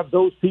you have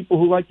those people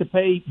who like to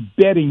play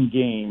betting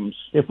games.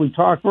 If we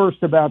talk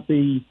first about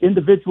the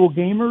individual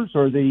gamers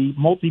or the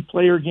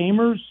multiplayer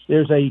gamers,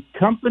 there's a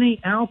company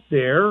out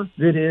there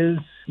that is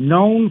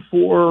known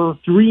for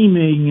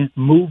streaming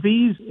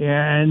movies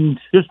and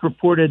just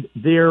reported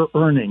their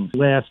earnings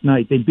last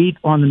night. They beat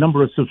on the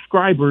number of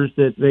subscribers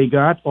that they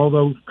got,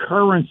 although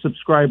current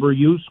subscriber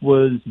use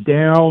was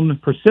down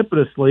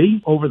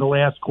precipitously over the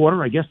last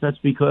quarter. I guess that's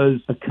because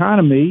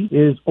economy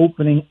is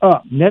opening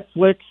up.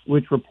 Netflix,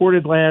 which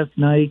reported last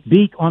night,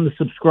 beat on the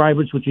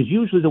subscribers, which is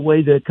usually the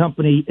way the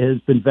company has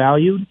been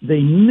valued.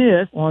 They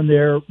missed on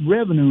their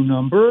revenue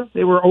number.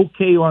 They were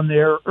okay on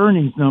their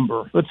earnings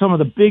number. But some of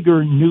the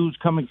bigger news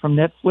coming from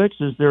Netflix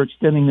is they're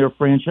extending their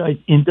franchise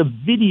into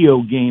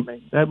video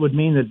gaming. That would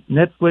mean that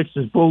Netflix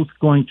is both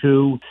going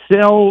to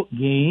sell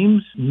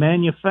games,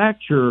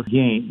 manufacture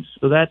games.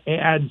 So that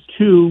adds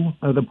to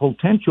the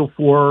potential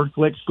for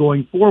Netflix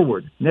going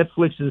forward.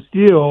 Netflix is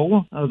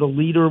still the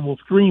leader with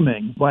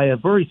streaming by a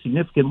very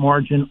significant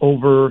margin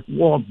over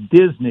Walt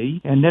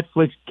Disney, and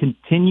Netflix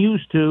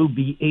continues to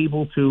be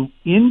able to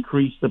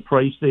increase the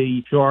price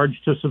they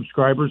charge to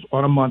subscribers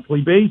on a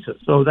monthly basis.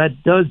 So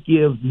that does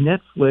give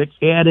Netflix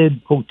added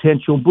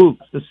potential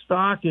boost. The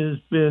stock has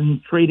been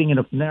trading in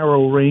a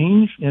narrow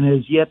range and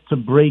has yet to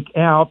break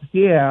out.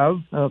 We have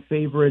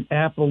favorite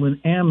Apple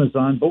and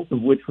Amazon, both of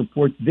which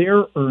report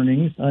their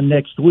earnings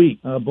next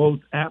week. Both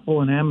Apple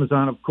and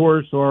Amazon, of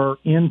course, are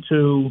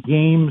into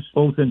games,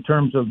 both in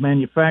terms of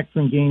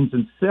manufacturing games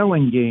and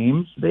selling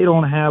games. They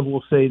don't have,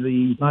 we'll say,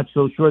 not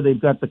so sure they've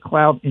got the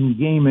clout in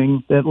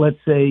gaming that, let's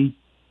say,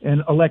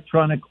 and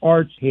Electronic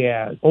Arts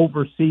has,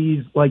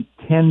 overseas like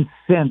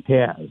Tencent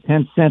has.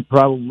 Tencent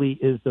probably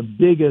is the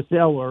biggest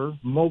seller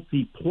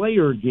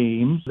multiplayer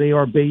games. They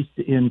are based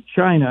in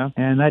China,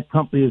 and that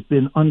company has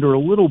been under a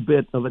little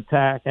bit of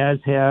attack, as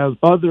have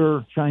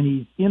other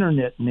Chinese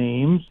internet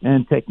names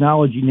and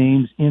technology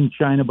names in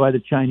China by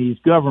the Chinese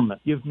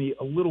government. Give me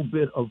a little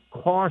bit of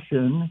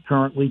caution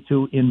currently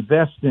to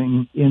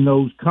investing in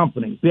those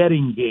companies.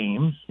 Betting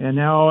games, and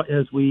now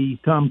as we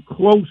come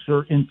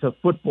closer into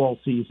football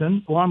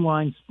season,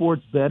 online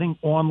sports betting,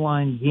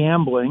 online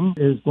gambling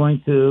is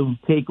going to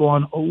take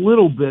on a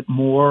little bit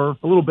more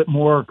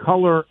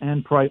color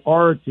and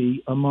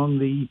priority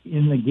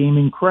in the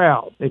gaming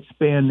crowd.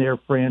 Expand their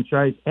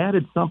franchise.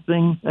 Added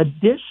something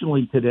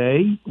additionally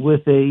today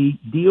with a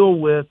deal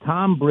with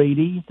Tom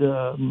Brady,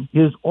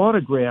 his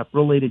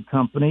autograph-related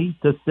company,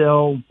 to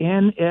sell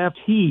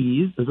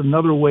NFTs. There's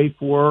another way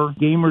for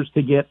gamers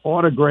to get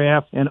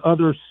autographs and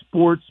other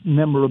sports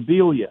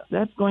memorabilia.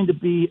 That's going to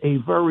be a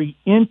very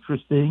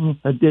interesting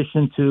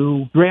addition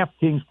to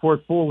DraftKings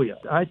portfolio.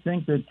 I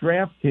think that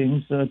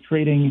DraftKings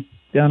trading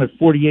down at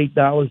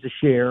 $48 a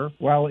share,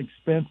 while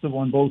expensive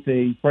on both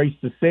a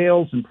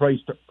price-to-sales and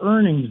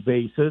price-to-earnings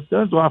basis,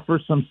 does offer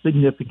some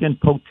significant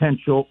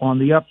potential on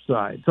the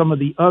upside. Some of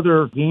the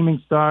other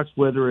gaming stocks,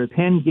 whether it's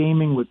Penn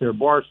Gaming with their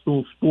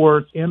Barstool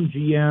Sports,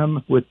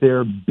 MGM with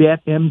their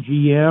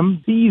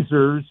BetMGM,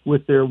 Caesars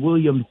with their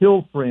William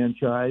Hill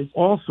franchise,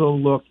 also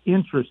look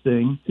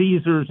interesting.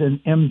 Caesars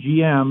and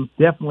MGM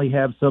definitely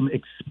have some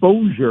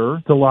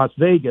exposure to Las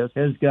Vegas,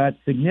 has got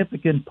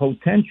significant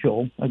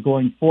potential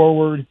going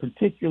forward,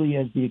 particularly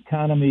as the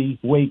economy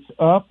wakes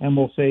up and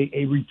we'll say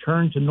a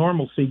return to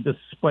normalcy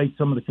despite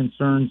some of the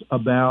concerns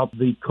about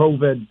the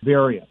COVID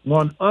variant.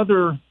 One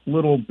other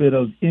little bit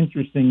of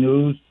interesting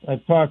news.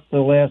 I've talked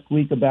the last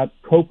week about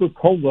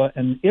Coca-Cola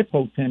and its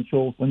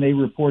potential when they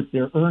report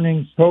their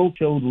earnings. Coke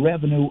showed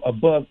revenue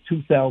above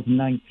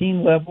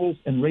 2019 levels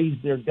and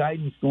raised their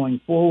guidance going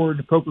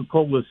forward.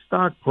 Coca-Cola's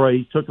stock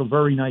price took a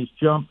very nice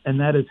jump, and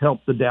that has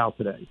helped the Dow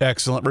today.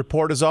 Excellent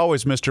report as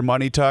always, Mr.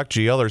 Money Talk.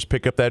 GLers,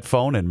 pick up that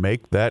phone and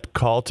make that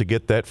call to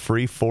get that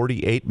free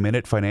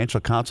 48-minute financial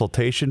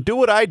consultation. Do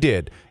what I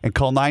did and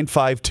call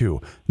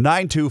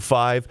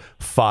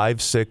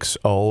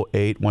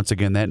 952-925-5608. Once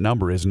again, that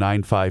number is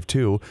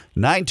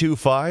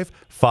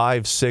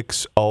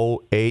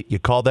 952-925-5608. You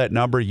call that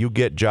number, you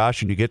get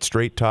Josh, and you get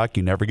straight talk.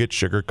 You never get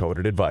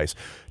sugar-coated advice.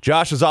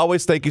 Josh, as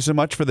always, thank you so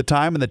much for the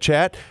time and the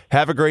chat.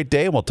 Have a great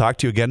day, and we'll talk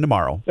to you again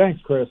tomorrow.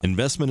 Thanks, Chris.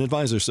 Investment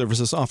advisor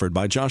services offered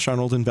by Josh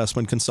Arnold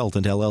Investment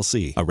Consultant,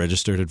 LLC, a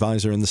registered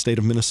advisor in the state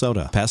of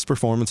Minnesota. Past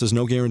performance is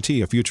no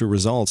guarantee of future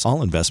results.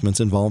 All investments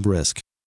involve risk.